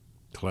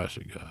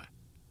 Classic guy.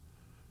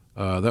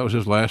 That was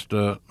his last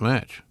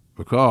match,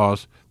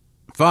 because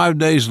 5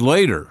 days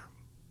later,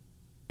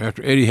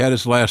 after Eddie had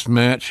his last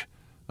match,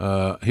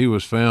 he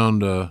was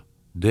found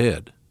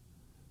dead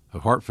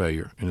of heart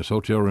failure in his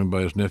hotel room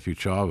by his nephew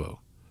Chavo.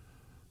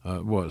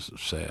 It was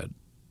sad.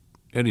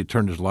 Eddie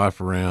turned his life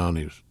around.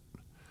 He was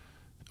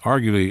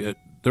arguably,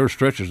 there were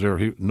stretches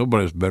there,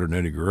 nobody was better than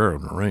Eddie Guerrero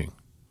in the ring,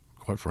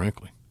 quite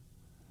frankly.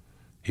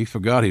 He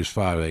forgot he was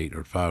 5'8"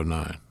 or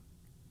 5'9".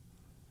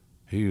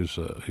 He was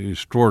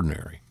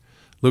extraordinary.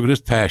 Look at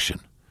his passion.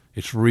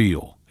 It's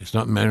real. It's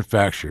not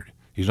manufactured.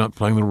 He's not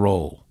playing the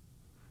role.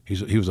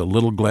 He was a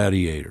little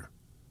gladiator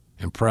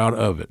and proud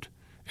of it.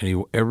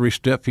 And every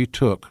step he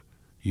took,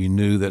 you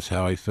knew that's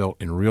how he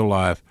felt in real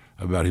life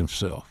about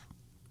himself.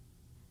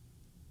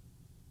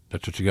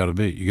 That's what you got to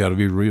be. You got to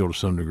be real to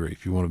some degree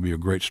if you want to be a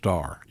great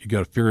star. You got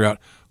to figure out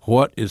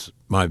what is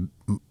my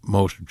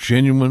most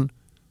genuine,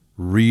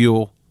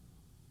 real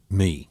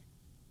me,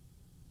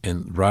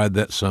 and ride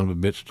that son of a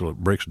bitch till it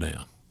breaks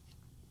down.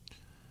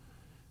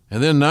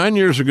 And then 9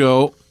 years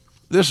ago,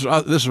 this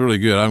is really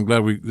good. I'm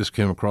glad this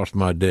came across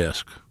my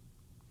desk.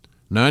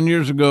 9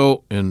 years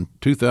ago in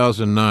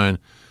 2009,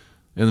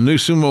 in the new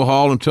sumo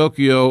hall in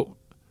Tokyo,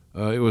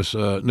 it was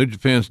New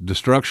Japan's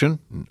Destruction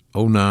in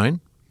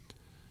 2009.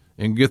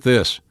 And get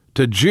this,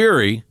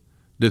 Tajiri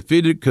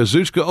defeated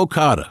Kazuchika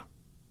Okada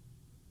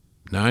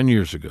 9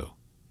 years ago.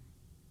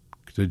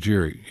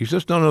 Tajiri. He's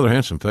just not another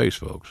handsome face,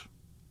 folks.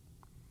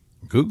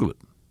 Google it.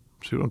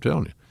 See what I'm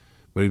telling you.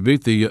 But he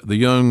beat the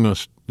young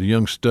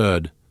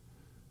stud,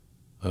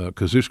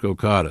 Kazuchika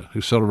Okada,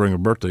 who's celebrating a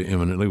birthday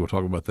imminently. We'll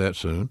talk about that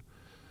soon.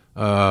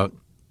 Also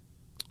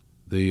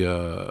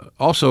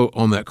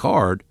on that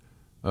card,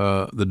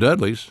 the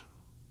Dudleys,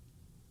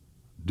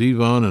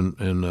 Devon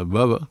and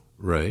Bubba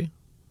Ray,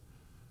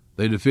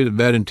 they defeated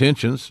Bad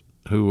Intentions,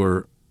 who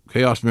were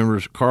Chaos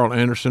members Carl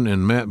Anderson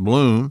and Matt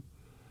Bloom.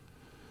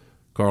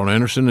 Carl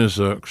Anderson is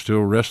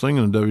still wrestling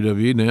in the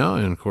WWE now,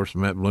 and of course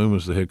Matt Bloom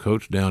is the head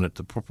coach down at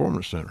the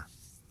Performance Center,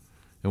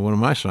 and one of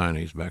my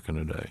signees back in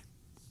the day.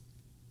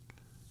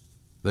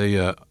 They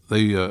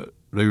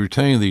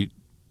retained the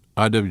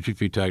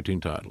IWGP Tag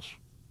Team titles.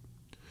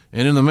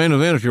 And in the main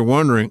event, if you're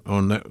wondering,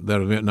 on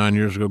that event 9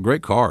 years ago,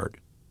 great card.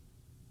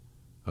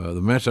 The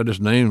match I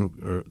just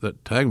named, or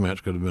that tag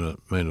match, could have been a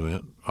main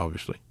event,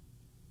 obviously.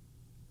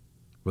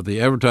 But the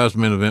advertised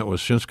main event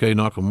was Shinsuke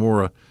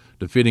Nakamura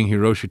defeating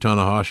Hiroshi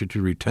Tanahashi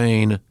to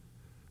retain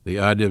the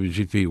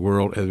IWGP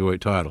World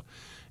Heavyweight title.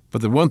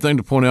 But the one thing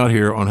to point out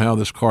here on how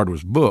this card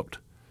was booked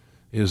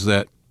is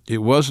that it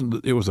was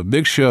a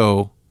big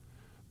show,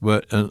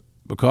 but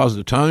because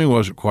the timing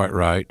wasn't quite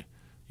right,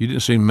 you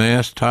didn't see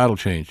mass title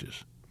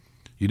changes.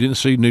 You didn't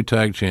see new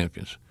tag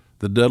champions.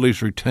 The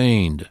Dudleys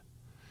retained.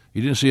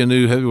 You didn't see a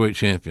new heavyweight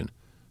champion.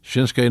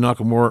 Shinsuke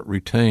Nakamura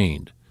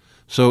retained.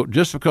 So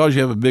just because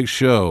you have a big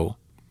show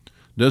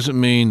doesn't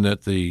mean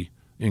that the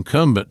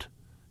incumbent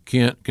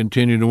can't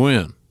continue to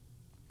win.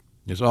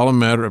 It's all a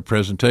matter of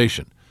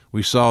presentation.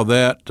 We saw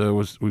that,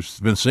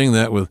 we've been seeing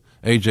that with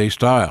AJ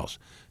Styles.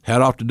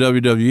 Hat off to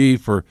WWE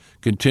for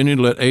continuing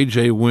to let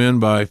AJ win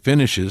by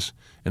finishes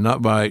and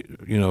not by,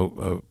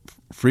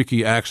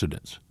 freaky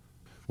accidents.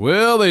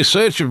 Well, they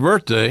say it's your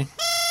birthday.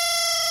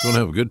 Going to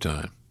have a good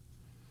time.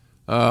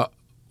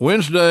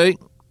 Wednesday,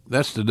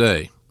 that's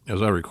today,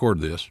 as I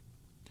record this.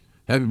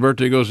 Happy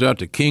birthday goes out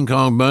to King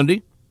Kong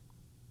Bundy.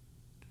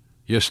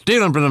 You're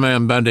stealing from the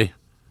man, Bundy.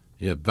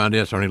 Yeah, Bundy,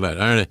 that's Ernie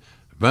Ladd.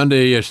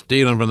 Bundy, you're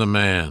stealing from the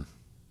man.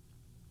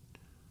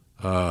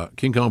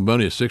 King Kong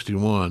Bundy is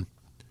 61.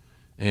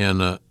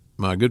 And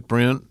my good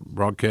friend,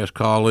 broadcast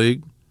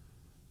colleague,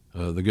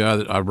 the guy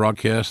that I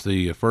broadcast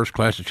the first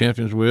Clash of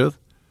Champions with,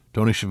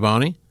 Tony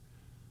Schiavone,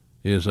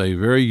 is a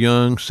very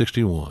young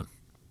 61.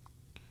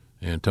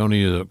 And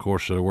Tony, of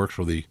course, works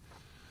for the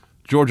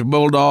Georgia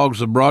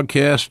Bulldogs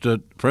broadcast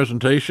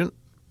presentation.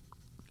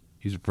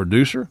 He's a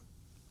producer.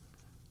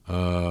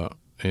 Boy,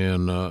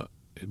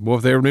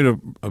 if they ever need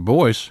a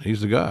voice,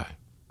 he's the guy.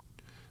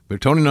 But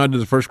Tony and I did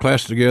the first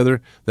class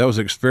together. That was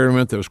an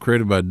experiment that was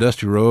created by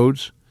Dusty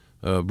Rhodes,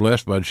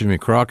 blessed by Jimmy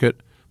Crockett,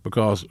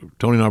 because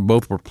Tony and I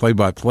both were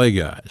play-by-play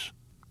guys.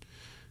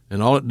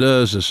 And all it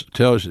does is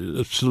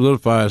it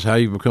solidifies how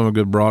you become a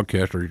good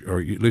broadcaster, or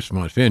at least in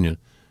my opinion.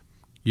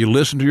 You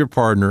listen to your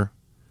partner,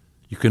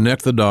 you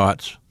connect the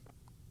dots,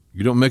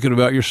 you don't make it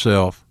about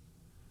yourself,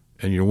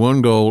 and your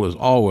one goal is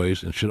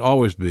always, and should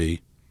always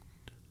be,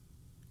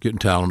 getting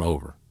talent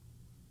over.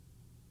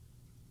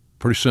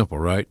 Pretty simple,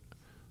 right?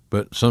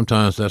 But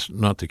sometimes that's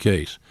not the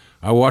case.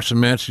 I watched a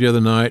match the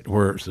other night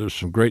where there's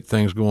some great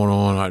things going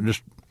on.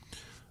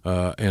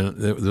 And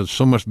there's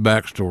so much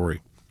backstory.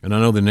 And I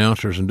know the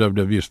announcers in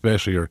WWE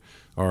especially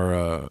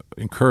are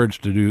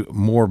encouraged to do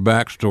more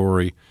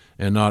backstory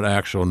and not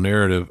actual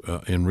narrative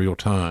in real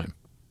time.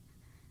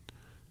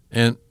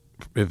 And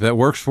if that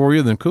works for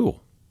you, then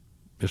cool.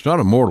 It's not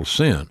a mortal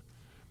sin.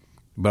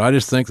 But I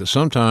just think that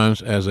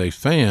sometimes as a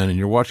fan and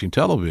you're watching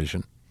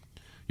television,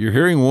 you're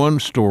hearing one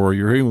story,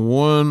 you're hearing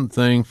one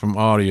thing from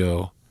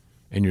audio,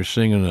 and you're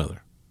seeing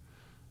another.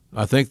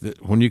 I think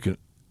that when you can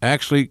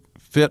actually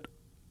fit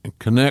and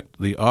connect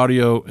the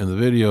audio and the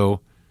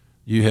video,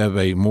 you have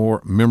a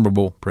more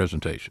memorable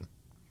presentation.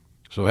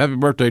 So happy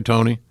birthday,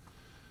 Tony.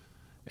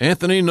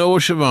 Anthony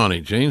Noah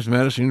Schiavone, James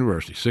Madison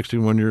University,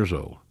 61 years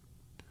old.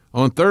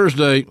 On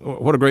Thursday,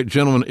 what a great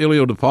gentleman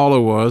Ilio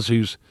DiPaolo was.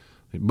 He's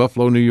in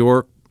Buffalo, New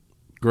York,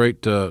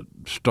 great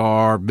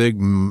star,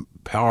 big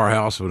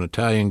powerhouse of an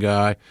Italian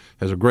guy,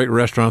 has a great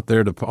restaurant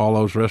there,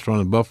 DiPaolo's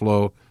Restaurant in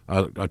Buffalo.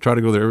 I try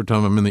to go there every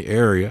time I'm in the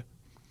area.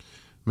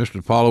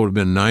 Mr. DiPaolo would have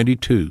been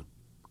 92,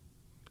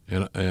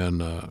 and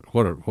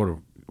what a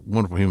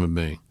wonderful human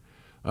being.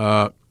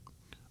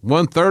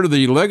 1/3 of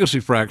the Legacy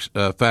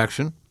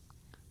faction,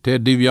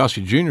 Ted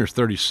DiBiase Jr. is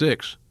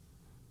 36.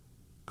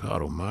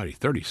 God almighty,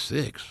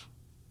 36.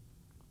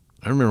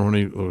 I remember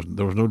when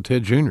there was no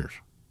Ted Juniors.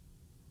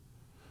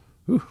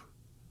 Whew.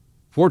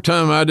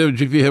 4-time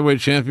IWGP Heavyweight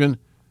Champion,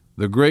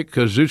 the great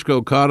Kazuchika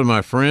Okada,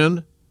 my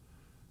friend,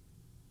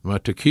 my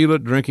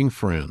tequila-drinking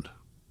friend.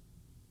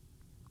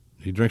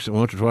 He drinks it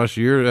once or twice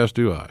a year, as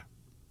do I.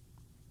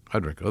 I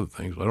drink other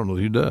things, but I don't know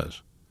that he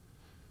does.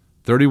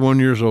 31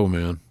 years old,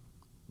 man.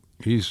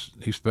 He's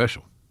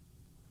special.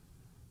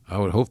 I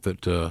would hope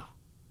that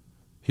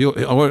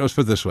let's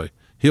put it this way.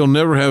 He'll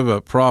never have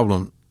a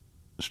problem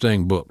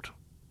staying booked.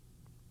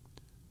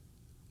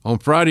 On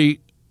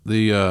Friday,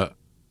 the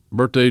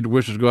birthday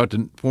wishes go out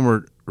to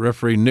former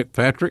referee Nick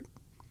Patrick,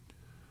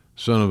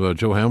 son of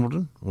Joe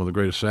Hamilton, one of the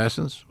great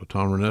assassins, with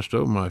Tom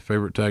Ernesto, my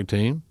favorite tag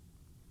team.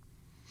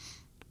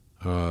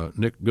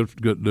 Nick,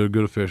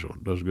 good official,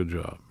 does a good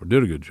job, or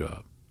did a good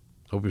job.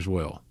 Hope he's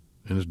well,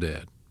 and his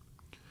dad.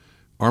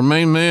 Our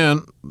main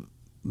man,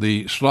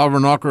 the slobber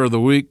knocker of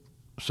the week,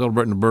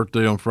 celebrating a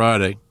birthday on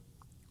Friday,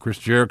 Chris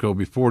Jericho, will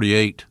be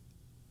 48.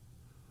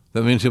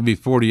 That means he'll be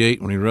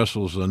 48 when he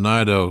wrestles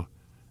Naito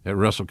at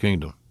Wrestle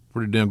Kingdom.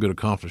 Pretty damn good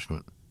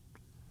accomplishment.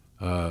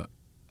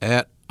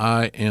 At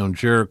I am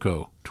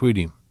Jericho. Tweet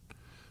him.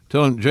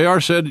 Tell him, JR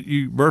said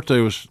your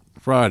birthday was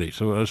Friday,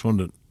 so I just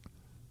wanted to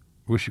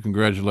wish you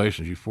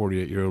congratulations, you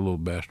 48-year-old little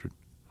bastard.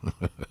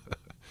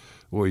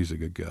 Boy, he's a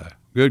good guy.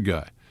 Good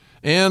guy.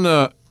 And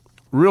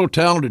real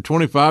talented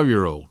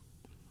 25-year-old,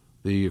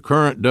 the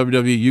current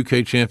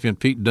WWE UK champion,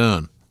 Pete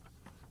Dunne.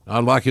 I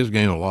like his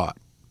game a lot.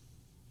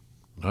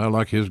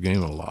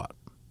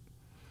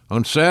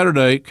 On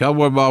Saturday,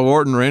 Cowboy Bob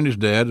Orton, Randy's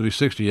dad, will be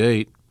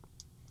 68.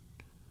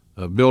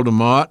 Bill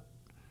DeMott,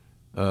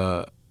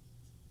 the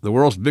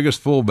world's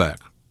biggest fullback,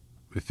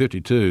 will be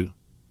 52.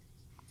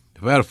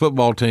 If I had a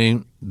football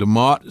team,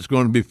 DeMott is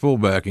going to be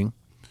fullbacking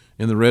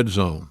in the red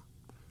zone,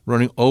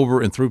 running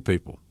over and through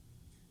people.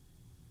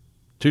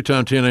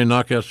 2-time TNA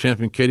Knockouts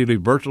champion Katie Lee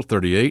Burchill,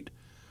 38.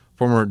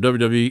 Former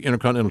WWE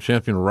Intercontinental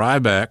Champion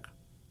Ryback,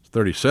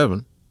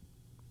 37.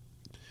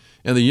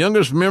 And the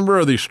youngest member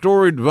of the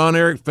storied Von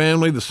Erich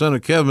family, the son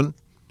of Kevin,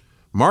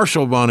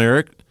 Marshall Von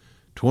Erich,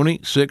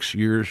 26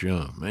 years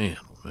young. Man,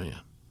 oh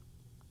man.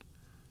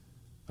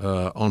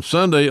 On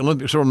Sunday,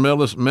 Olympic silver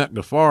medalist Matt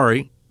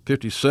Gaffari,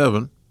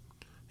 57.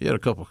 He had a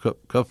couple of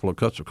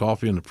cups of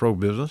coffee in the pro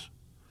business.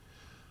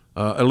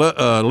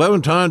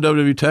 11-time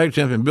WWE Tag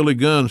Champion Billy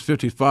Gunn's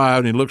 55,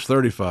 and he looks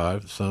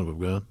 35, the son of a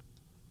gun.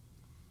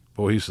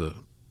 Boy, he's a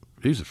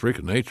freak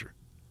of nature.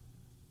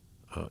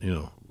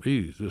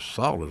 He's just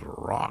solid as a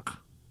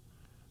rock.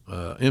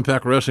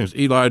 Impact Wrestling's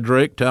Eli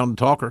Drake, talented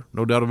talker,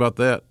 no doubt about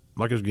that.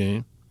 Like his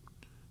game.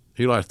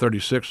 Eli's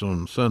 36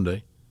 on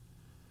Sunday.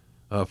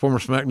 Former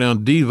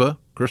SmackDown diva,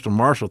 Crystal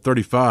Marshall,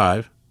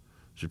 35.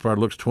 She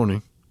probably looks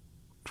 20,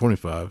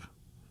 25.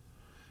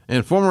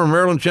 And former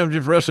Maryland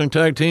Championship Wrestling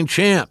Tag Team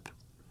champ,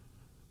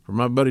 for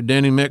my buddy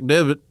Danny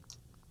McDevitt,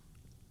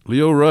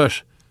 Leo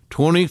Rush,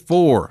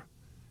 24.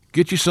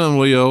 Get you some,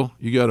 Leo.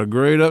 You got a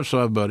great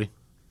upside, buddy.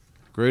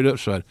 Great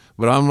upside.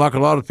 But I'm like a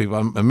lot of people.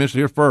 I mentioned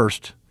here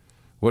first.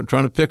 Wasn't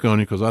trying to pick on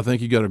you because I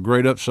think you got a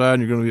great upside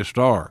and you're going to be a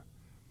star.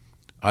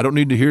 I don't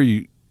need to hear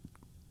you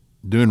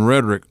doing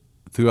rhetoric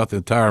throughout the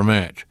entire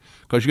match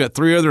because you got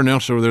 3 other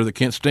announcers over there that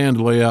can't stand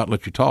to lay out and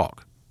let you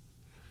talk.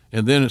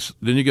 And then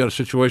you got a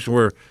situation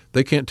where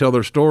they can't tell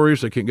their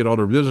stories, they can't get all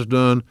their business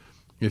done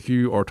if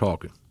you are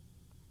talking.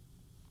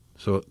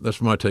 So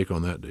that's my take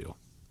on that deal.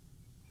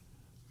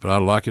 But I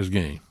like his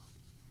game.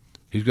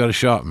 He's got a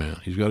shot, man.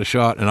 He's got a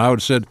shot. And I would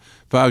have said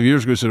 5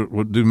 years ago, said,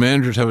 well, do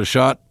managers have a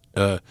shot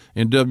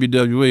in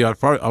WWE?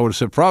 I would have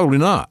said probably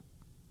not.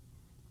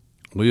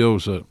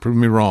 Leo's proved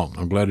me wrong.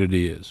 I'm glad it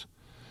is.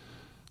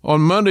 On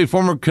Monday,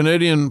 former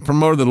Canadian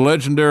promoter, the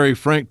legendary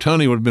Frank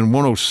Tunney, would have been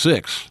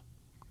 106.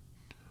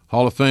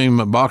 Hall of Fame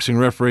boxing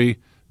referee,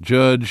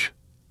 Judge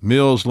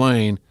Mills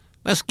Lane.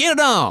 Let's get it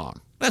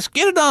on. Let's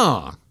get it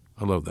on.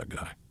 I love that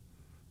guy.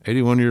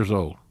 81 years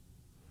old.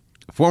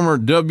 Former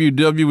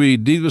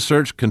WWE Diva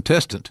Search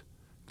contestant,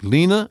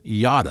 Lena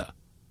Yada,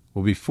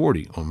 will be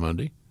 40 on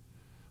Monday.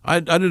 I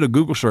did a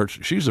Google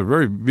search. She's a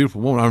very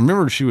beautiful woman. I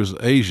remember she was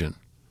Asian.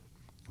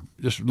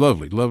 Just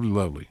lovely, lovely,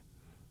 lovely.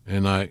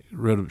 And I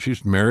read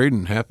she's married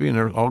and happy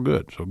and all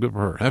good. So good for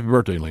her. Happy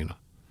birthday, Lena.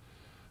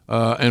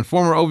 And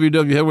former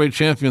OVW heavyweight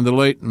champion, the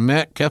late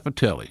Matt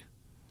Capitelli,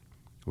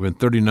 will be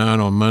 39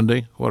 on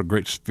Monday. What a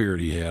great spirit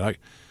he had.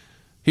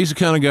 He's the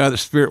kind of guy that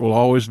spirit will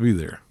always be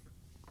there.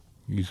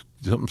 He's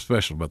something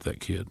special about that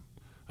kid.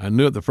 I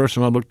knew it the first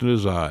time I looked in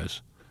his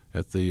eyes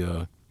at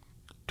the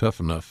Tough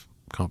Enough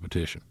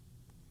competition.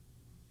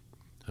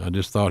 I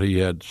just thought he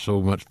had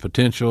so much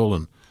potential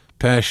and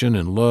passion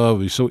and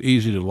love. He's so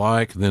easy to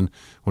like. Then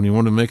when you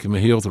want to make him a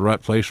heel at the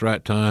right place,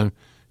 right time,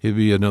 he'd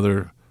be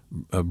another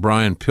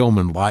Brian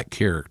Pillman-like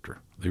character.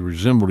 They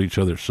resembled each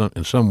other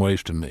in some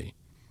ways to me.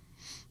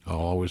 I'll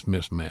always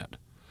miss Matt.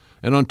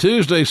 And on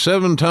Tuesday,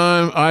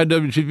 7-time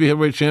IWGP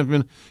Heavyweight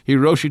Champion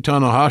Hiroshi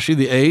Tanahashi,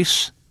 the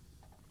Ace,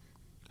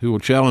 who will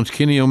challenge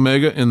Kenny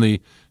Omega in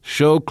the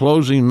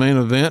show-closing main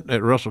event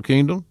at Wrestle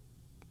Kingdom.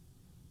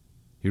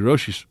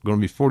 Hiroshi's going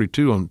to be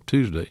 42 on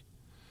Tuesday.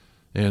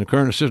 And the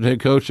current assistant head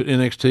coach at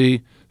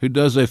NXT, who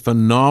does a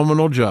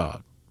phenomenal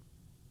job.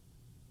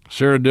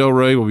 Sarah Del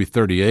Rey will be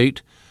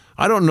 38.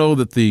 I don't know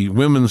that the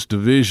women's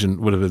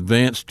division would have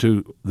advanced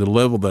to the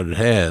level that it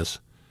has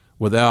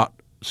without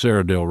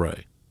Sarah Del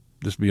Rey,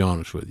 just to be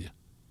honest with you.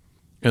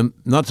 And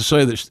not to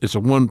say that it's a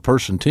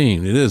one-person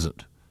team. It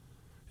isn't.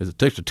 It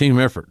takes a team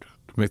effort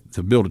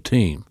to build a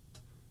team.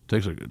 It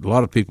takes a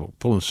lot of people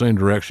pulling the same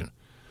direction.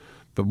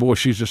 But, boy,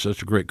 she's just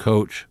such a great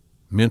coach,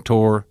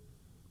 mentor.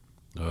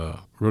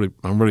 Really,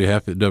 I'm really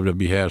happy that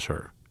WWE has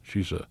her.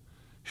 She's a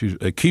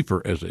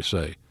keeper, as they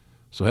say.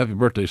 So happy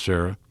birthday,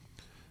 Sarah.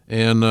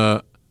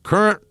 And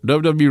current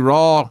WWE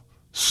Raw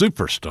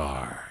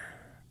superstar,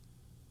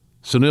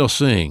 Sunil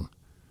Singh,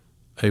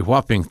 a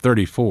whopping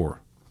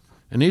 34.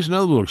 And he's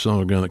another little son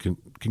of a gun that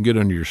can get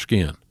under your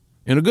skin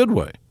in a good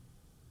way.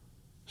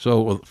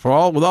 So with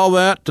all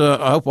that,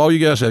 I hope all you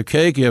guys have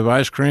cake, you have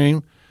ice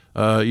cream.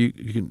 You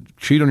can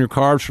cheat on your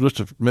carbs for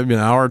just maybe an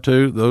hour or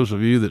two, those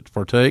of you that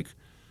partake.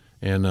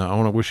 And I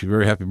want to wish you a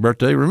very happy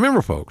birthday.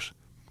 Remember, folks,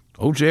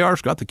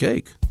 OJR's got the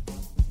cake.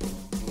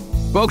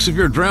 Folks, if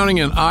you're drowning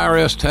in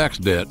IRS tax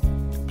debt,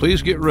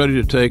 please get ready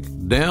to take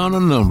down a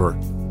number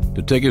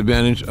to take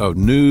advantage of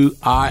new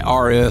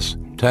IRS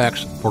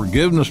tax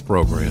forgiveness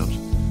programs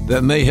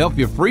that may help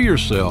you free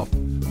yourself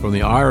from the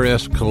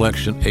IRS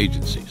collection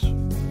agencies.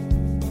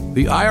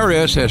 The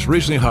IRS has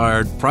recently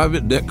hired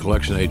private debt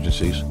collection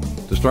agencies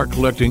to start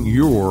collecting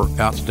your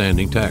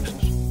outstanding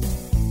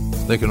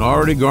taxes. They can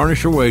already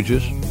garnish your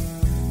wages,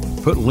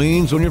 put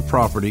liens on your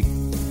property,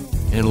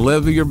 and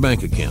levy your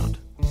bank account.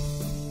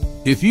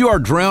 If you are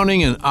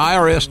drowning in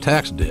IRS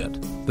tax debt,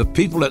 the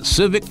people at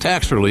Civic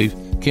Tax Relief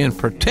can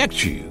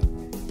protect you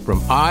from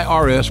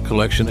IRS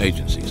collection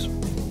agencies.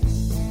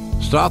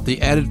 Stop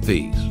the added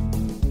fees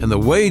and the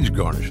wage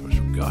garnishments,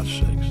 for God's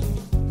sakes.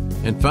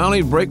 And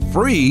finally, break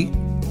free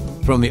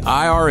from the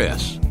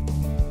IRS.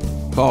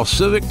 Call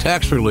Civic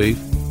Tax Relief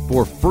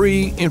for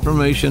free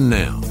information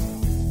now.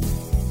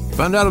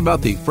 Find out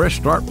about the Fresh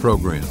Start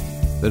program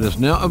that is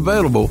now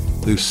available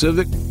through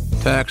Civic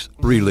Tax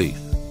Relief.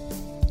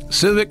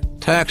 Civic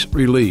Tax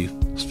Relief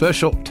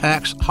Special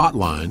Tax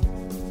Hotline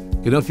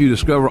can help you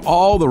discover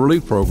all the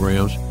relief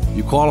programs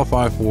you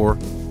qualify for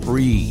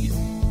free.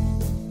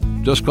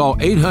 Just call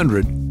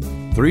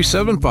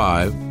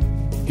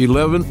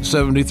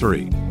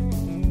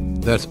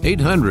 800-375-1173. That's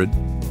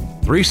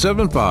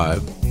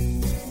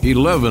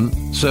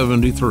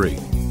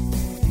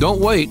 800-375-1173. Don't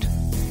wait.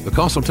 The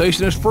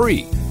consultation is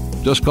free.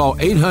 Just call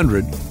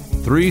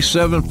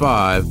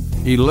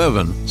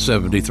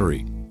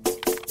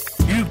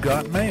 800-375-1173. You've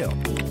got mail.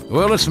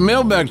 Well, it's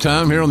mailbag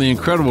time here on the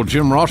incredible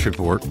Jim Ross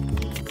Report,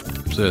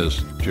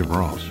 says Jim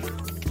Ross.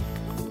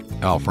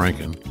 Al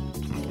Franken.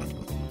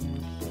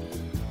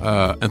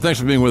 And thanks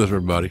for being with us,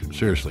 everybody.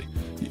 Seriously.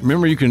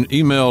 Remember, you can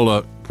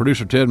email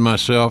producer Ted and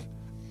myself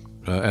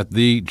at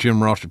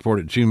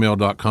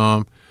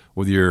thejimrossreport@gmail.com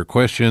with your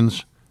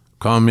questions,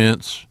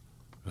 comments,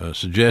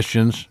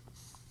 suggestions.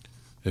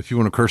 If you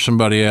want to curse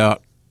somebody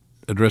out,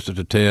 address it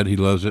to Ted. He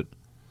loves it.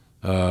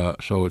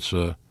 So it's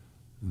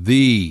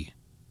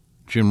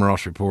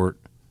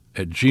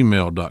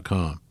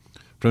thejimrossreport@gmail.com.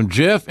 From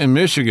Jeff in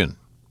Michigan.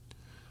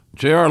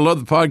 JR,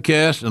 love the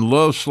podcast and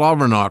love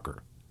Slobberknocker.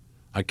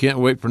 I can't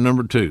wait for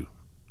number 2.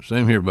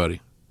 Same here,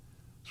 buddy.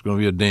 It's going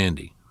to be a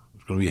dandy.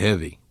 It's going to be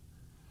heavy.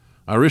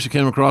 I recently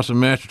came across a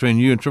match between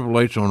you and Triple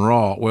H on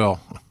Raw. Well,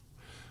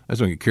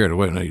 that's going to get carried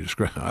away when you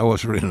describe it. I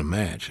wasn't really in a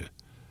match.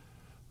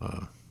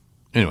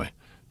 Anyway,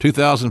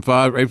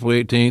 2005, April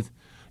 18th.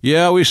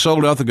 Yeah, we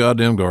sold out the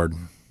goddamn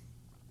Garden.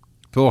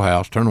 Full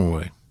house, turn them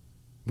away.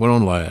 Went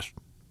on last.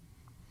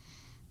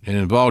 And it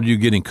involved you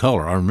getting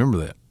color. I remember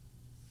that.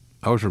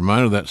 I was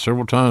reminded of that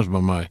several times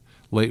by my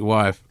late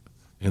wife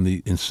in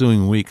the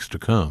ensuing weeks to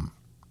come.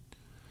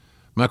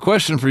 My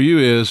question for you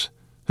is,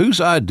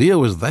 whose idea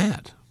was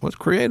that? What's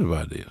creative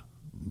idea?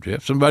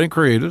 Jeff, somebody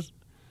created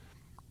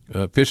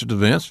it, pitched it to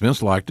Vince.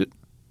 Vince liked it.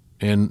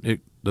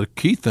 And the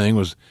key thing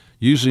was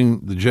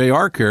using the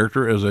JR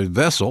character as a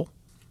vessel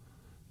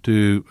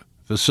to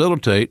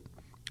facilitate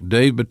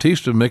Dave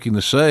Bautista making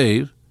the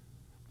save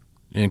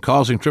and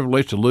causing Triple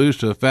H to lose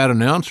to a fat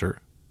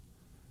announcer,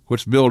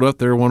 which built up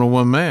their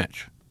one-on-one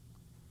match.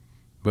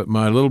 But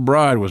my little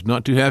bride was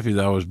not too happy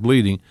that I was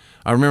bleeding.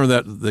 I remember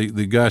that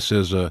the guy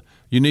says,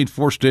 you need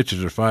 4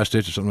 stitches or 5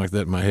 stitches, something like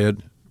that in my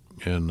head.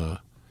 And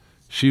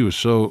she was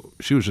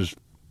just,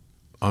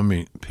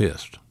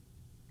 pissed.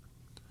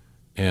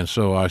 And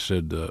so I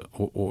said,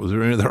 was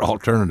there any other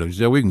alternatives?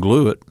 He said, we can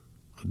glue it.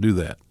 I'll do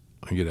that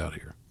and get out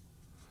of here.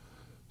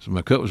 So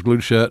my cut was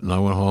glued shut, and I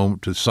went home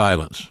to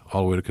silence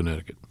all the way to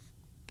Connecticut.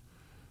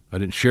 I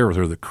didn't share with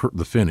her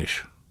the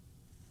finish.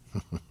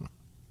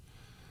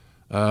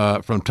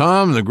 From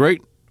Tom in the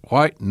Great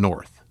White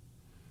North.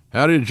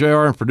 Howdy to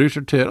JR and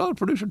Producer Ted. Oh,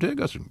 Producer Ted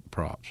got some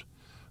props.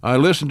 I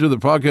listen to the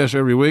podcast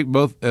every week,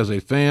 both as a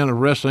fan of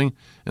wrestling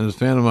and as a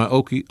fan of my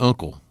Okie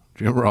uncle,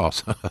 Jim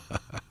Ross.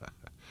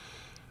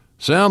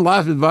 Sound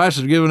life advice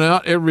is given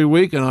out every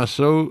week, and I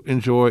so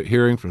enjoy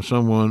hearing from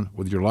someone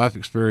with your life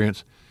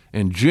experience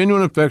and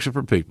genuine affection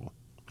for people.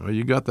 Well,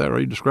 you got that right.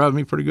 You described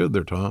me pretty good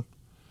there, Tom.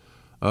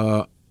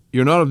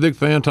 You're not a big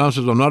fan. Tom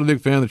says, I'm not a big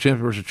fan of the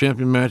champion versus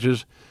champion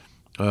matches.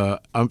 I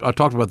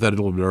talked about that a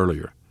little bit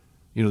earlier.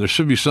 You know, there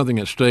should be something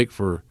at stake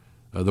for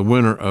the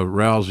winner of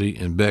Rousey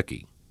and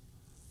Becky.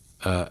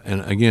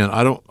 And again,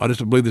 I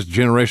just believe this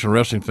generation of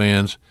wrestling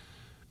fans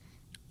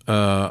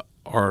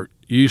are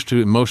used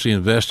to mostly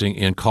investing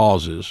in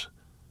causes,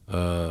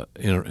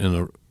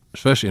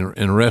 especially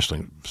in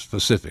wrestling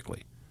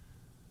specifically.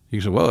 You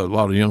say, well, a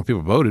lot of young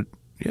people voted.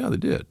 Yeah, they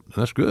did.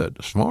 That's good.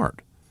 That's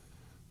smart.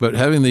 But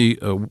having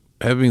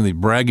the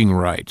bragging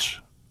rights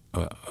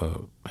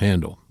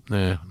handle,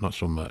 not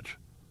so much.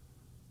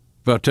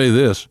 But I'll tell you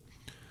this: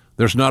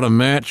 there's not a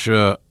match,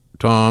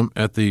 Tom,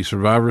 at the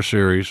Survivor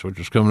Series, which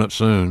is coming up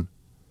soon,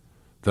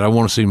 that I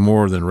want to see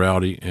more than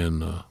Rowdy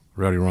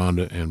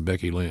Ronda and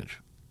Becky Lynch.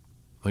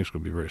 I think it's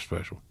going to be very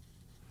special.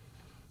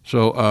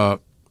 So,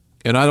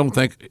 and I don't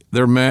think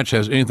their match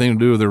has anything to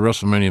do with their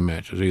WrestleMania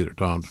matches either,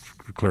 Tom,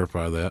 to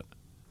clarify that.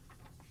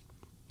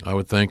 I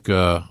would think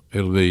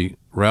it'll be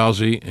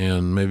Rousey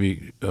and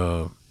maybe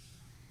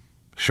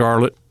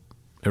Charlotte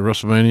at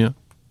WrestleMania.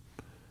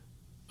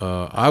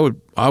 I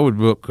would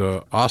book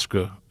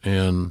Asuka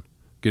and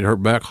get her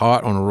back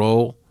hot on a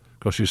roll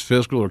because she's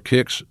physical, her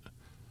kicks,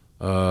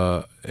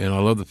 and I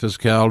love the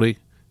physicality,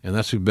 and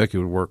that's who Becky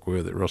would work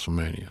with at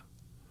WrestleMania.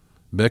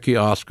 Becky,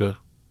 Asuka,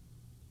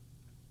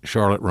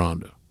 Charlotte,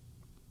 Ronda.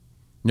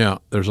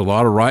 Now, there's a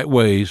lot of right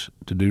ways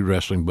to do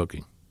wrestling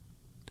booking.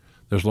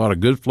 There's a lot of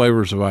good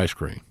flavors of ice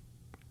cream.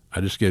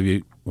 I just gave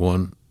you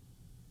one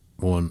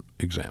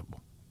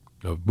example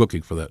of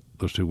booking for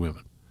those two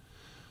women.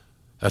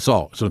 That's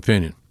all. It's an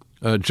opinion.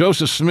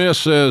 Joseph Smith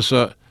says,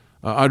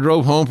 I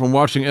drove home from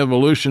watching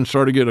Evolution,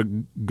 started to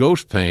get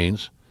ghost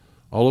pains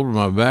all over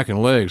my back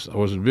and legs. I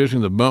was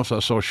envisioning the bumps I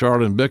saw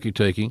Charlotte and Becky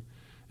taking,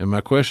 and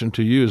my question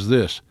to you is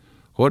this: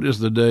 what is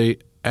the day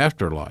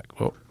after like?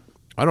 Well,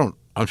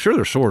 I'm sure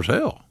they're sore as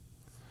hell.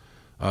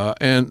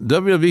 And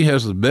WWE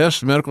has the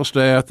best medical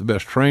staff, the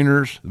best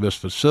trainers, the best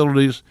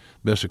facilities,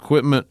 best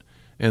equipment,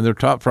 and their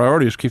top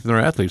priority is keeping their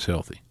athletes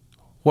healthy.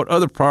 What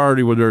other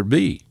priority would there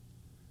be?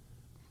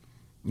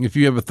 If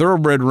you have a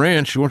thoroughbred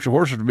ranch, you want your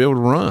horses to be able to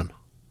run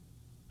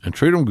and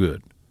treat them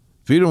good,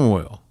 feed them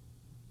well,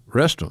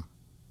 rest them.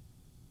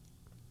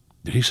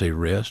 Did he say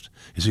rest?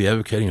 Is he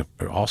advocating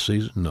an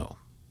off-season? No.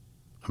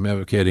 I'm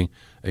advocating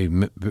a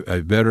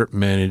better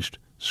managed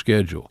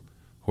schedule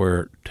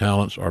where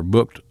talents are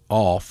booked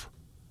off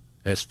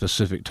at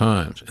specific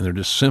times, and they're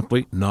just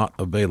simply not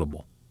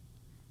available.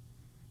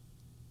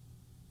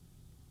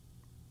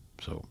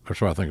 So that's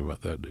what I think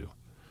about that deal.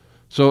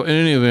 So in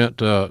any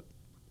event,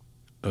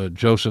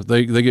 Joseph,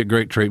 they get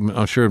great treatment.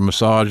 I'm sure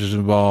massage is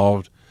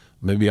involved,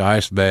 maybe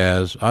ice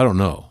baths. I don't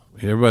know.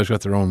 Everybody's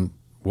got their own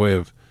way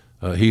of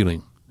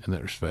healing in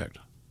that respect.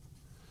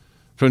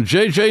 From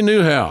J.J.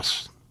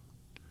 Newhouse,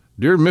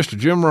 dear Mr.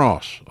 Jim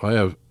Ross, I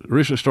have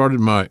recently started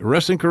my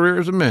wrestling career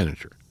as a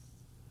manager.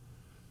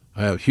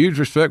 I have huge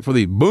respect for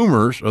the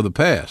boomers of the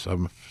past.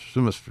 I'm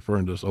assuming it's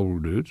referring to us older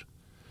dudes.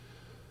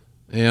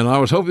 And I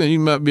was hoping that you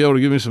might be able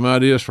to give me some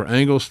ideas for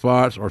angles,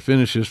 spots, or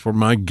finishes for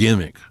my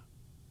gimmick.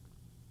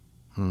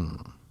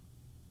 Well,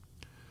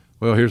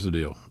 here's the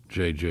deal,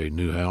 J.J.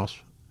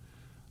 Newhouse.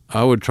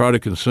 I would try to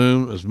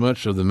consume as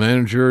much of the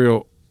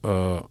managerial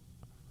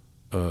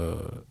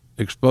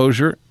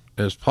exposure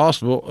as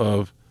possible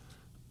of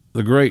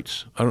the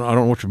greats. I don't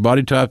know what your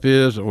body type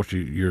is or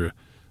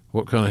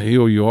what kind of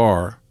heel you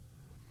are.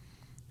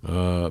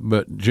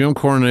 But Jim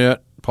Cornette,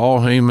 Paul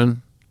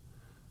Heyman,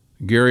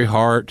 Gary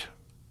Hart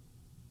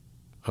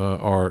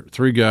are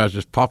three guys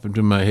just pop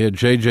into my head.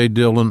 J.J.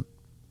 Dillon.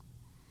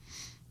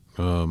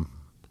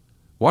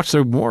 Watch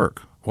their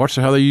work. Watch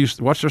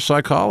their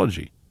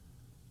psychology.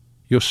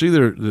 You'll see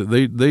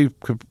they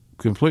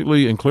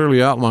completely and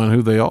clearly outline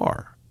who they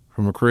are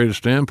from a creative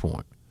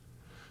standpoint.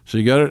 So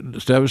you got to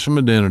establish some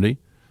identity.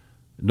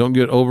 Don't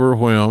get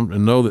overwhelmed,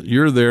 and know that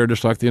you're there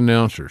just like the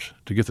announcers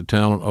to get the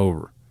talent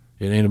over.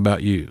 It ain't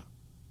about you.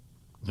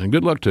 And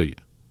good luck to you.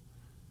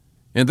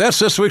 And that's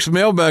this week's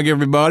mailbag,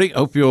 everybody.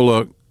 Hope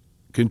you'll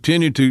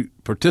continue to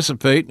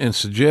participate and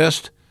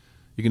suggest.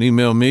 You can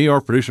email me or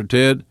producer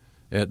Ted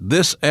at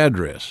this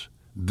address,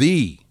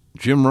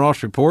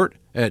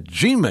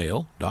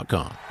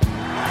 thejimrossreport@gmail.com.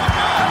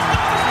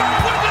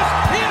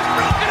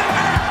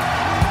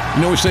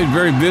 You know, we stayed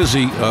very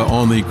busy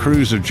on the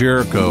cruise of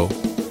Jericho.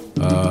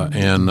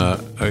 And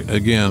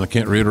again, I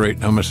can't reiterate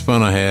how much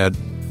fun I had.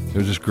 It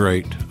was just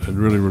great. It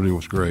really, really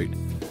was great.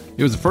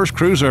 It was the first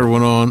cruise I ever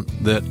went on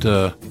that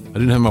I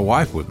didn't have my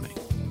wife with me.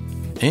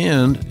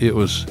 And it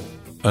was,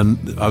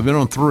 I've been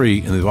on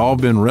 3, and they've all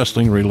been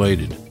wrestling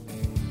related. I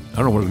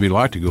don't know what it would be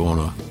like to go on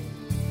a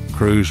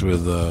cruise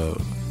with a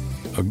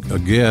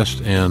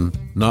guest and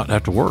not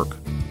have to work.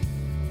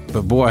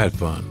 But boy, I had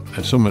fun. I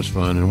had so much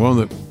fun. And one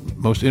of the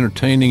most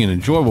entertaining and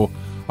enjoyable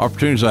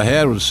opportunities I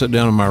had was to sit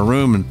down in my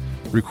room and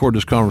record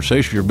this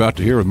conversation you're about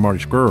to hear with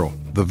Marty Scurll,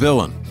 the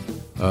villain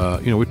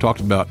We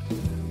talked about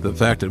the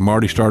fact that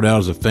Marty started out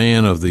as a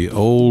fan of the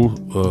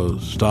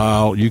old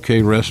style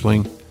UK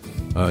wrestling.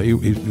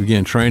 He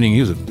began training.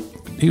 He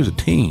was a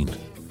teen.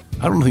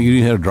 I don't think he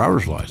even had a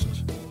driver's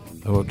license.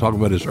 We'll talk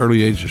about his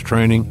early age, his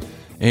training,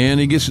 and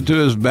he gets into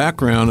his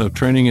background of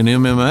training in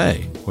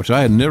MMA, which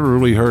I had never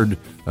really heard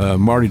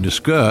Marty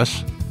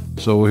discuss.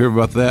 So we'll hear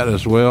about that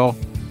as well.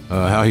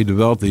 How he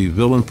developed the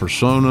villain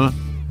persona,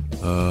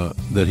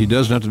 that he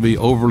doesn't have to be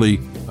overly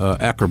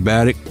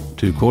acrobatic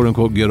to quote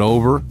unquote get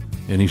over,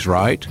 and he's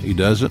right, he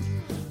doesn't.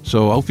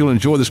 So I hope you'll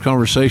enjoy this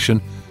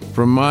conversation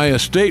from my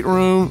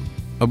stateroom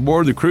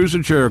aboard the cruise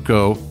of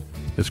Jericho.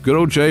 It's good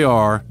old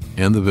JR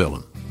and the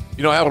villain.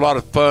 I have a lot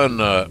of fun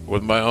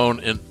with my own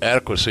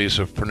inadequacies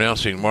of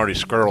pronouncing Marty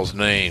Scurll's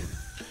name.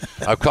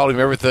 I've called him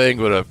everything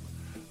but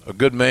a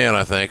good man,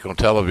 I think, on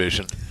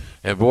television.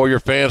 And, boy, your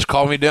fans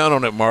call me down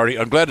on it, Marty.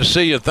 I'm glad to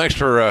see you, and thanks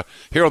for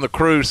here on the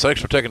cruise.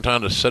 Thanks for taking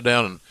time to sit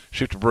down and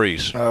shoot the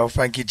breeze. Oh,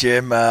 thank you,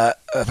 Jim.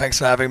 Thanks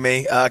for having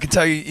me. I can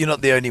tell you're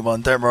not the only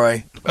one. Don't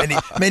worry.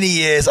 Many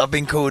years I've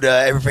been called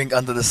everything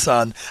under the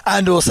sun,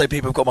 and also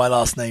people have got my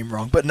last name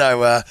wrong. But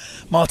no,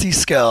 Marty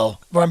Scurll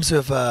rhymes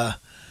with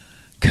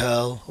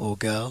curl or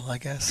girl, I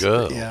guess.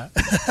 Girl. But yeah.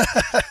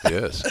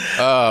 Yes.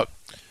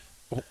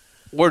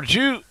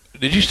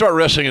 Did you start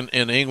wrestling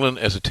in England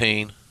as a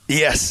teen?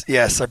 Yes.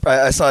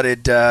 I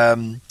started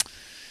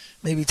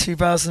maybe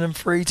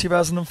 2003,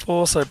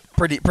 2004, so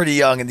pretty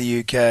young in the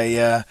UK,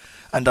 yeah.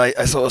 And I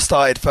sort of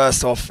started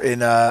first off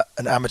in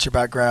an amateur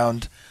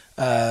background,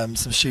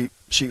 some shoot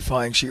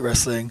fighting, shoot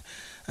wrestling,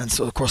 and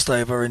sort of crossed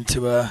over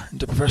into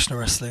professional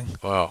wrestling.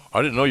 Wow,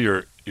 I didn't know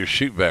your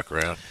shoot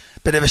background.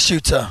 Bit of a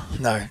shooter,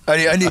 no.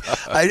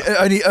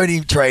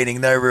 Only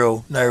training, no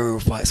real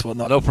fights,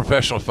 whatnot. No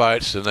professional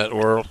fights in that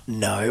world.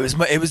 No,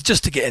 it was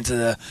just to get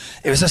into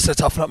it was just to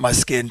toughen up my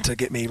skin to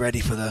get me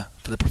ready for the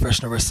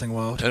professional wrestling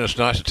world. And it's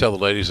nice to tell the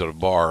ladies at a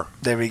bar.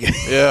 There we go.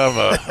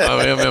 Yeah, I'm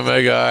an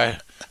MMA guy.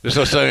 There's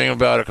no saying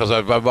about it because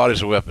my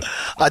body's a weapon.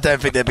 I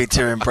don't think they'd be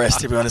too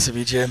impressed, to be honest with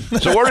you, Jim.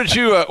 So what part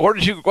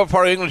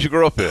of England did you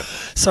grow up in?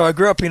 So I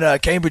grew up in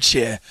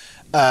Cambridgeshire,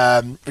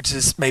 which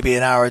is maybe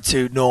an hour or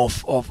two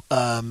north of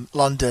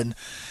London.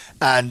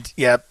 And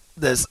yeah,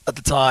 there's at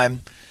the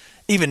time,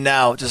 even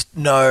now, just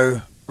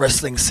no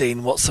wrestling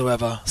scene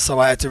whatsoever. So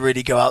I had to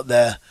really go out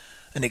there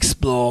and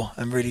explore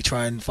and really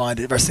try and find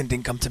it. Wrestling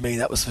didn't come to me,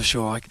 that was for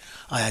sure.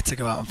 I had to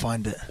go out and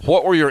find it.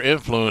 What were your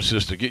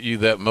influences to get you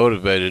that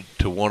motivated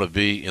to want to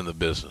be in the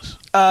business?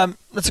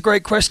 That's a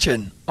great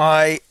question.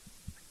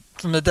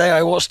 From the day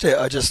I watched it,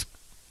 I just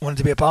wanted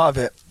to be a part of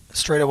it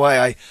straight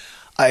away.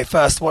 I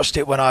first watched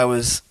it when I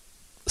was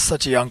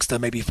such a youngster,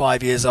 maybe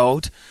 5 years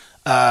old.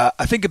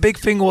 I think a big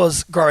thing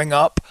was growing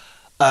up,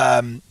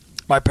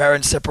 my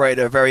parents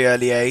separated at a very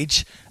early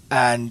age,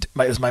 and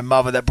it was my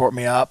mother that brought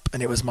me up,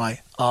 and it was my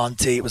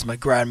auntie, it was my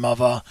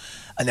grandmother,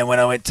 and then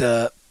when I went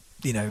to,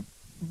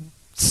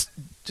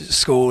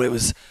 school, it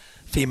was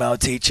female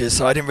teachers,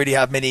 so I didn't really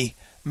have many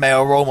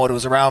male role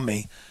models around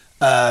me.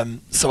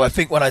 So I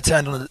think when I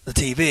turned on the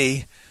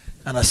TV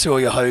and I saw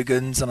your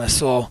Hogans and I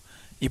saw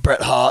your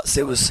Bret Harts,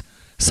 it was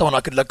someone I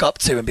could look up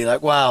to and be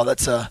like, wow,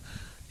 that's a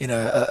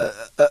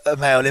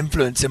male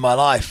influence in my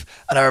life.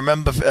 And I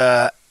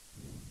remember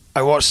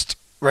I watched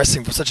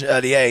wrestling from such an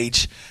early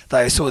age that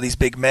I saw these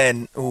big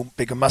men, all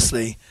big and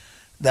muscly,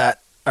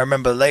 that I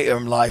remember later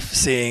in life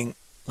seeing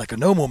like a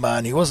normal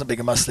man who wasn't big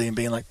and muscly and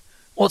being like,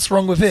 what's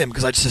wrong with him?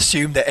 Because I just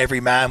assumed that every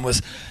man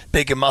was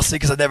big and muscly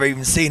because I'd never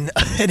even seen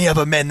any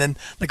other men than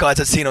the guys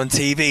I'd seen on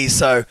TV.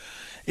 So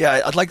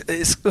yeah,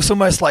 it's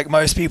almost like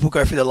most people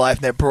go through their life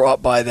and they're brought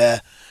up by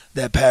their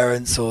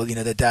parents or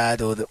their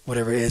dad or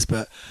whatever it is.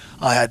 But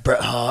I had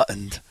Bret Hart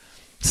and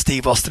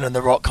Steve Austin and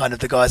The Rock, kind of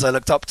the guys I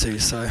looked up to.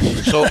 So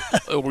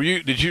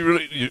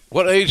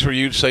what age were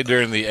you, say,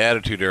 during the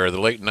Attitude Era,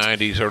 the late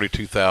 90s, early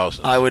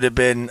 2000s? I would have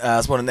been, I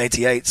was born in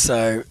 88,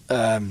 so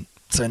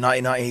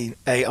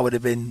 1998, I would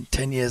have been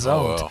 10 years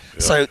old. Wow. Yeah.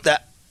 So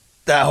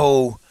that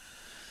whole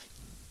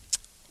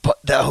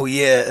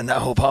year and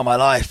that whole part of my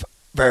life,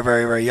 very,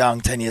 very, very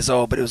young, 10 years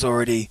old, but it was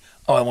already,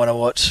 I want to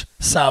watch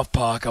South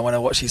Park, I want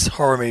to watch these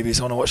horror movies,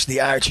 I want to watch the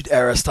Attitude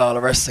Era style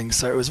of wrestling.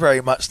 So it was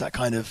very much that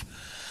kind of,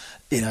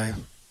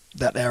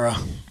 that era.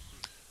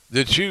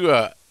 Did you,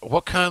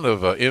 what kind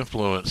of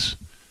influence,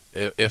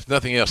 if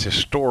nothing else,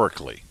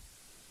 historically,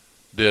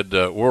 did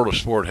World of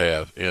Sport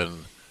have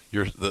in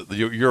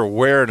your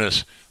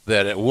awareness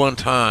that at one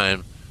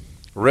time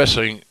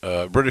wrestling,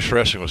 British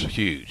wrestling was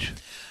huge?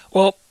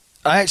 Well,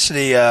 I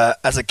actually,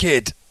 as a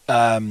kid,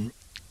 I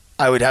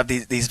would have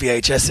these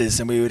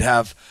VHSs, and we would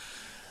have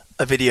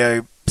a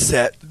video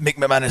set, Mick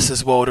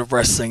McManus's World of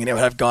Wrestling, and it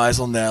would have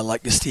guys on there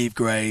like the Steve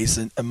Grays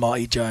and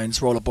Marty Jones,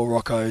 Rollerball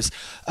Roccos.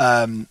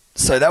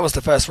 So that was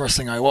the first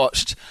wrestling I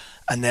watched,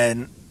 and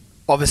then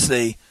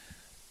obviously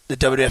the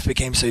WWF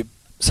became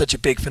such a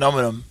big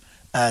phenomenon,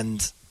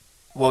 and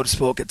World of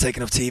Sport got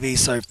taken off TV.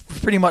 So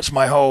pretty much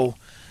my whole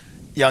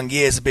young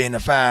years of being a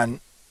fan,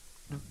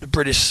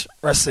 British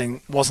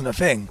wrestling wasn't a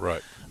thing.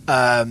 Right.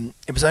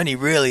 It was only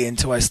really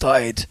until I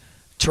started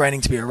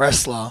training to be a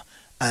wrestler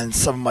and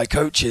some of my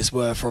coaches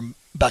were from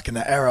back in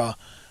that era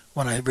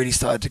when I really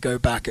started to go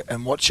back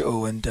and watch it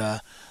all and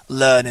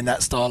learn in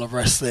that style of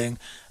wrestling.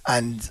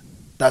 And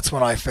that's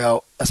when I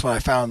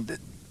found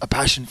a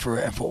passion for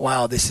it and thought,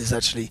 wow, this is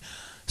actually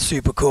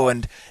super cool.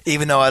 And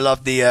even though I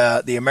loved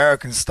the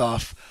American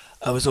stuff,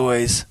 I was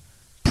always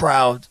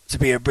proud to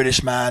be a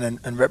British man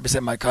and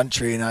represent my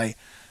country. And I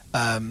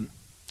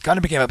kind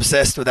of became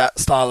obsessed with that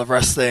style of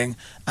wrestling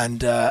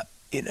and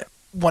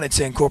wanted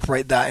to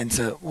incorporate that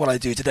into what I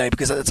do today,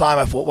 because at the time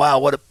I thought, wow,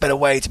 what a better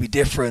way to be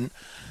different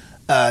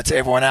to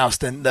everyone else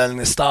than learning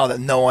the style that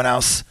no one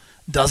else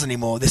does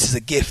anymore. This is a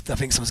gift I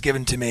think someone's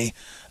given to me,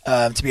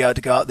 to be able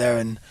to go out there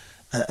and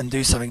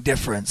do something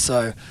different.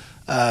 So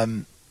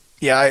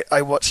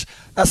I watch.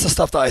 That's the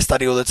stuff that I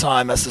study all the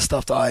time. That's the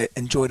stuff that I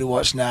enjoy to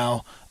watch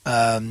now.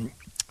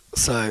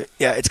 So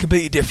it's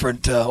completely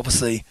different to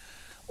obviously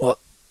what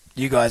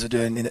you guys are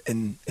doing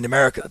in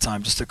America at the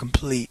time. Just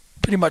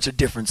pretty much a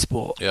different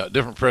sport. Yeah,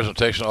 different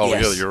presentation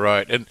altogether. Yes. You're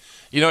right. And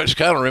it's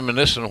kind of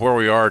reminiscent of where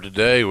we are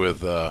today with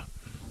the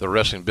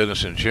wrestling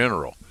business in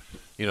general.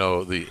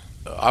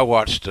 I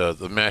watched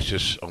the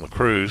matches on the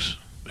cruise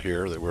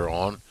here that we're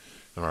on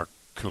in our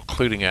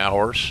concluding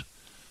hours,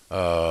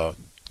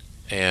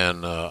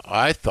 and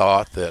I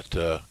thought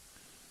that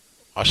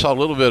I saw a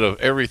little bit of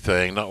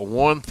everything. Not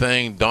one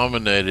thing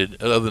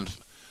dominated other than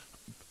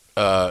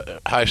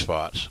high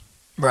spots.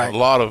 Right. A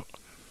lot of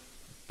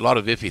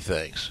iffy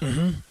things.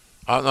 Mm-hmm.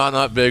 I'm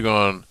not big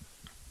on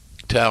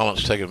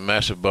talents taking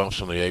massive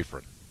bumps on the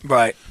apron.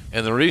 Right.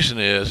 And the reason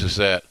is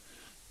that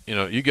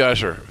you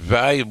guys are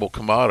valuable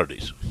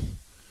commodities.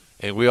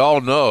 And we all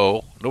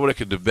know, nobody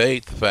could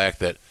debate the fact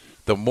that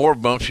the more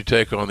bumps you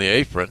take on the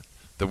apron,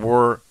 the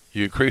more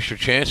you increase your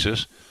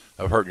chances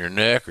of hurting your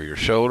neck or your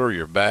shoulder or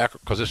your back,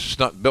 because it's just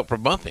not built for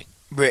bumping.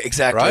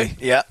 Exactly. Right?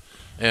 Yeah.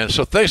 And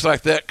so things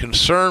like that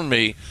concern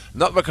me,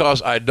 not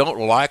because I don't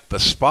like the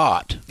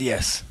spot.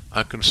 Yes.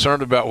 I'm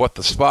concerned about what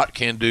the spot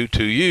can do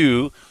to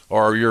you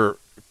or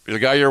the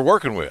guy you're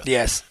working with.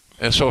 Yes.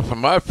 And so from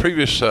my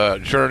previous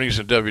journeys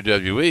in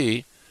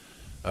WWE,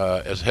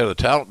 as head of the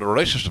talent and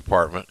relations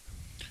department,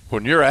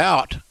 when you're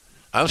out,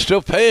 I'm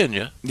still paying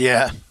you.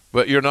 Yeah.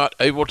 But you're not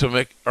able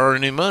to earn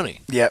any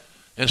money. Yep.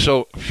 And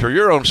so for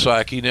your own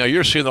psyche, now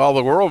you're seeing all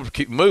the world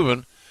keep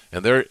moving,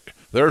 and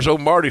there's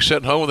old Marty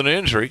sitting home with an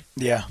injury.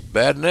 Yeah.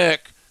 Bad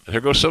neck. And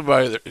here goes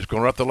somebody that is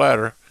going up the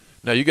ladder.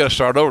 Now you got to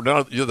start over.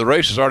 Now the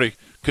race is already.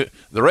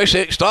 The race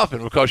ain't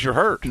stopping because you're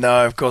hurt.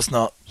 No, of course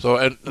not. So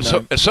and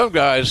some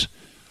guys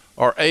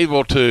are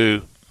able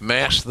to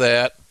mask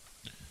that.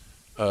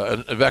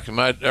 And back in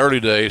my early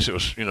days, it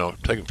was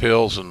taking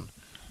pills and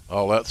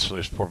all that. So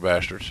these poor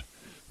bastards,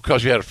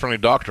 because you had a friendly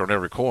doctor on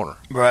every corner.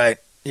 Right.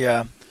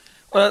 Yeah.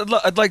 Well,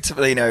 I'd like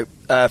to,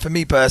 for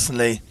me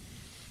personally,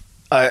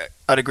 I'd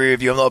agree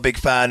with you. I'm not a big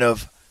fan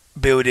of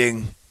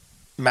building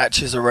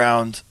matches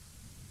around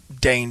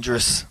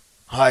dangerous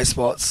high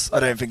spots.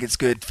 I don't think it's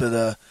good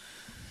for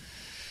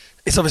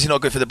it's obviously not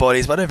good for the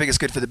bodies, but I don't think it's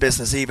good for the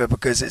business either,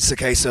 because it's a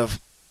case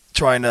of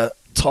trying to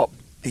top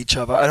each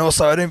other. And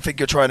also, I don't think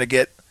you're trying to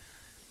get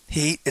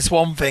heat. It's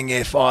one thing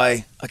if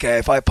I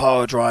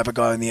power drive a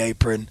guy on the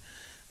apron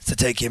to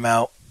take him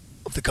out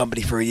of the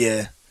company for a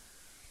year.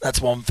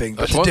 That's one thing.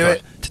 But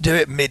to do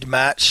it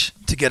mid-match,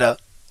 to get a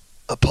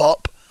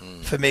pop,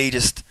 for me,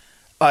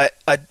 I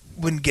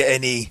wouldn't get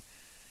any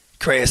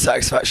creative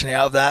satisfaction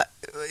out of that.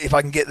 If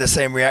I can get the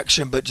same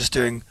reaction, but just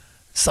doing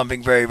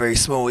something very, very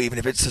small, even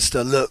if it's just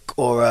a look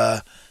or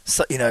a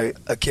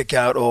kick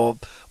out or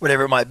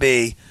whatever it might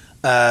be,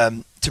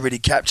 to really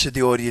capture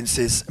the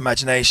audience's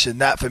imagination,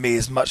 that for me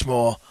is much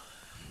more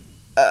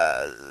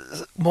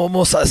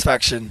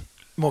satisfaction,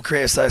 more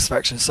creative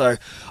satisfaction. So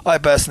I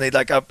personally,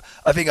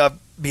 I think I've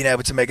been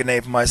able to make a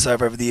name for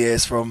myself over the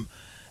years from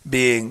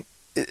being,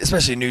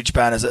 especially in New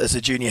Japan as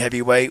a junior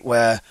heavyweight,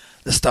 where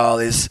the style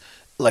is,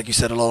 like you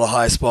said, a lot of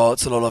high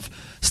spots, a lot of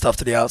stuff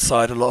to the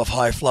outside, a lot of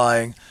high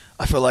flying.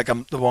 I feel like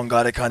I'm the one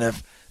guy that kind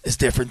of is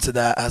different to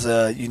that, has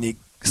a unique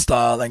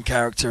style and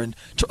character, and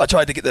I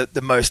tried to get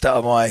the most out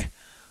of my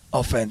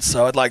offense.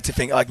 So I'd like to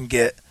think I can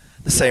get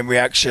the same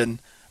reaction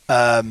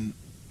from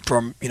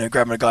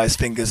grabbing a guy's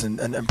fingers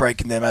and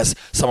breaking them as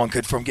someone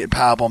could from getting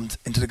powerbombed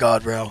into the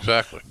guardrail.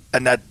 Exactly.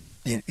 And that,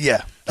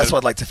 that's what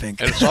I'd like to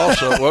think. And it's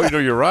also,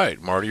 you're right,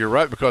 Marty. You're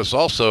right, because it's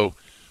also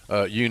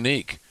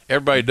unique.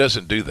 Everybody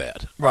doesn't do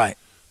that. Right.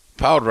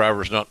 Pile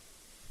driver's not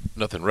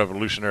nothing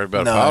revolutionary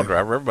about a pile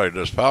driver. Everybody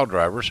does pile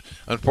drivers.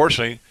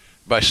 Unfortunately,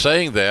 by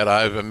saying that,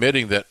 I'm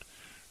admitting that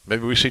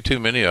maybe we see too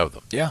many of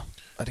them. Yeah.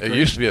 It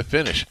used to be a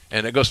finish,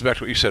 and it goes back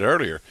to what you said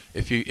earlier.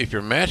 If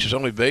your match is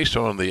only based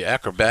on the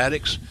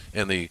acrobatics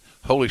and the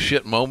holy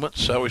shit moments,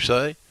 shall we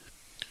say,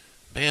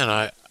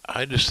 man,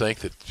 I just think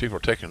that people are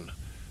taking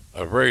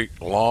a very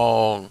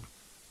long,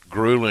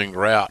 grueling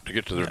route to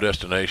get to their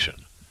destination.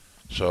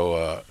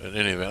 So, in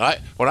any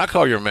event, when I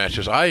call your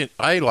matches, I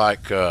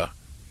like to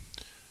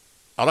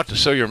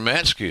sell your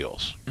match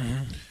skills,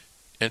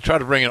 and try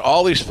to bring in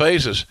all these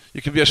phases.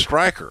 You can be a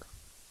striker.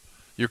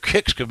 Your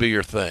kicks could be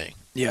your thing.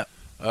 Yeah.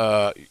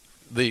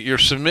 Your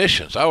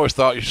submissions. I always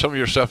thought some of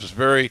your stuff is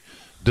very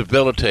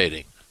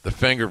debilitating, the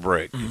finger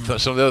break,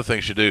 some of the other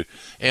things you do.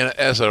 And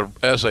as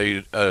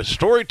a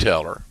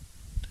storyteller,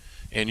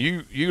 and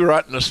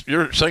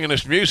you're singing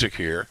this music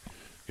here,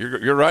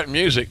 you're writing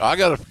music. I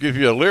got to give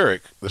you a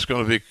lyric that's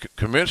going to be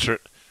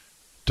commensurate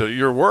to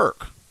your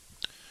work.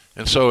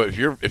 And so if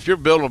you're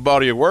building a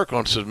body of work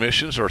on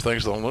submissions or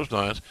things along those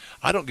lines,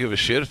 I don't give a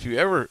shit if you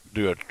ever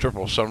do a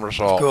triple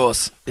somersault. Of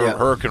course, yeah.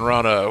 Hurricane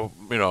Rana,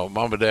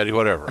 Mama Daddy,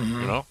 whatever.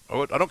 I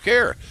don't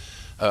care.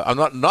 I'm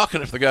not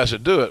knocking it for the guys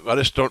that do it. I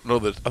just don't know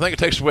that. I think it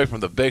takes away from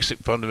the basic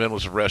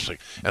fundamentals of wrestling.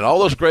 And all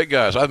those great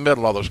guys, I've met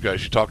a lot of those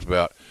guys you talked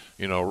about.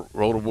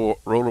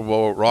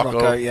 Rollerboy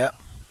Rocco.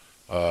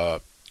 Yeah.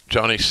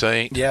 Johnny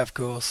Saint. Yeah, of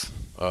course.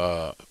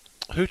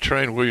 Who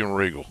trained William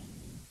Regal?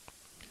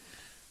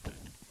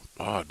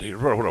 Oh,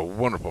 dude, what a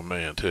wonderful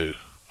man, too.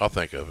 I'll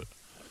think of it.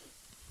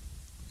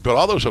 But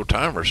all those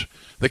old-timers,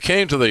 they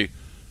came to the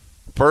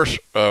first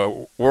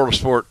World of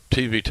Sport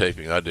TV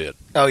taping I did.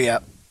 Oh, yeah.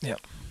 Yeah.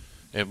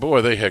 And,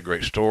 boy, they had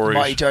great stories.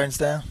 Marty Jones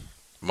there?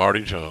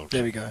 Marty Jones.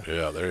 There we go.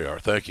 Yeah, there you are.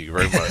 Thank you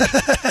very much.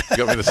 I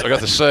got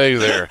the save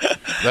there.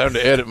 I had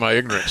to edit my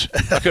ignorance.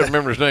 I couldn't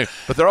remember his name.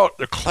 But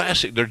they're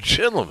classic. They're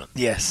gentlemen.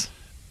 Yes.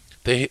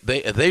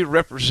 They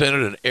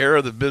represented an era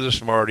of the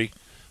business, Marty,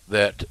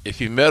 that if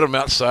you met them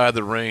outside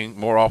the ring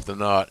more often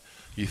than not,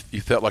 you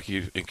felt like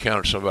you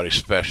encountered somebody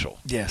special.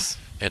 Yes.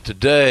 And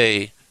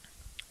today,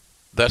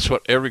 that's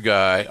what every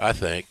guy, I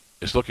think,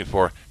 is looking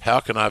for.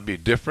 How can I be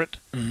different?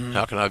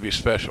 How can I be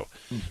special?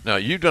 Now,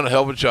 you've done a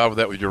hell of a job with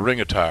that with your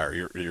ring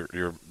attire.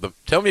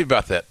 Tell me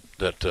about that.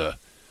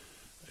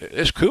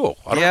 It's cool.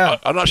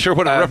 I'm not sure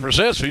what it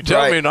represents, so you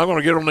tell me and I'm going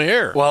to get on the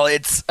air. Well,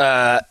 it's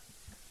a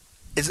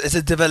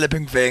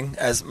developing thing,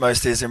 as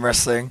most is in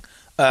wrestling.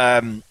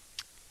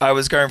 I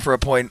was going for a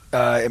point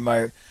in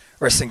my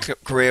wrestling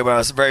career where I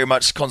was very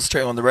much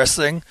concentrating on the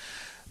wrestling.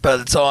 But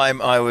at the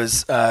time, I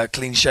was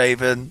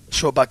clean-shaven,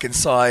 short back and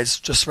sides,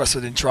 just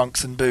wrestled in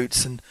trunks and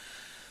boots. And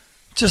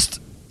just,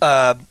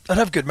 I'd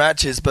have good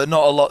matches, but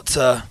not a lot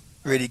to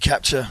really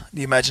capture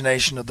the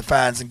imagination of the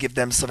fans and give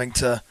them something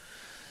to,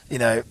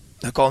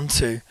 hook on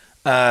to.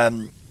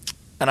 And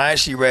I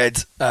actually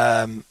read,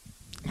 I'm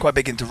quite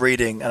big into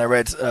reading, and I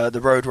read the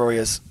Road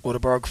Warriors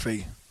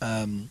autobiography.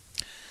 I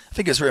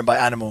think it was written by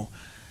Animal.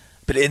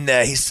 But in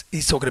there,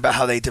 he's talking about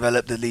how they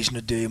developed the Legion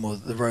of Doom or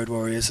the Road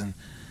Warriors and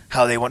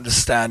how they wanted to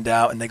stand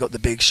out, and they got the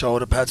big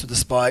shoulder pads with the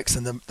spikes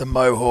and the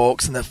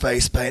mohawks and the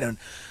face paint and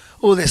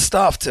all this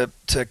stuff to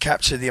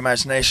capture the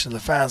imagination of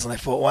the fans. And I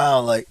thought,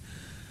 wow,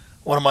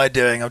 what am I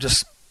doing? I'm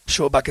just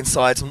short back and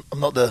sides. I'm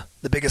not the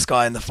biggest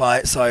guy in the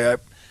fight, so I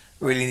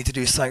really need to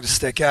do something to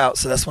stick out.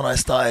 So that's when I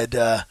started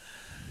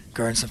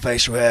growing some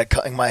facial hair,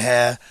 cutting my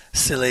hair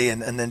silly,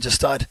 and then just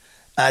started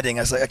adding.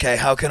 I was like, okay,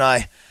 how can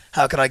I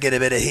get a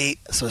bit of heat?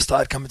 So I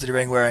started coming to the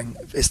ring wearing.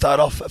 It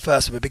started off at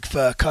first with a big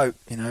fur coat,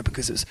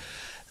 because it was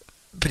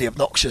pretty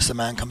obnoxious, a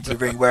man coming to the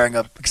ring wearing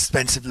an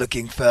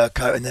expensive-looking fur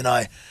coat, and then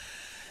I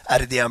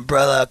added the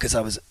umbrella because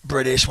I was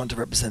British, wanted to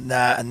represent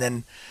that,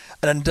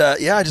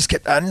 I just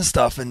kept adding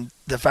stuff, and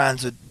the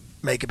fans would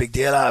make a big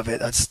deal out of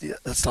it. I'd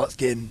start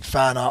getting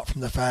fan art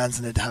from the fans,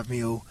 and they'd have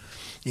me all,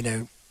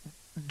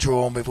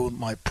 drawn with all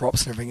my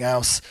props and everything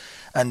else.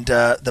 And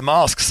the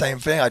mask, same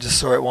thing. I just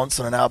saw it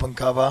once on an album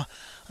cover,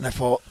 and I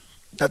thought,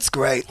 that's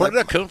great. Where did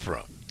that come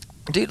from?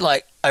 Dude,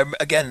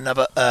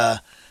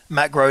 another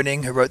Matt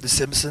Groening, who wrote The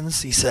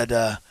Simpsons, he said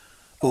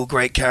all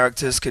great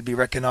characters could be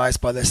recognized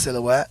by their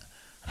silhouette.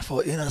 I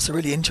thought, it's a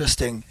really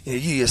interesting. You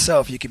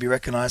yourself, you could be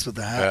recognized with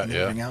the hat and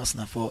everything else.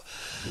 And I thought,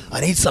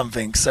 I need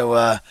something. So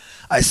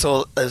I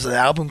saw there's an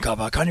album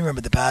cover. I can't even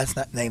remember the band's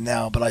name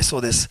now, but I saw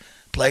this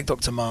Plague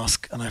Doctor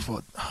mask, and I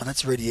thought,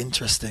 that's really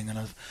interesting.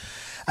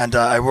 And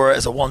I wore it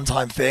as a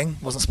one-time thing.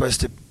 Wasn't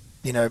supposed to,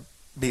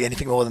 be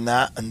anything more than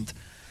that. And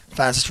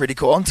fans just really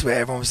caught onto it.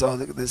 Everyone was,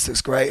 this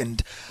looks great.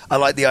 And I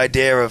like the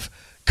idea of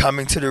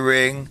coming to the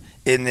ring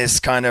in this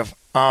kind of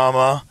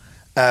armor,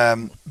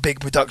 big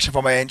production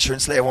for my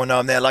entrance, let everyone know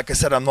I'm there. Like I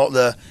said, I'm not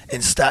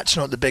in stature,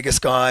 not the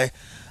biggest guy,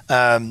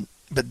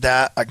 but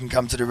that I can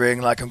come to the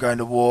ring like I'm going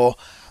to war.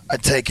 I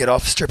take it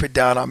off, strip it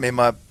down. I'm in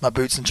my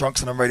boots and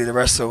trunks, and I'm ready to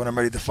wrestle, and I'm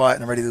ready to fight,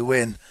 and I'm ready to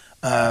win.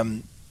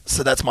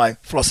 So that's my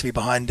philosophy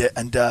behind it,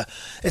 and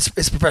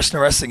it's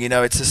professional wrestling.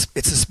 It's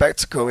a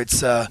spectacle.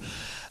 It's a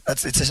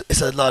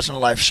larger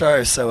than life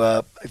show,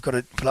 so you've got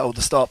to pull out all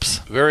the stops.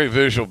 Very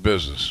visual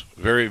business,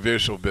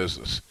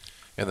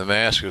 and the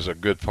mask is a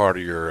good part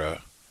of your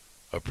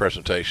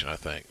presentation. I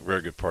think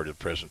very good part of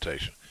the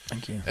presentation.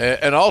 Thank you.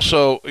 And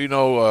also,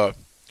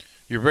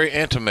 you're very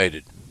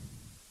animated,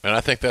 and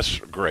I think that's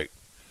great.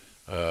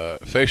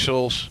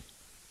 Facials,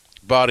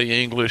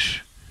 body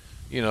English,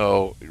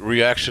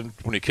 reaction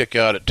when you kick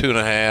out at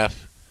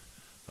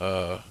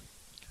 2.5,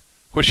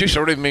 which used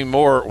to really mean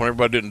more when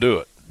everybody didn't do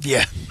it.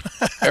 Yeah.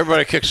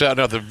 Everybody kicks out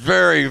now at the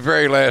very,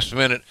 very last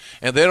minute,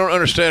 and they don't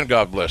understand,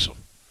 God bless them,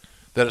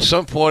 that at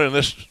some point in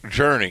this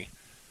journey,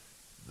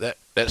 that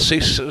that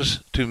ceases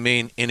to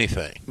mean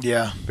anything.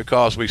 Yeah.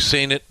 Because we've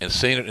seen it and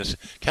seen it. And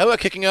how about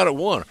kicking out at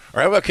 1? Or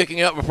how about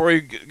kicking out before he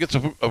gets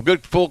a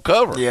good full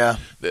cover? Yeah.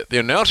 The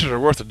announcers are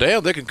worth a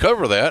damn. They can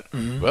cover that.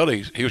 Mm-hmm. Well,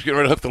 he was getting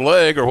ready to hook the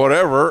leg or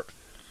whatever.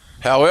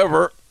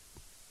 However,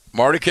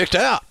 Marty kicked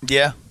out.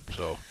 Yeah.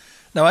 So.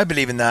 No, I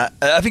believe in that.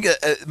 I think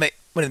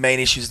one of the main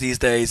issues these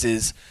days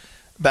is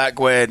back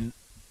when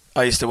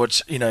I used to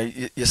watch,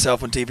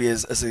 yourself on TV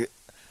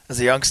as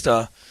a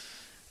youngster,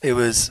 it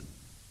was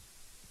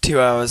 2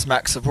 hours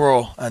max of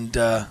Raw and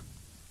a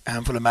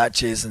handful of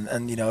matches and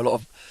a lot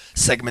of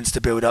segments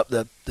to build up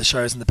the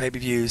shows and the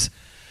pay-per-views.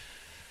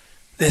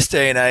 This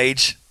day and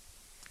age,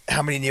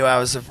 how many new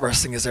hours of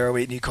wrestling is there a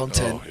week, new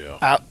content? Oh, yeah.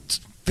 Out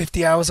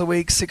 50 hours a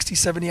week, 60,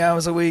 70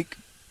 hours a week?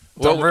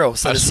 It's unreal.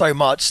 So there's so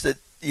much that,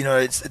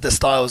 the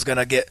style is going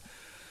to get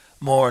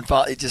more and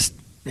far. It just,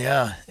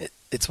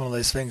 it's one of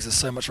those things. There's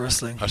so much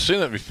wrestling. I've seen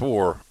that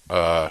before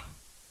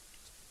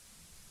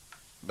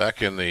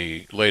back in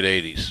the late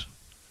 80s.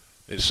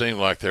 It seemed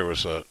like there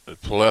was a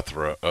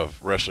plethora of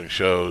wrestling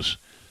shows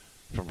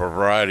from a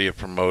variety of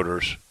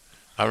promoters.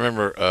 I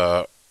remember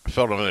a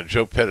fellow named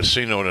Joe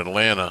Pedicino in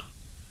Atlanta.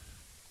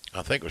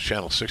 I think it was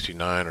Channel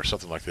 69 or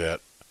something like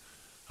that.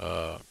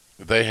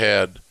 They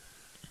had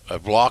a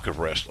block of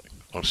wrestling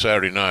on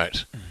Saturday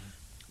nights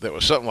that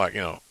was something like,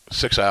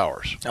 6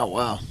 hours. Oh,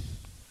 wow.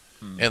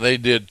 And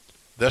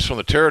that's when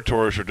the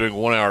territories were doing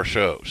 1 hour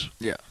shows.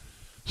 Yeah.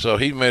 So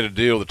he made a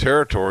deal with the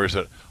territories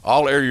that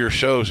I'll air your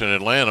shows in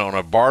Atlanta on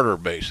a barter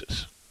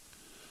basis.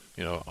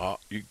 You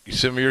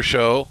send me your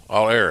show,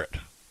 I'll air it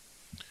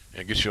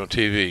and get you on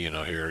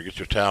TV, here, get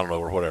your talent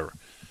over, whatever.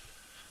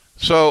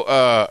 So,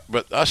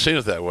 but I seen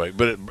it that way,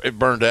 but it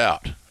burned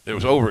out. It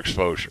was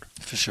overexposure.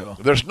 For sure.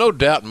 There's no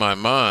doubt in my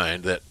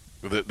mind that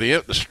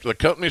the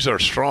companies that are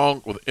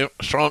strong with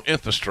strong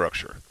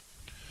infrastructure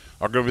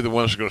are going to be the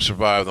ones that are going to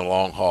survive in the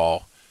long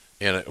haul,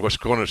 and what's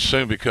going to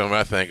soon become,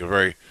 I think,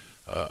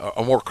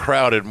 a more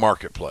crowded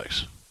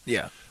marketplace.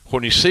 Yeah.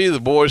 When you see the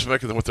boys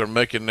making what they're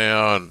making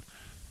now, and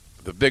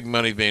the big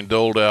money being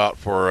doled out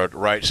for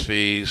rights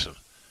fees, and,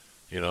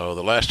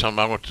 the last time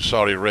I went to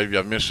Saudi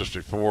Arabia, I mentioned this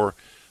before,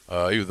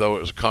 even though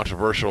it was a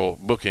controversial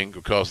booking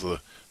because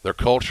of their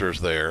culture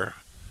is there,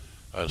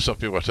 and some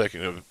people are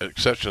taking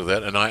exception to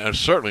that, and I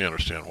certainly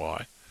understand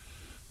why.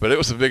 But it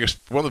was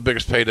one of the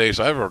biggest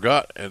paydays I ever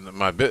got in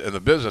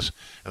the business,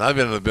 and I've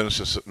been in the business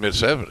since the mid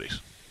 '70s.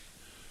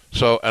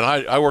 So, and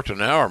I worked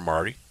an hour,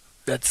 Marty.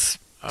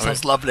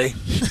 Sounds lovely.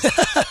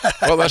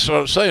 Well, that's what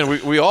I'm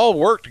saying. We all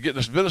work to get in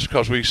this business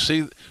because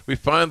we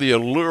find the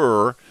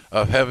allure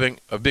of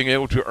being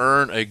able to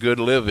earn a good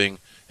living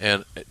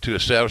and to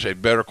establish a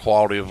better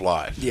quality of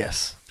life.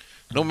 Yes.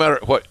 No matter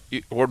no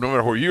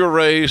matter where you were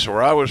raised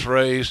or I was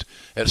raised,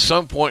 at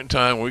some point in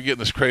time when we get in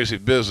this crazy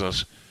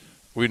business,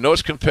 we know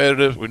it's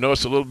competitive. We know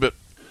it's a little bit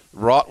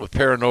wrought with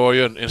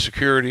paranoia and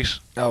insecurities.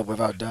 Oh,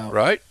 without doubt.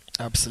 Right?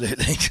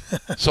 Absolutely.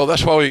 So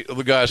that's why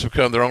the guys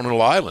become their own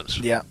little islands.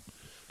 Yeah.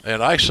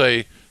 And I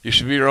say you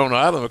should be your own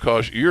island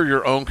because you're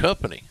your own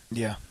company.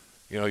 Yeah.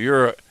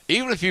 Even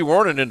if you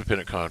weren't an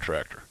independent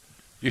contractor,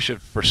 you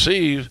should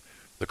perceive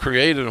the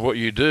creative and what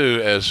you do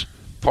as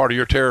part of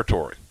your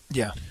territory.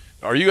 Yeah.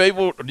 Do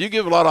you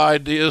give a lot of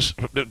ideas?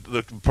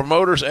 The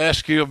promoters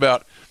ask you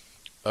about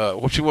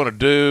what you want to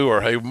do,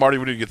 or, hey, Marty,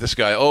 we need to get this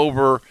guy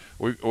over.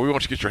 We want you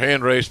to get your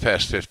hand raised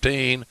past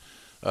 15.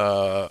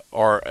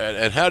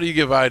 And how do you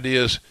give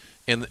ideas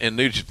in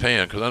New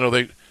Japan? Because I know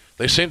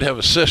they seem to have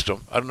a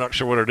system. I'm not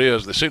sure what it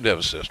is. They seem to have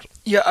a system.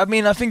 Yeah, I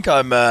mean, I think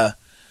I'm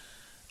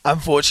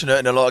fortunate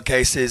in a lot of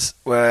cases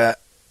where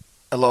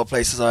a lot of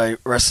places I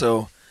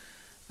wrestle,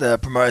 the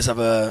promoters have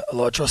a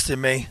lot of trust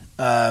in me,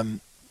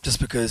 just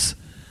because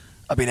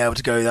I've been able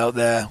to go out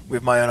there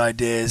with my own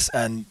ideas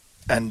and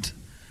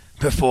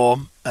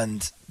perform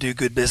and do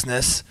good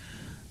business.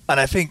 And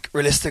I think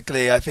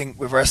realistically,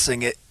 with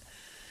wrestling, it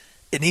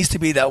needs to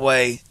be that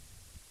way.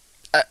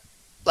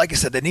 Like I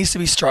said, there needs to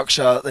be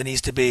structure. There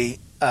needs to be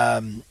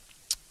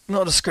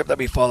not a script that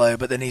we follow,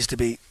 but there needs to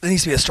be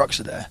a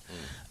structure there.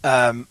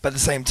 But at the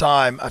same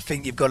time, I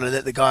think you've got to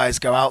let the guys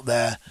go out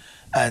there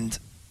and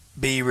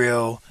be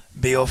real,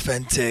 be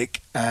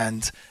authentic,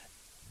 and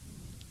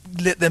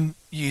let them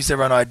use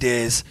their own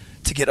ideas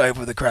to get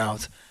over the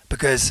crowd.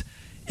 Because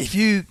if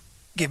you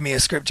give me a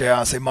script, JR,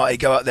 and say, Marty,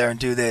 go out there and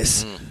do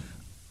this,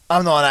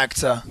 I'm not an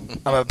actor.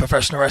 I'm a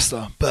professional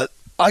wrestler. But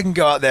I can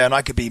go out there and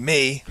I could be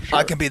me. Sure.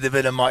 I can be the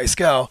villain, Marty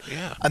Scurll.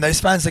 Yeah. And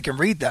those fans, they can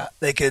read that.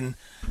 They can,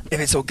 if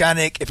it's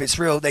organic, if it's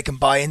real, they can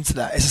buy into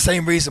that. It's the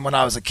same reason when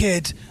I was a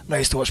kid and I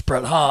used to watch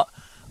Bret Hart.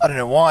 I don't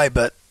know why,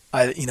 but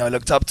I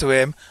looked up to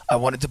him. I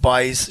wanted to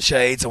buy his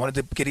shades. I wanted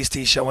to get his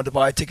T-shirt. I wanted to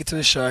buy a ticket to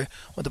the show. I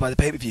wanted to buy the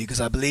pay-per-view because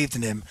I believed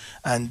in him.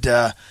 And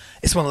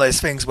it's one of those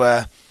things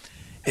where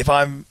if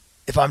I'm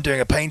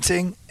doing a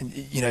painting, and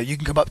you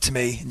can come up to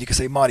me and you can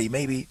say, Marty,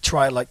 maybe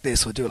try it like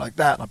this or do it like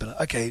that. And I'll be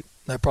like, okay,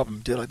 no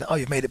problem. Do it like that. Oh,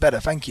 you've made it better.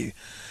 Thank you.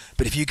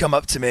 But if you come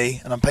up to me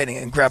and I'm painting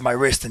it and grab my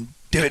wrist and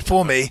do it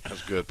for me,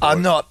 that's good.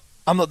 I'm not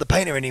the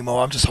painter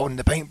anymore. I'm just holding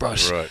the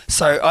paintbrush. Right.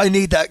 So I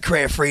need that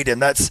creative freedom.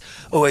 That's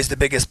always the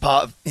biggest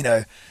part of,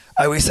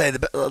 I always say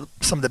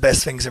some of the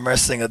best things in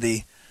wrestling are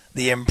the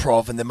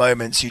improv and the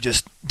moments you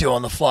just do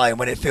on the fly and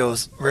when it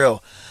feels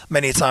real.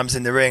 Many times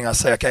in the ring, I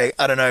say, okay,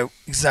 I don't know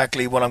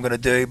exactly what I'm going to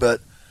do, but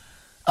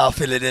I'll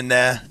fill it in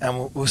there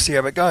and we'll see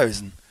how it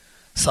goes. And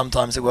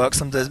sometimes it works,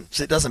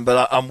 sometimes it doesn't,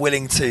 but I'm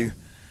willing to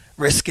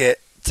risk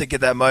it to get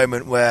that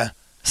moment where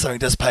something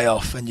does pay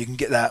off and you can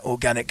get that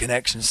organic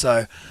connection.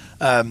 So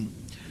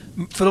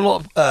for a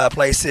lot of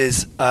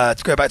places,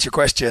 to go back to your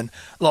question,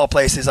 a lot of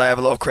places I have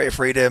a lot of creative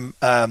freedom.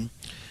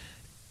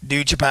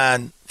 New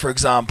Japan, for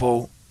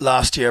example,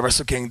 last year,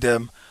 Wrestle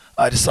Kingdom,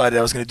 I decided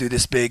I was going to do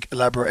this big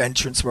elaborate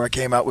entrance where I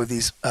came out with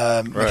these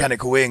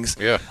mechanical wings.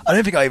 Yeah. I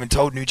don't think I even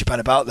told New Japan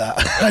about that.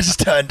 I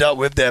just turned up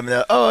with them. And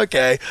they're, oh,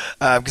 okay.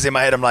 Because in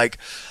my head, I'm like,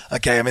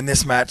 okay, I'm in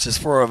this match. There's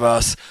 4 of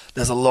us.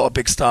 There's a lot of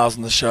big stars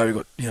on the show.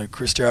 We've got,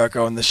 Chris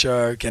Jericho on the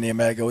show, Kenny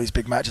Omega, all these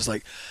big matches.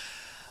 Like,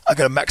 I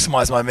got to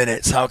maximize my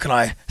minutes. How can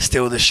I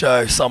steal the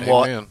show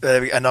somewhat?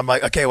 And I'm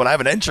like, okay, well, I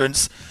have an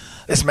entrance.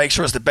 Let's make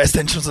sure it's the best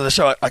entrance of the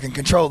show. I can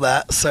control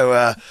that.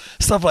 So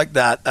stuff like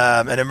that.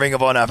 And in Ring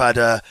of Honor, I've had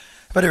a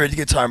really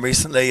good time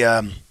recently.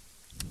 Ring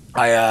of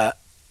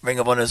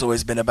Honor has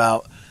always been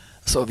about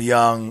sort of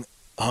young,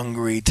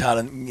 hungry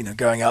talent,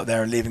 going out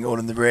there and leaving it all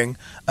in the ring.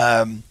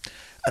 And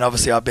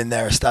obviously, I've been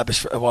there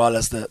established for a while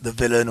as the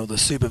villain or the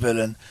super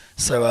villain.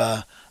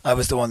 So I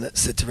was the one that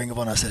said to Ring of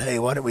Honor, I said, hey,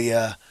 why don't we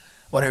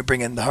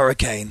bring in the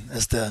Hurricane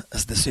as the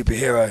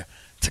superhero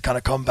to kind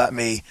of combat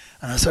me?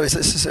 And so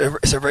it's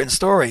a written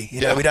story. We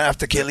don't have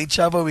to kill each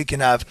other. We can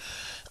have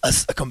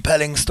a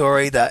compelling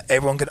story that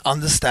everyone can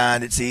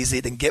understand. It's easy,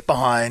 they can get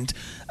behind,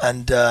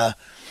 and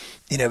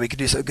we could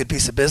do a good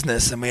piece of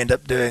business. And we end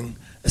up doing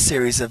a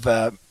series of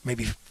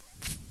maybe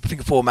I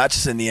think 4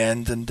 matches in the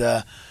end, and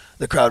the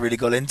crowd really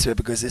got into it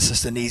because it's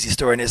just an easy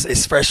story, and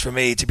it's fresh for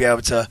me to be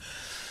able to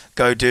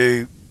go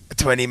do a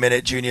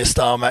 20-minute junior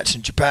style match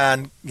in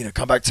Japan.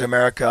 Come back to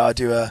America, I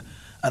do a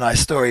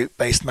nice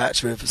story-based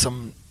match with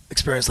some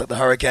experience like the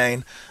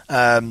Hurricane,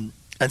 and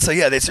so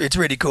it's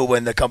really cool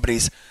when the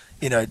companies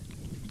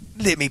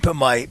let me put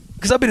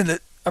because I've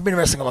been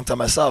wrestling a long time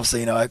myself, so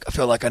I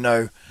feel like I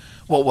know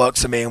what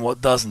works for me and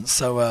what doesn't.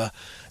 So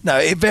no,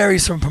 it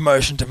varies from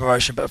promotion to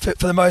promotion, but for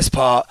the most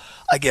part,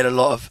 I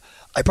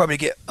probably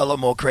get a lot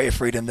more creative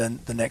freedom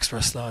than the next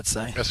wrestler, I'd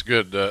say. That's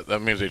good.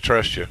 That means they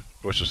trust you,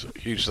 which is a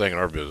huge thing in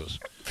our business.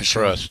 For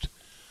sure. Trust,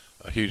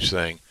 a huge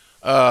thing.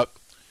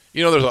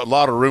 There's a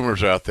lot of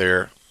rumors out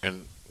there,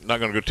 and I'm not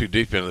going to go too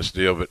deep into this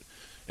deal,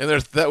 and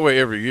there's that way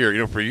every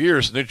year. For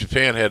years, New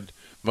Japan had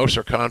most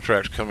of their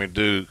contracts coming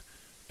due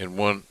in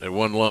one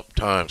lump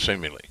time,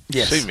 seemingly.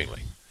 Yes.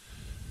 Seemingly.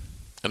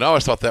 And I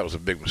always thought that was a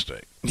big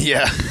mistake.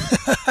 Yeah.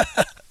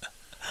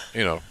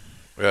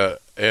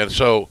 And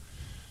so,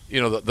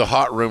 the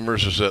hot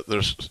rumors is that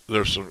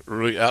there's some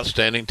really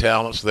outstanding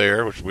talents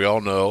there, which we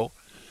all know,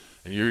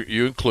 and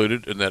you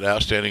included in that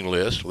outstanding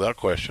list, without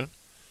question,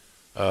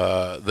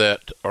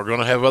 that are going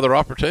to have other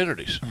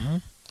opportunities. Mm-hmm.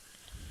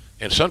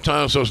 And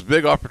sometimes those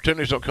big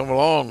opportunities don't come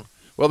along.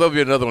 Well, there'll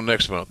be another one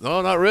next month.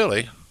 No, not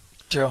really.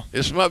 Sure.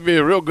 This might be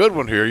a real good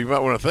one here you might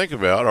want to think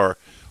about, or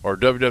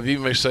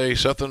WWE may say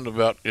something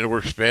about, we're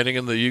expanding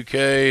in the UK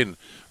and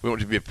we want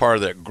you to be a part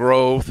of that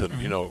growth and,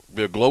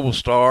 be a global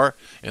star,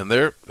 and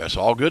that's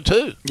all good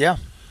too. Yeah.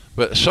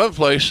 But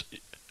someplace,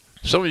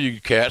 some of you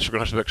cats are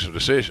going to have to make some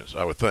decisions,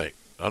 I would think.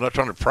 I'm not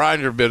trying to pry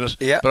in your business,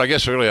 but I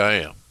guess really I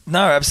am.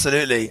 No,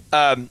 absolutely.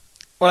 Well,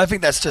 I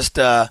think that's just,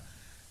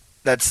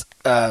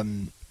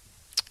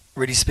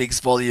 really speaks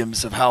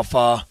volumes of how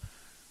far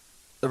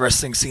the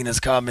wrestling scene has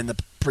come in the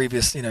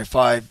previous,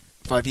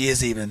 5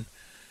 years even.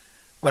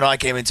 When I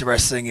came into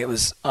wrestling, it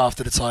was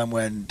after the time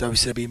when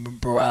WCW had been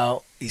brought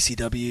out,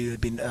 ECW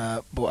had been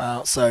brought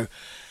out, so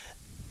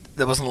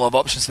there wasn't a lot of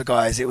options for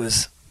guys. It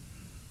was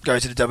go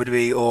to the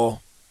WWE or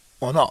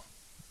not.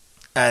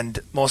 And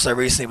more so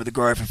recently with the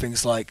growth of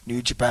things like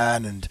New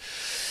Japan and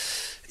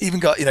even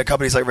got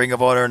companies like Ring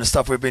of Honor and the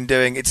stuff we've been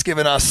doing, it's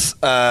given us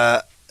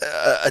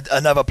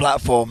another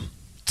platform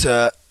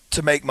to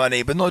make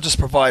money, but not just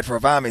provide for our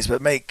families,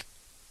 but make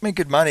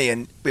good money.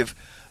 And we've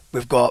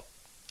got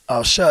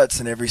our shirts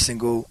in every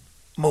single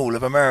mall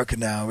of America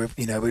now.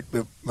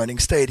 We're running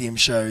stadium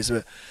shows.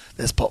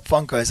 There's Pop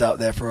Funkos out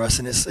there for us,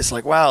 and it's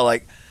like, wow,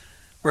 like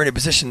we're in a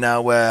position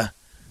now where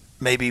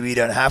maybe we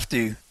don't have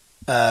to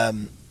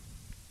go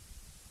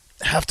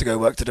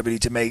work to WWE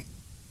to make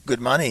good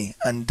money.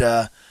 And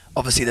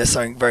obviously, there's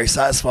something very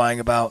satisfying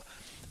about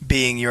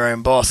being your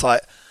own boss. I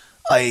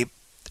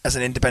as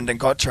an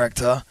independent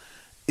contractor,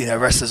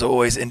 wrestlers are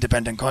always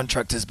independent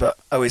contractors, but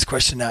I always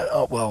question that.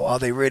 Oh, well, are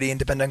they really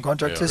independent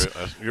contractors?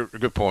 Yeah, you're a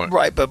good point.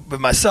 Right, but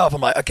with myself,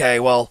 I'm like, okay,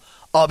 well,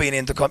 I'll be an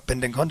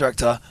independent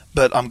contractor,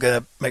 but I'm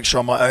going to make sure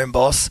I'm my own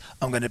boss.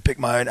 I'm going to pick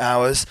my own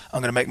hours. I'm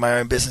going to make my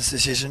own business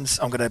decisions.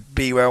 I'm going to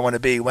be where I want to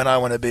be, when I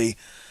want to be.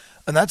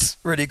 And that's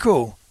really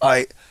cool.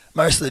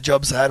 Most of the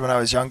jobs I had when I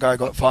was younger, I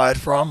got fired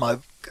from.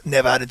 I've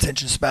never had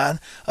attention span.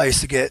 I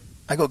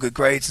got good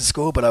grades in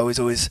school, but I was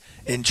always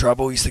in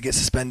trouble. Used to get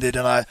suspended,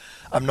 and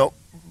I'm not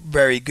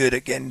very good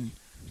at getting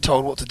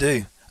told what to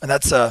do, and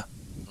that's a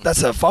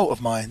fault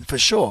of mine for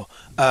sure.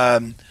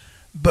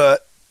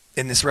 But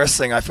in this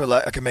wrestling, I feel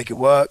like I can make it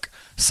work.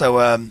 So,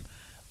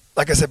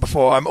 like I said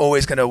before, I'm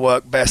always going to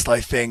work best,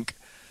 I think,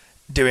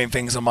 doing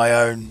things on my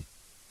own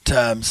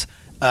terms.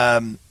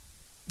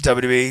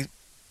 WWE,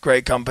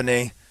 great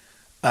company.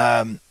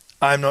 I'm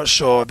not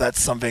sure if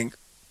that's something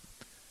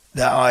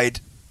that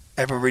I'd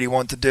ever really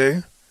want to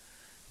do.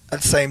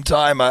 At the same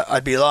time,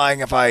 I'd be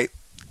lying if I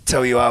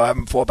tell you I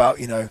haven't thought about,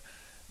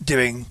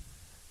 doing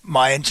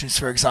my entrance,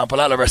 for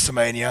example, at a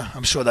WrestleMania.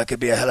 I'm sure that could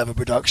be a hell of a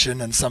production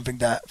and something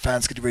that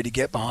fans could really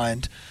get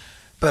behind.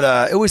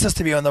 But it always has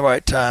to be on the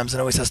right terms and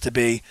always has to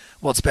be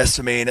what's best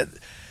for me. And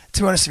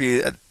to be honest with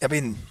you, I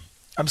mean,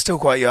 I'm still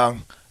quite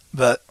young,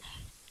 but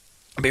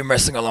I've been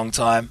wrestling a long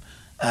time,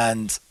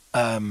 and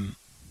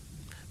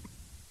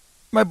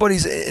my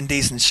body's in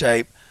decent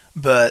shape,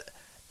 but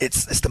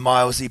it's the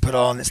miles you put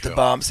on, it's the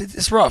bumps,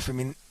 it's rough. I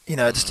mean,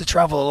 just to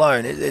travel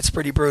alone, it's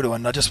pretty brutal,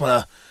 and I just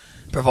want to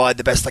provide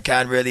the best I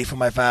can really for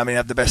my family and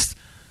have the best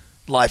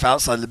life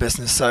outside of the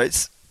business. So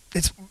it's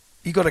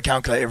you got to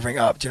calculate everything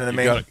up. Do you know what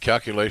I mean?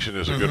 Calculation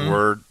is a good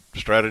word.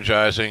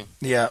 Strategizing,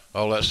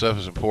 all that stuff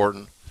is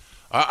important.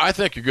 I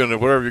think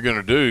whatever you're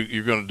going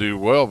to do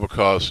well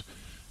because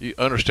you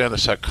understand the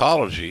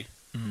psychology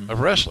of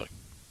wrestling.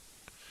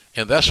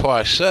 And that's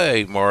why I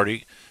say,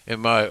 Marty, in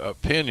my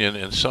opinion,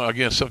 and some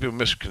people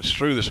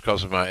misconstrue this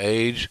because of my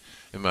age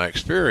and my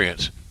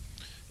experience,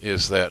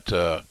 is that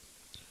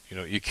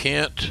you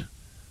can't.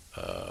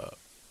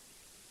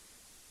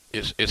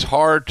 It's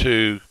hard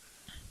to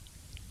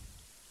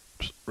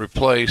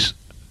replace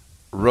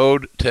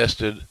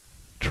road-tested,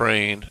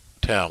 trained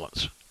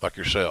talents like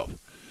yourself.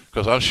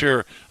 Because I'm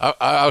sure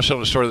I was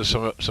telling the story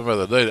some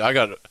other day.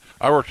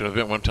 I worked at an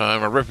event one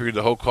time. I reviewed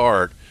the whole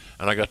card,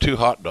 and I got 2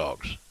 hot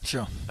dogs.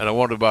 Sure. And I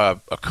wanted to buy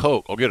a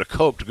Coke. I'll get a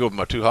Coke to go with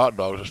my 2 hot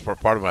dogs as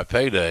part of my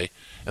payday.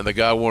 And the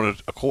guy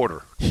wanted a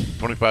quarter,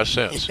 25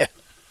 cents. Yeah.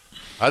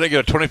 I didn't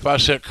get a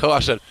 25-cent Coke. I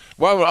said,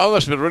 "Well, I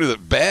must have been really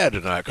bad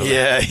tonight."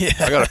 Yeah.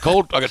 I got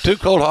 2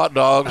 cold hot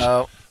dogs,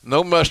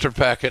 no mustard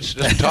packets,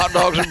 just hot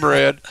dogs and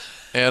bread,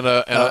 and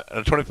a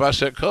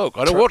 25-cent Coke.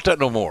 I don't want that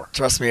no more.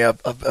 Trust me,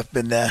 I've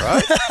been there.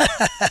 Right.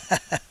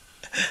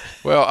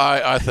 Well,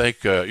 I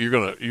think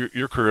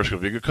your career is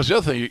going to be good because the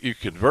other thing you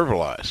can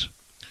verbalize.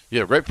 You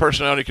have great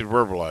personality, you can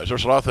verbalize.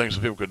 There's a lot of things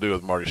that people could do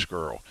with Marty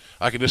Scurll.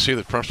 I can just see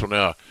the principal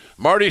now.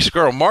 Martin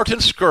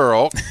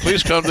Scurll,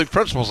 please come to the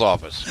principal's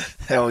office.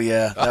 Hell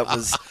yeah, that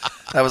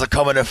was a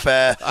common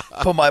affair.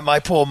 Poor my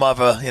poor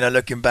mother,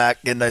 looking back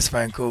in those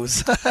phone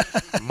calls.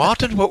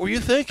 Martin, what were you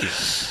thinking?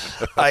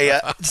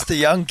 Just a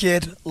young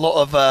kid,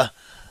 lot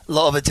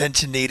of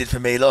attention needed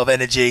for me, a lot of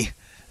energy,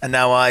 and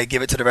now I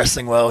give it to the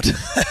wrestling world.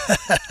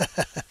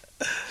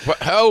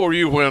 How old were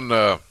you when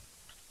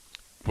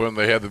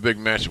they had the big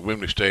match at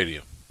Wembley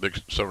Stadium, big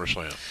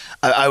SummerSlam?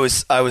 I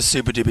was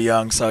super duper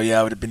young, so yeah,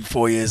 I would have been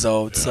 4 years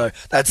old. Yeah. So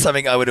that's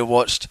something I would have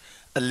watched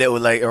a little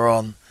later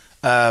on.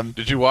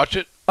 Did you watch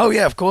it? Oh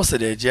yeah, of course I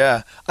did.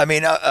 Yeah, I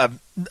mean, I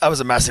was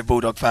a massive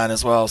Bulldog fan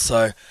as well.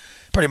 So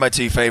probably my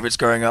 2 favorites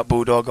growing up,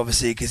 Bulldog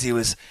obviously because he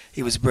was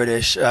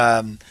British,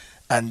 and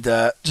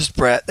just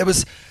Bret. There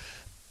was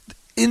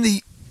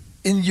in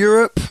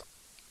Europe,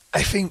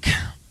 I think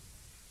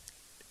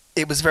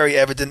it was very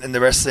evident in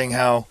the wrestling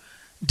how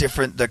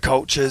different the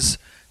cultures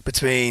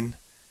between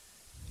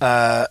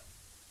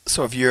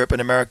sort of Europe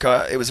and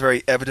America. It was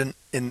very evident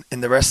in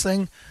the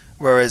wrestling,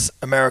 whereas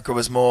America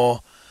was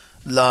more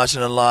larger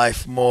than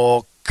life,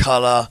 more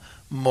color,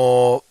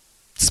 more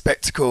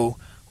spectacle,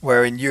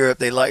 where in Europe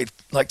they like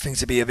things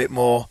to be a bit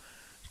more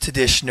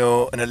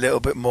traditional and a little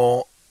bit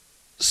more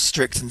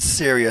strict and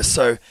serious.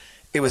 So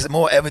it was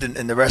more evident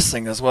in the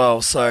wrestling as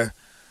well. So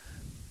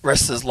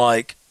wrestlers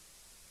like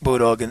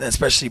Bulldog and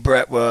especially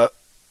Bret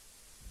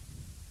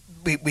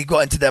we got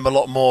into them a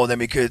lot more than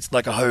we could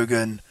like a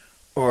Hogan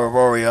or a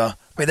Warrior.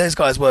 I mean, those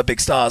guys were big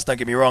stars, don't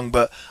get me wrong,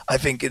 but I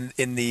think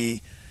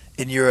in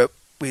Europe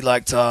we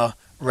liked our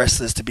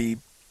wrestlers to be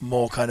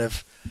more kind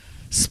of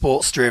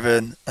sports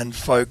driven and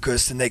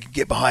focused, and they could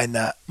get behind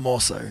that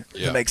more so.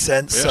 Does that make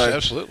sense? Yes,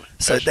 absolutely.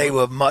 So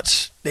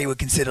absolutely. they were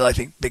considered, I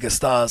think, bigger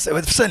stars. It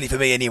was certainly for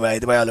me anyway,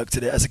 the way I looked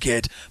at it as a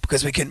kid,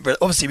 because we couldn't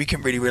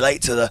really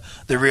relate to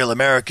the real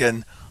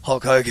American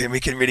Hulk Hogan.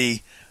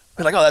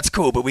 We're like, oh, that's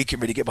cool, but we can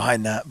really get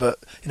behind that. But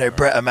right.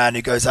 Bret, a man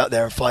who goes out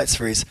there and fights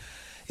for his,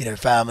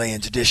 family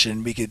and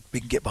tradition, we can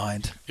get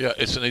behind. Yeah,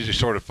 it's an easy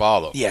sort of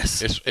follow.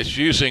 Yes, it's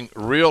using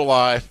real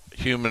life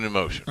human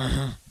emotion.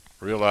 Mm-hmm.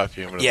 Real life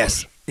human emotion.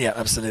 Yes, yeah,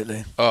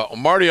 absolutely.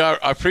 Marty, I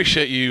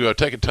appreciate you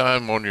taking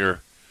time on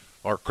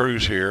our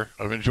cruise here.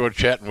 I've enjoyed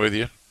chatting with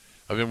you.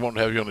 I've been wanting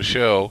to have you on the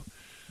show.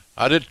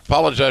 I did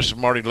apologize to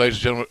Marty,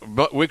 ladies and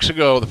gentlemen. Weeks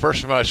ago, the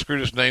first time I screwed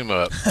his name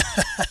up,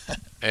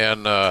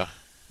 and.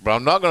 But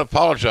I'm not going to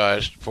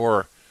apologize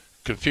for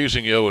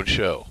confusing you and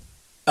show.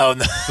 Oh,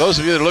 no. Those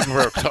of you that are looking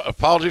for an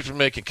apology from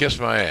me can kiss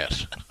my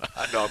ass.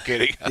 No, I'm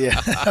kidding.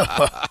 Yeah.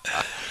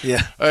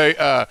 Yeah. Hey,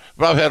 but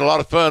I've had a lot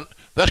of fun.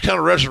 That's kind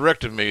of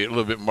resurrected me a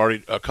little bit,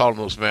 Marty, calling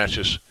those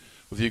matches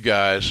with you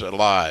guys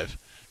live.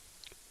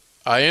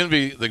 I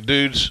envy the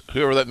dudes,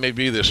 whoever that may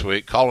be this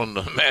week, calling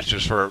the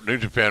matches for New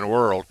Japan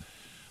World.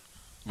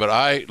 but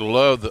I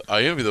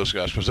envy those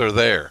guys because they're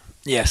there.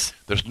 Yes.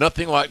 There's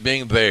nothing like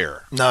being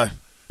there. No.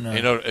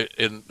 You know,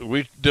 and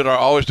we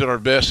always did our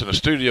best in the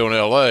studio in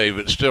L.A.,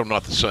 but it's still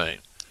not the same.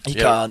 You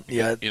can't.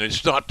 Yeah. You know,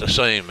 it's not the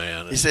same,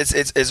 man.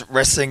 It's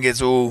wrestling.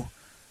 It's all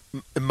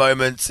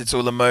moments. It's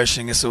all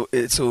emotion. It's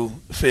all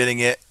feeling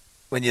it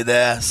when you're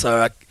there.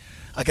 So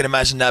I can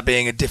imagine that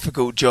being a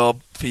difficult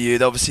job for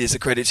you. Obviously, it's a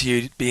credit to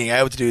you being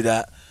able to do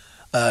that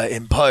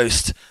in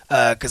post,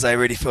 because I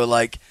really feel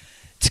like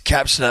to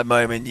capture that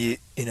moment, you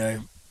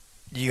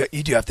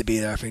do have to be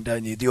there. I think,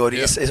 don't you? The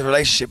audience is a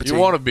relationship between.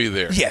 You want to be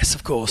there. Yes,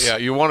 of course. Yeah,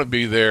 you want to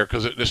be there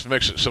because it just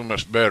makes it so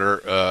much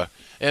better.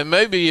 And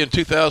maybe in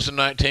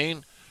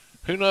 2019,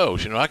 who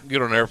knows? You know, I can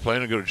get on an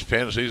airplane and go to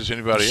Japan as easy as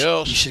anybody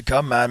else. You should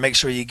come, man. Make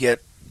sure you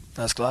get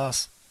first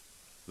class.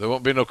 There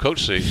won't be no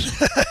coach seats.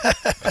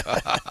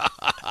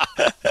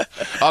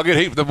 I'll get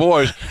heat from the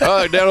boys.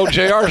 That old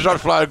JR started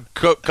flying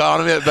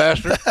economy, that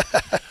bastard.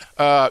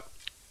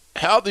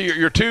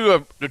 Your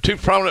two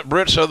prominent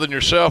Brits other than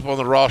yourself on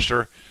the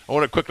roster? I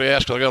want to quickly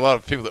ask, because I got a lot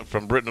of people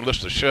from Britain to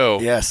listen to the show.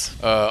 Yes.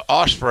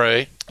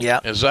 Ospreay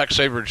and Zack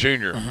Sabre Jr.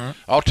 Mm-hmm.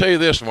 I'll tell you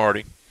this,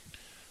 Marty.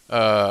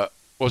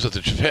 Was it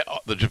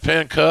the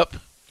Japan Cup?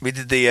 We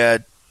did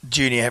the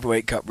Junior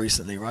Heavyweight Cup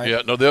recently, right?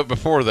 Yeah, no,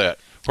 before that,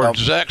 where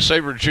Zack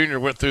Sabre Jr.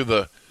 went through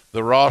the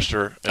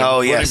roster and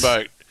winning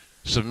by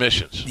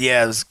submissions.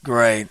 Yeah, it was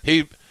great.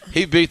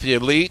 He beat the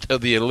elite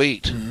of the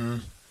elite, mm-hmm.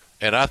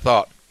 and I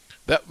thought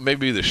that may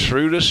be the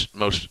shrewdest,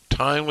 most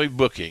timely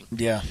booking.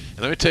 Yeah.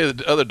 And let me tell you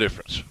the other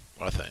difference.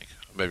 I think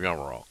maybe I'm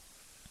wrong.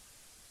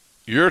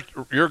 Your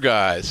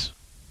guys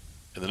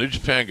and the New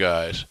Japan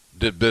guys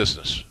did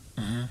business.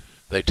 Mm-hmm.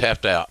 They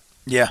tapped out.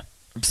 Yeah,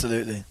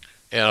 absolutely.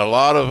 And a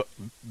lot of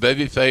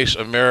babyface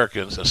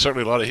Americans, and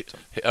certainly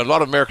a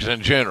lot of Americans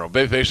in general,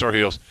 babyface or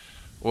heels,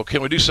 well,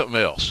 can we do something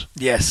else?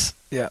 Yes.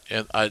 Yeah.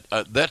 And I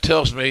that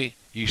tells me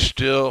you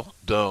still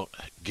don't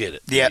get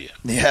it. Yeah.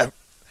 Yeah.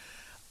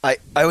 I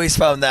always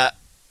found that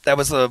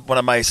was one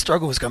of my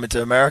struggles coming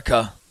to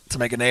America to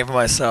make a name for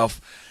myself.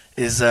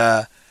 Is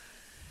my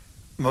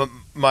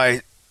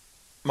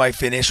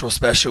finish or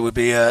special would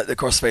be the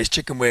crossface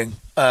chicken wing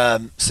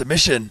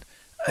submission,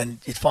 and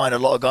you'd find a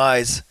lot of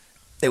guys,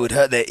 it would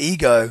hurt their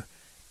ego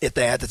if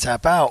they had to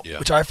tap out,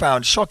 which I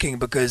found shocking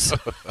because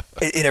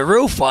in a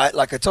real fight,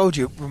 like I told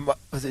you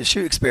with the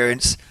shoot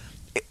experience,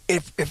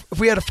 if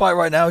we had a fight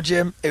right now,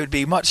 Jim, it would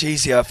be much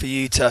easier for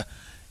you to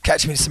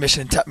catch me in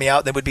submission and tap me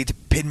out than would be to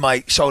pin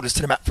my shoulders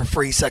to the mat for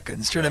 3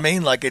 seconds. Do you know what I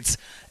mean? Like it's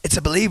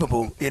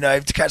unbelievable,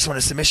 to catch someone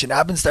in submission. It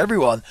happens to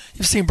everyone.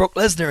 You've seen Brock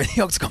Lesnar in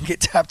the octagon get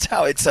tapped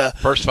out. It's a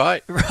first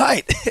fight,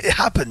 right? It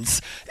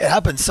happens.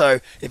 So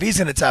if he's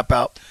going to tap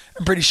out,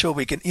 I'm pretty sure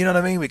we can. You know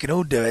what I mean? We can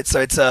all do it.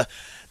 So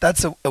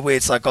that's a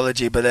weird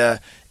psychology.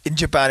 But in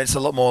Japan, it's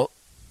a lot more.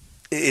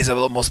 It is a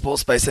lot more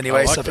sports based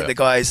anyway. So I think the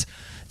guys,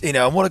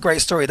 and what a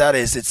great story that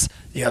is. It's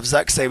you have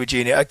Zack Sabre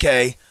Jr.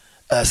 Okay.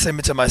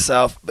 Similar to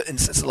myself, but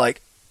it's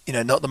like,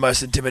 not the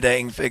most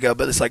intimidating figure,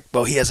 but it's like,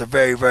 well, he has a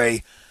very,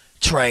 very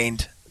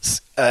trained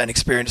and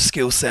experienced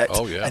skill set.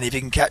 Oh, yeah. And if he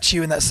can catch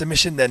you in that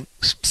submission, then,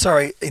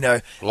 sorry,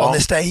 on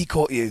this day he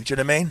caught you. Do you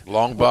know what I mean?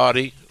 Long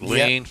body,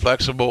 lean,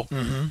 flexible.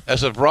 Mm-hmm.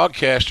 As a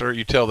broadcaster,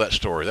 you tell that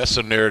story. That's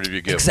the narrative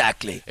you give.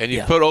 Exactly. And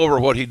you put over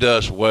what he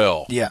does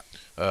well. Yeah.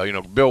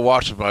 Bill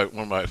Watts was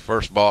one of my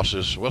first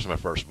bosses. Wasn't my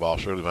first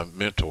boss, really my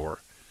mentor.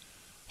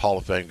 Hall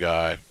of Fame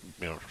guy,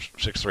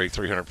 6'3",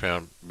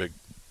 300-pound, big,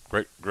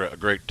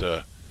 great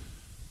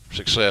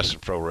success in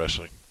pro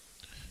wrestling.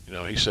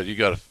 He said you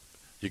got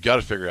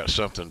to figure out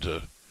something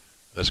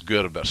that's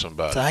good about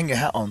somebody. To hang your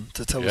hat on,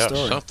 to tell the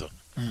story. Yeah, something.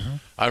 Mm-hmm.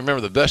 I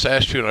remember the best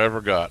attitude I ever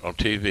got on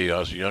TV. I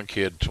was a young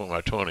kid, in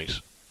my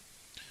 20s.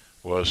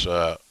 Was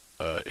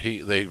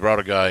they brought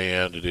a guy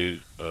in to do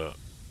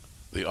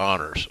the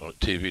honors on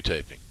TV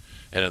taping,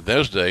 and in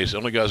those days, the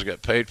only guys that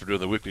got paid for doing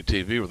the weekly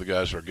TV were the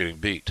guys that were getting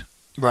beat.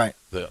 Right.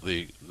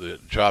 The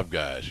job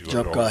guys.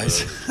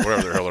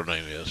 Whatever the hell their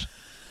name is.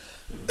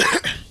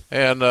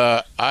 And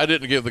I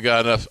didn't give the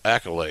guy enough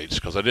accolades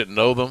because I didn't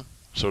know them.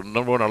 So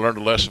number one, I learned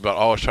a lesson about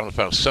always trying to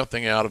find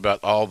something out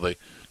about all the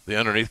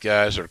underneath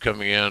guys that are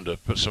coming in to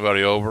put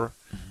somebody over.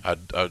 I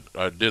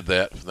did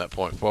that from that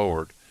point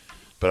forward.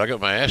 But I got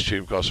my ass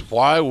chewed because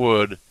why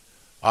would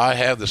I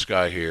have this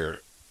guy here?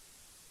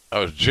 I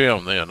was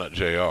Jim then, not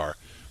JR.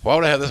 Why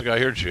would I have this guy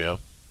here, Jim,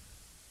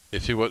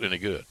 if he wasn't any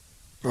good?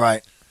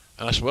 Right.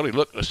 And I said, well, he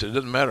looked. I said, it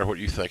doesn't matter what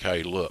you think, how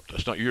he looked.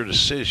 It's not your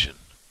decision.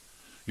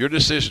 Your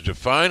decision to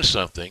find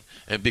something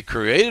and be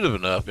creative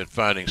enough in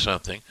finding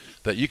something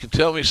that you can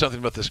tell me something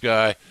about this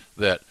guy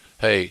that,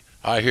 hey,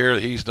 I hear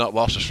that he's not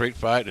lost a street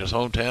fight in his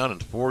hometown in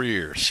 4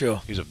 years.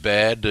 Sure. He's a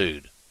bad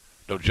dude.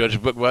 Don't judge a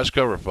book by its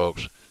cover,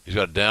 folks. He's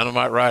got a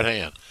dynamite right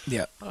hand.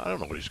 Yeah. I don't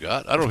know what he's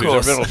got. I don't know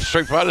if he's ever been on a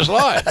street fight in his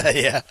life.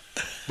 Yeah.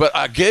 But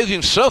I gave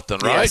him something,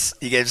 right? Yes,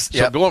 you gave.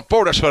 So going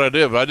forward, that's what I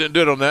did. But I didn't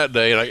do it on that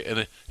day,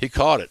 and he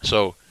caught it.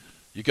 So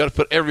you got to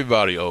put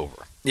everybody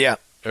over. Yeah.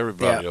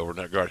 Everybody over in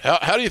that guard.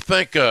 How do you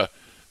think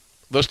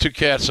those two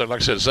cats, like I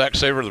said, Zack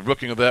Sabre, the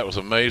booking of that was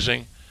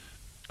amazing.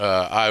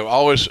 I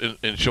always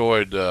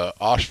enjoyed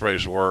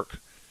Ospreay's work.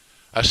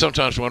 I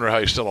sometimes wonder how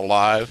he's still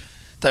alive.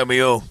 Don't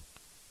we all?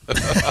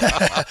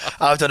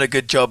 I've done a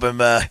good job of,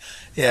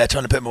 trying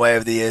to put him away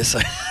over the years. So.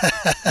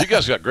 You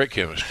guys got great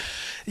chemistry.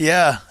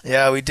 Yeah,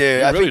 we do.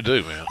 You really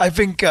do, man. I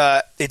think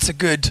it's a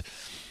good.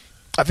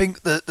 I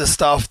think the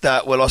stuff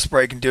that Will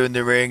Ospreay can do in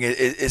the ring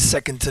is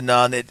second to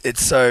none.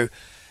 It's so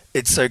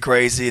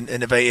crazy and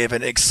innovative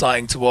and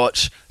exciting to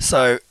watch.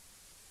 So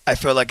I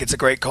feel like it's a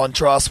great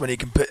contrast when you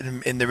can put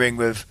him in the ring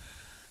with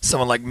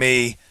someone like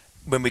me,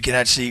 when we can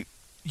actually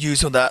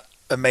use all that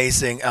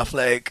amazing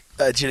athletic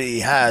agility he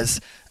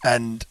has,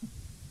 and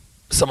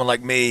someone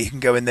like me can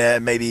go in there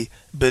and maybe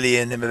bully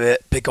him a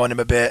bit, pick on him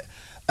a bit,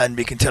 and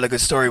we can tell a good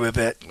story with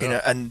it, you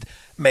know, and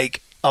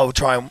I'll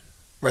try and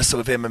wrestle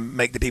with him and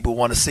make the people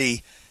want to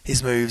see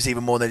his moves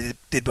even more than they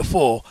did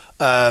before.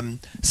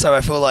 So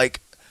I feel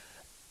like,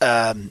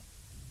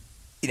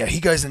 he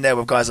goes in there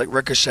with guys like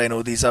Ricochet and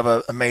all these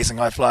other amazing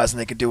high flyers, and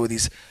they can do all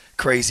these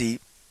crazy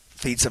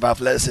feats of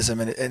athleticism,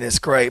 and it's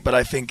great. But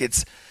I think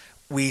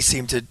we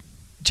seem to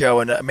Joe,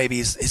 and maybe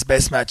his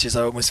best matches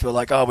I almost feel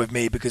like are with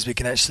me, because we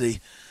can actually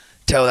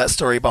tell that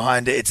story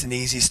behind it. It's an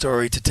easy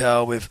story to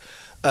tell with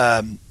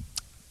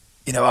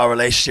our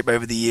relationship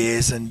over the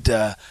years, and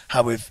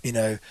how we've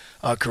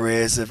our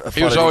careers have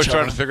he was always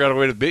trying to figure out a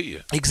way to beat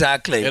you.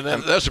 Exactly. And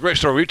that's a great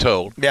story we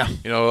told. Yeah.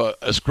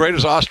 As great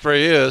as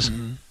Ospreay is,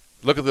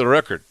 look at the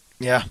record.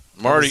 Yeah.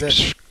 Marty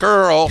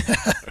Scurll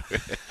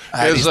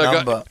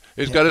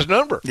he's got his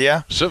number.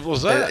 Yeah. Simple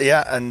as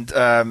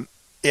that.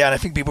 And I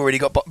think people really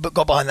got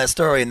behind that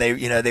story, and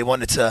they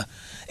wanted to.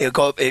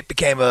 It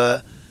became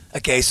a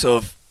case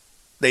of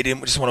they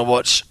didn't just want to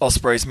watch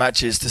Ospreay's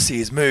matches to see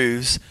his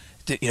moves,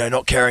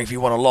 not caring if he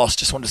won or lost,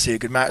 just wanted to see a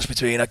good match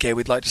between. Okay,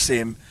 we'd like to see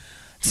him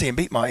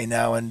beat Marty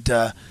now, and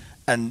I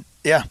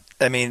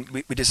mean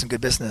we did some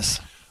good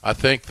business. I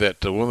think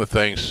that one of the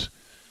things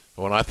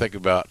when I think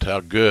about how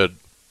good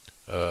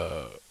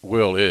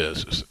Will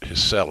is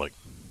his selling.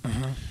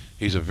 Mm-hmm.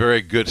 He's a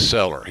very good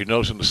seller. He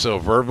knows when to sell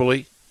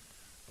verbally,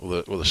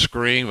 with a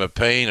scream of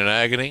pain and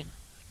agony.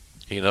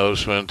 He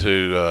knows when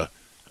to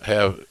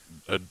have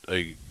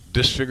a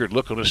disfigured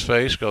look on his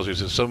face because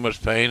he's in so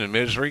much pain and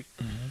misery.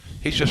 Mm-hmm.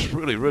 He's just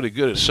really, really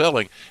good at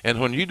selling. And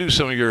when you do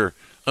some of your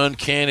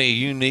uncanny,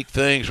 unique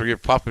things where you're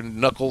popping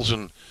knuckles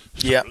and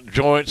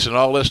joints and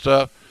all this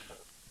stuff,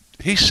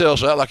 he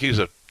sells out like he's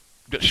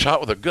gets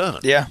shot with a gun.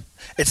 Yeah.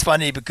 It's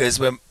funny because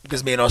me and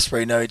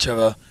Ospreay know each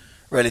other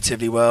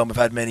relatively well, and we've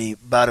had many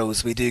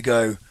battles. We do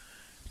go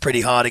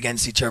pretty hard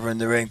against each other in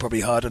the ring,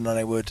 probably harder than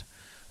I would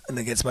and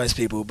against most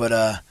people. But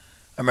I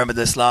remember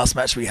this last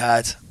match we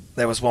had,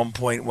 there was one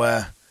point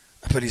where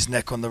I put his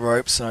neck on the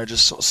ropes and I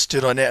just sort of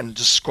stood on it and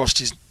just squashed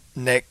his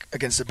neck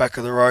against the back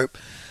of the rope.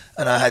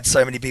 And I had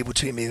so many people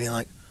tweet me being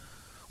like,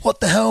 "What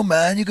the hell,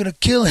 man? You're going to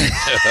kill him."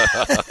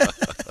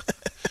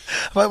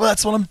 Well,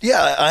 that's what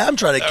I am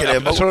trying to kill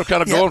him. That's what I'm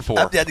kind of going for.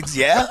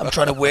 I'm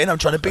trying to win. I'm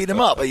trying to beat him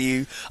up.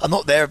 I'm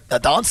not there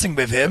dancing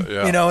with him.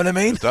 Yeah. You know what I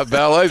mean? It's not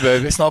ballet,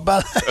 baby. It's not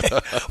ballet.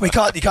 You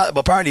can't. Well,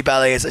 apparently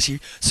ballet is actually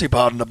super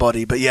hard on the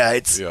body. But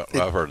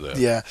I've heard that.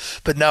 Yeah,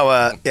 but no,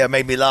 it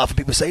made me laugh. And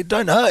people say,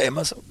 "Don't hurt him."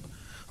 I said,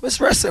 "Let's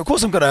wrestle. Of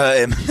course I'm going to hurt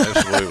him."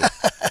 Absolutely.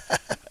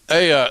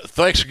 Hey,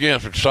 thanks again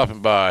for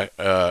stopping by.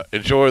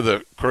 Enjoy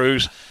the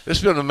cruise.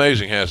 It's been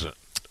amazing, hasn't it?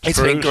 It's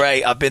been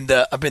great. I've been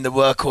the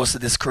workhorse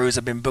of this cruise.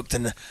 I've been booked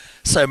in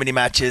so many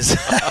matches,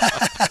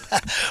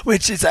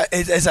 which is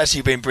it's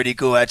actually been pretty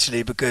cool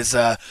actually, because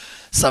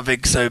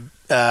something so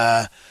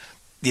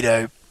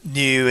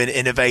new and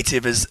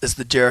innovative as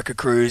the Jericho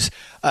cruise.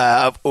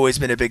 I've always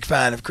been a big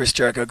fan of Chris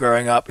Jericho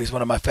growing up. He's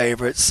one of my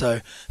favorites.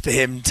 So for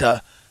him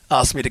to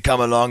ask me to come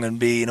along and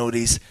be in all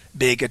these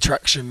big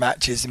attraction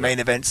matches, main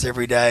events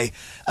every day,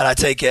 and I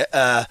take it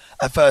at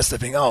first I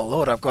think, oh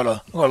Lord, I've got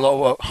a lot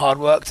of hard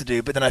work to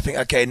do, but then I think,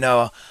 okay,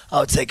 no,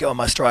 I'll take it on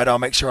my stride. I'll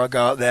make sure I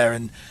go out there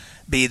and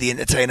be the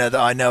entertainer that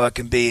I know I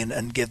can be,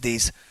 and give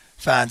these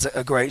fans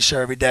a great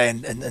show every day,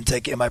 and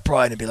take it in my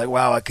pride and be like,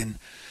 wow, I can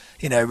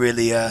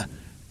really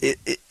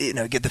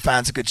give the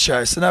fans a good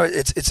show. So no,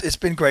 it's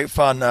been great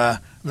fun. I'm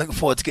looking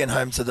forward to getting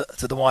home to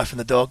the wife and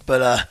the dog,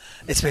 but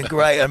it's been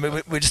great. I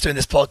mean, we're just doing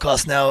this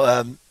podcast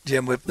now,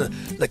 Jim, with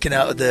looking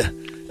out at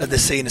the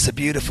scene. It's a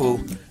beautiful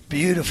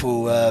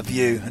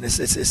view, and it's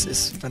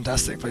a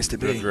fantastic place to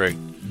be. Great.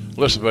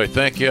 Listen, buddy,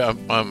 thank you.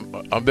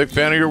 I'm a big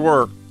fan of your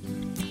work,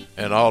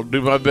 and I'll do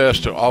my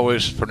best to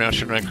always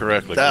pronounce your name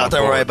correctly. Don't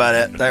worry about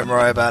it. Don't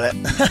worry about it.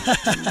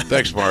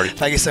 Thanks, Marty.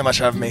 Thank you so much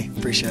for having me.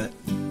 Appreciate it.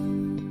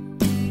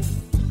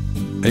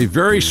 A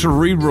very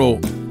cerebral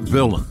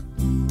villain,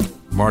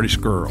 Marty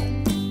Scurll.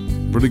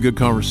 Really good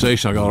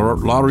conversation. I got a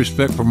lot of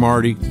respect for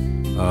Marty.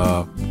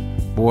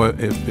 Boy,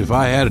 if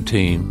I had a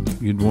team,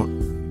 you'd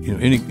want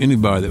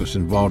anybody that was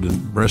involved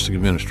in wrestling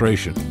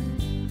administration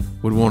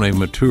would want a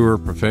mature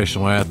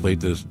professional athlete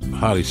that's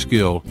highly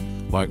skilled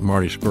like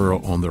Marty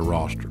Scurll on their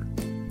roster.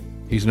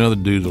 He's another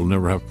dude that'll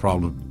never have a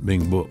problem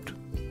being booked,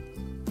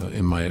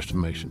 in my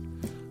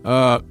estimation.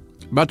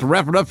 About to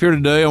wrap it up here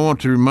today. I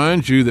want to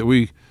remind you that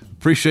we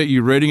appreciate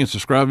you rating and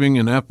subscribing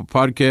in Apple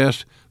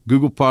Podcasts,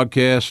 Google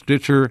Podcasts,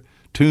 Stitcher,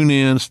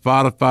 TuneIn,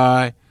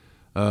 Spotify,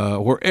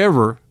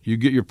 wherever you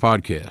get your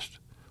podcast,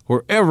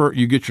 wherever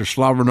you get your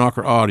Slobber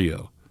Knocker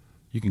audio.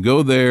 You can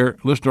go there,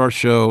 listen to our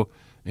show,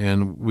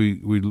 and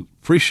we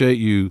appreciate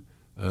you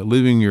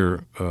leaving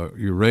your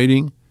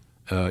rating,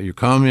 your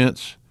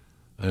comments,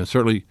 and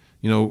certainly,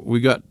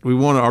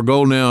 our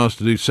goal now is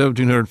to do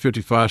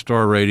 1,750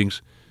 5-star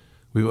ratings.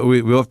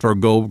 We upped our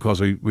goal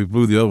because we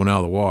blew the other one out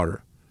of the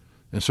water.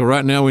 And so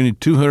right now we need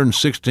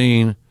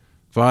 216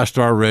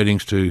 5-star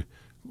ratings to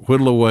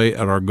whittle away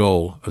at our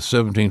goal of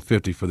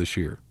 1,750 for this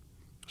year.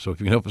 So if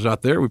you can help us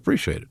out there, we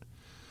appreciate it.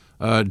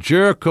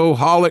 Jericho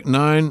Holic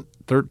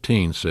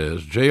 913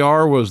 says,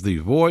 JR was the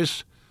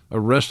voice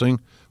of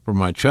wrestling from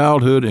my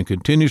childhood and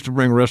continues to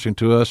bring wrestling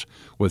to us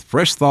with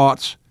fresh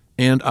thoughts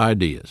and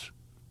ideas.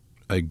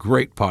 A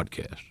great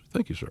podcast.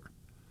 Thank you, sir.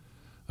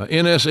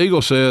 NS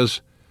Eagle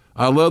says,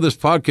 I love this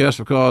podcast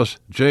because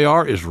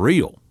JR is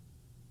real.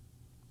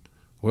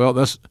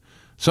 Well,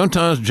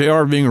 sometimes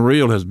JR being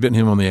real has bitten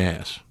him on the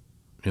ass,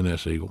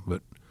 NS Eagle,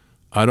 but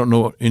I don't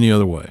know any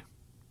other way.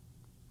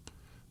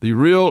 The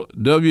real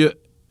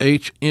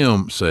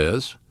WHM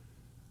says,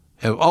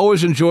 have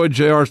always enjoyed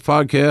JR's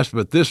podcast,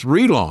 but this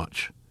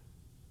relaunch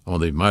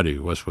on the mighty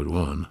Westwood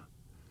One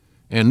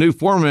and new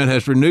format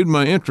has renewed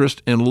my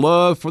interest and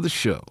love for the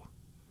show.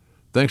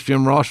 Thanks,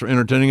 Jim Ross, for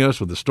entertaining us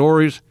with the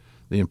stories,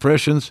 the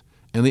impressions,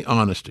 and the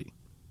honesty.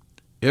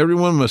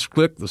 Everyone must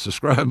click the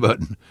subscribe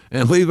button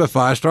and leave a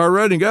 5-star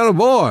rating. Got a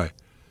boy.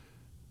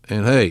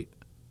 And hey,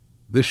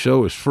 this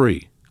show is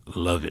free.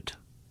 Love it.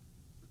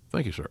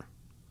 Thank you, sir.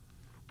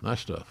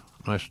 Nice stuff.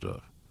 Nice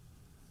stuff.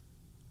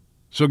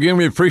 So again,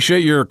 we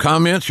appreciate your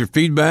comments, your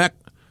feedback,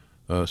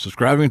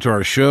 subscribing to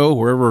our show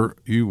wherever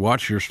you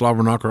watch your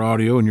Slobber Knocker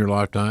audio in your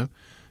lifetime.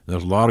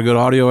 There's a lot of good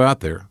audio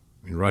out there.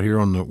 Right here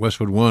on the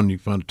Westwood One, you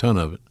can find a ton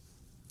of it.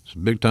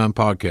 Some big-time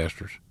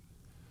podcasters.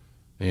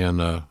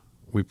 And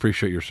we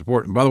appreciate your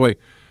support. And by the way,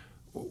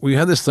 we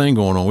had this thing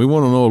going on. We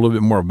want to know a little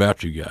bit more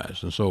about you guys.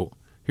 And so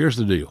here's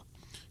the deal.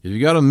 If you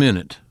got a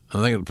minute,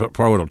 I think it's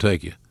probably what it'll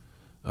take you,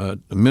 a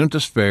minute to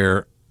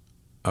spare,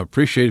 I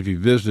appreciate if you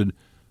visited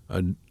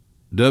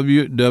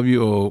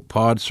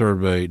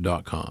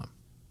wwopodsurvey.com.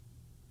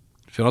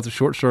 Fill out the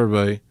short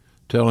survey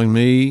telling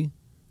me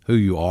who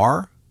you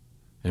are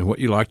and what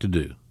you like to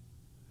do.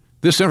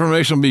 This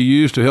information will be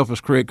used to help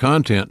us create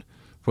content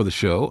for the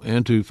show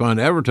and to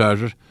find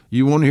advertisers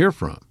you want to hear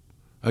from.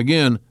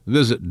 Again,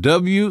 visit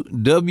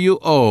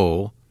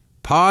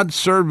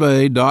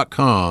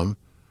wwopodsurvey.com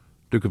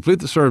to complete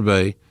the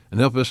survey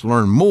and help us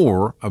learn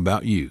more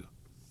about you.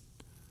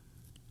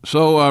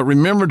 So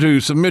remember to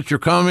submit your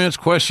comments,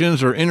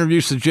 questions, or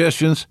interview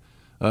suggestions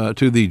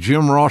to the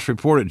Jim Ross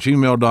Report at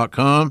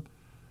gmail.com.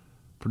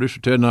 Producer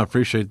Ted and I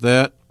appreciate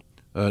that.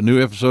 New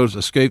episodes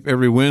escape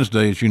every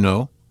Wednesday, as you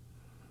know.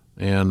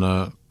 And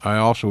I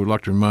also would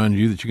like to remind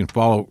you that you can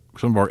follow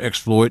some of our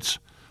exploits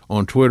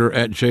on Twitter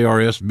at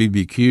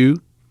JRSBBQ.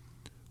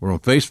 We're on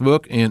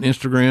Facebook and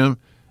Instagram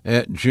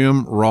at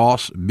Jim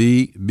Ross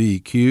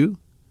BBQ.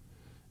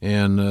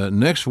 And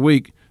next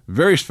week,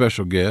 very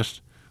special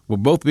guests will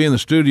both be in the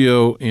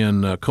studio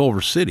in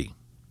Culver City,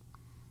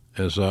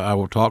 as I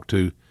will talk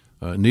to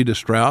Nita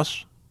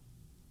Strauss.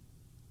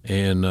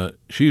 And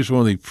she's one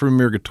of the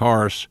premier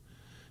guitarists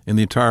in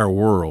the entire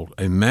world,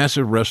 a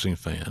massive wrestling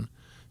fan.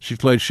 She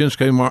played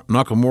Shinsuke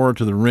Nakamura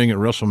to the ring at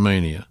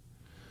WrestleMania.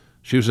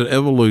 She was at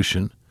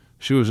Evolution.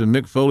 She was in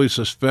Mick Foley's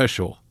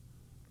Special.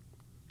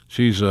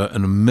 She's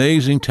an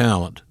amazing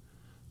talent.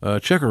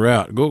 Check her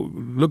out. Go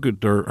look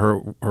at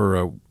her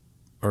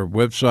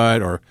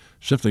website or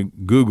simply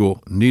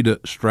Google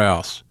Nita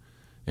Strauss.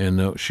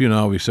 And she and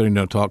I will be sitting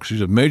down to talk. She's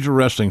a major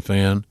wrestling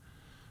fan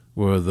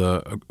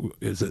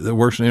that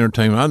works in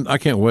entertainment. I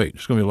can't wait.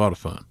 It's going to be a lot of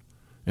fun.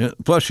 And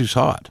plus, she's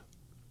hot.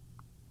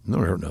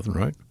 Never heard nothing,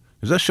 right?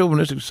 Is that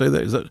chauvinistic to say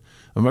that?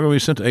 Am I going to be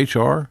sent to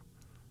HR?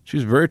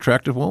 She's a very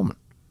attractive woman,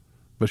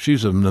 but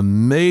she's an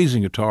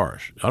amazing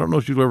guitarist. I don't know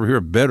if you'll ever hear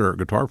a better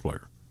guitar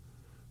player.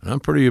 And I'm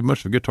pretty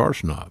much a guitar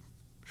snob.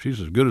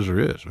 She's as good as there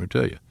is, let me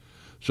tell you.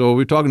 So we'll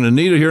be talking to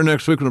Nita here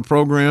next week on the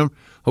program.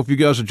 Hope you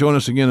guys will join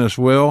us again as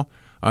well.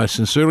 I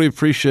sincerely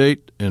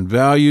appreciate and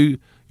value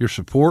your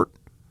support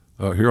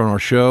here on our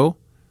show.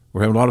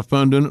 We're having a lot of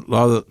fun doing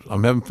it.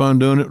 I'm having fun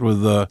doing it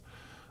with a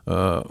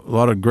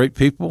lot of great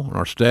people and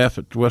our staff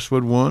at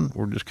Westwood One.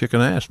 We're just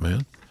kicking ass, man.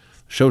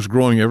 The show's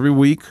growing every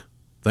week.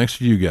 Thanks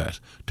to you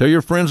guys. Tell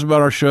your friends about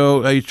our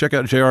show. Hey, check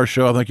out JR's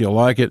show. I think you'll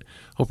like it.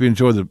 Hope you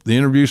enjoyed the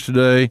interviews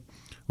today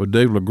with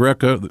Dave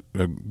LaGreca,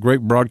 a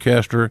great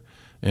broadcaster,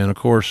 and, of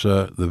course,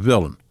 the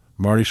villain,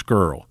 Marty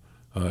Scurll,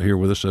 here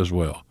with us as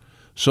well.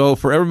 So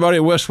for everybody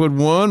at Westwood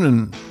One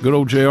and good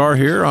old JR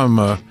here, I'm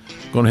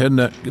going to head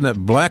in that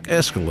black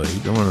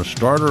Escalade. I'm going to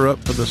start her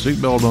up, put the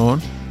seatbelt on.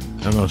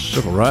 I'm going to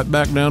circle right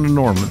back down to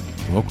Norman,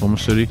 from Oklahoma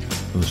City,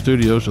 from the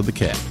studios of the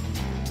Cat.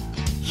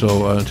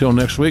 So until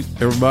next week,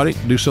 everybody,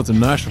 do something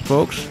nice for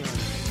folks.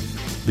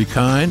 Be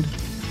kind.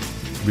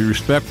 Be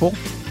respectful.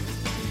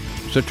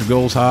 Set your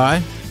goals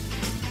high.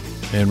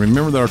 And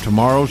remember that our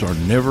tomorrows are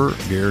never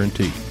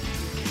guaranteed.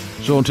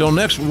 So until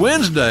next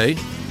Wednesday,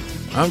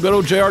 I'm good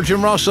old JR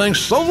Jim Ross saying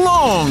so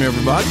long,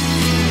 everybody.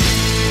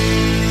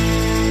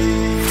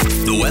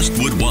 The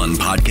Westwood One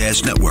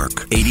Podcast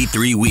Network.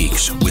 83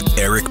 Weeks with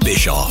Eric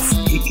Bischoff.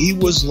 He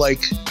was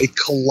like a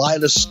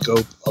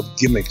kaleidoscope of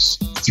gimmicks.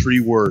 3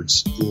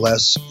 words,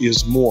 less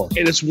is more.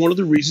 And it's one of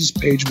the reasons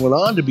Page went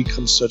on to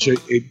become such a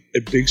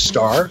big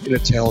star and a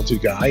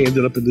talented guy.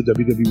 Ended up in the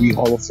WWE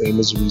Hall of Fame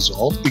as a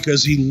result,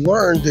 because he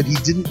learned that he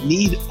didn't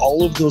need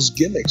all of those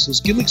gimmicks. Those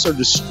gimmicks are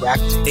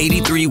distracting.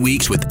 83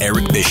 Weeks with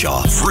Eric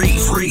Bischoff.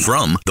 Free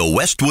from the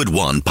Westwood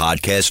One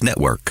Podcast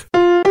Network.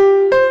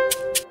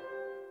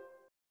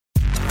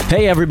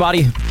 Hey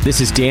everybody,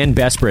 this is Dan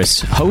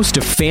Bespris, host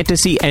of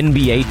Fantasy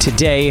NBA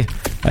Today,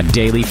 a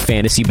daily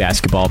fantasy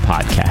basketball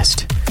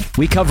podcast.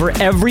 We cover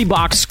every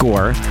box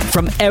score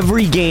from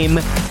every game,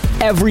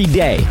 every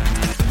day.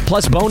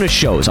 Plus bonus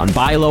shows on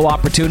buy low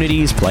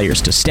opportunities,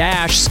 players to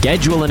stash,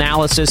 schedule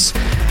analysis,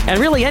 and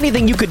really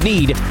anything you could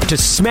need to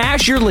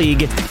smash your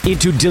league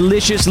into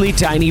deliciously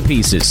tiny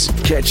pieces.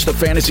 Catch the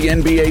Fantasy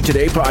NBA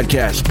Today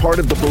podcast, part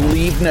of the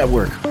Believe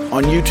Network,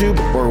 on YouTube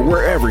or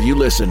wherever you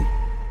listen.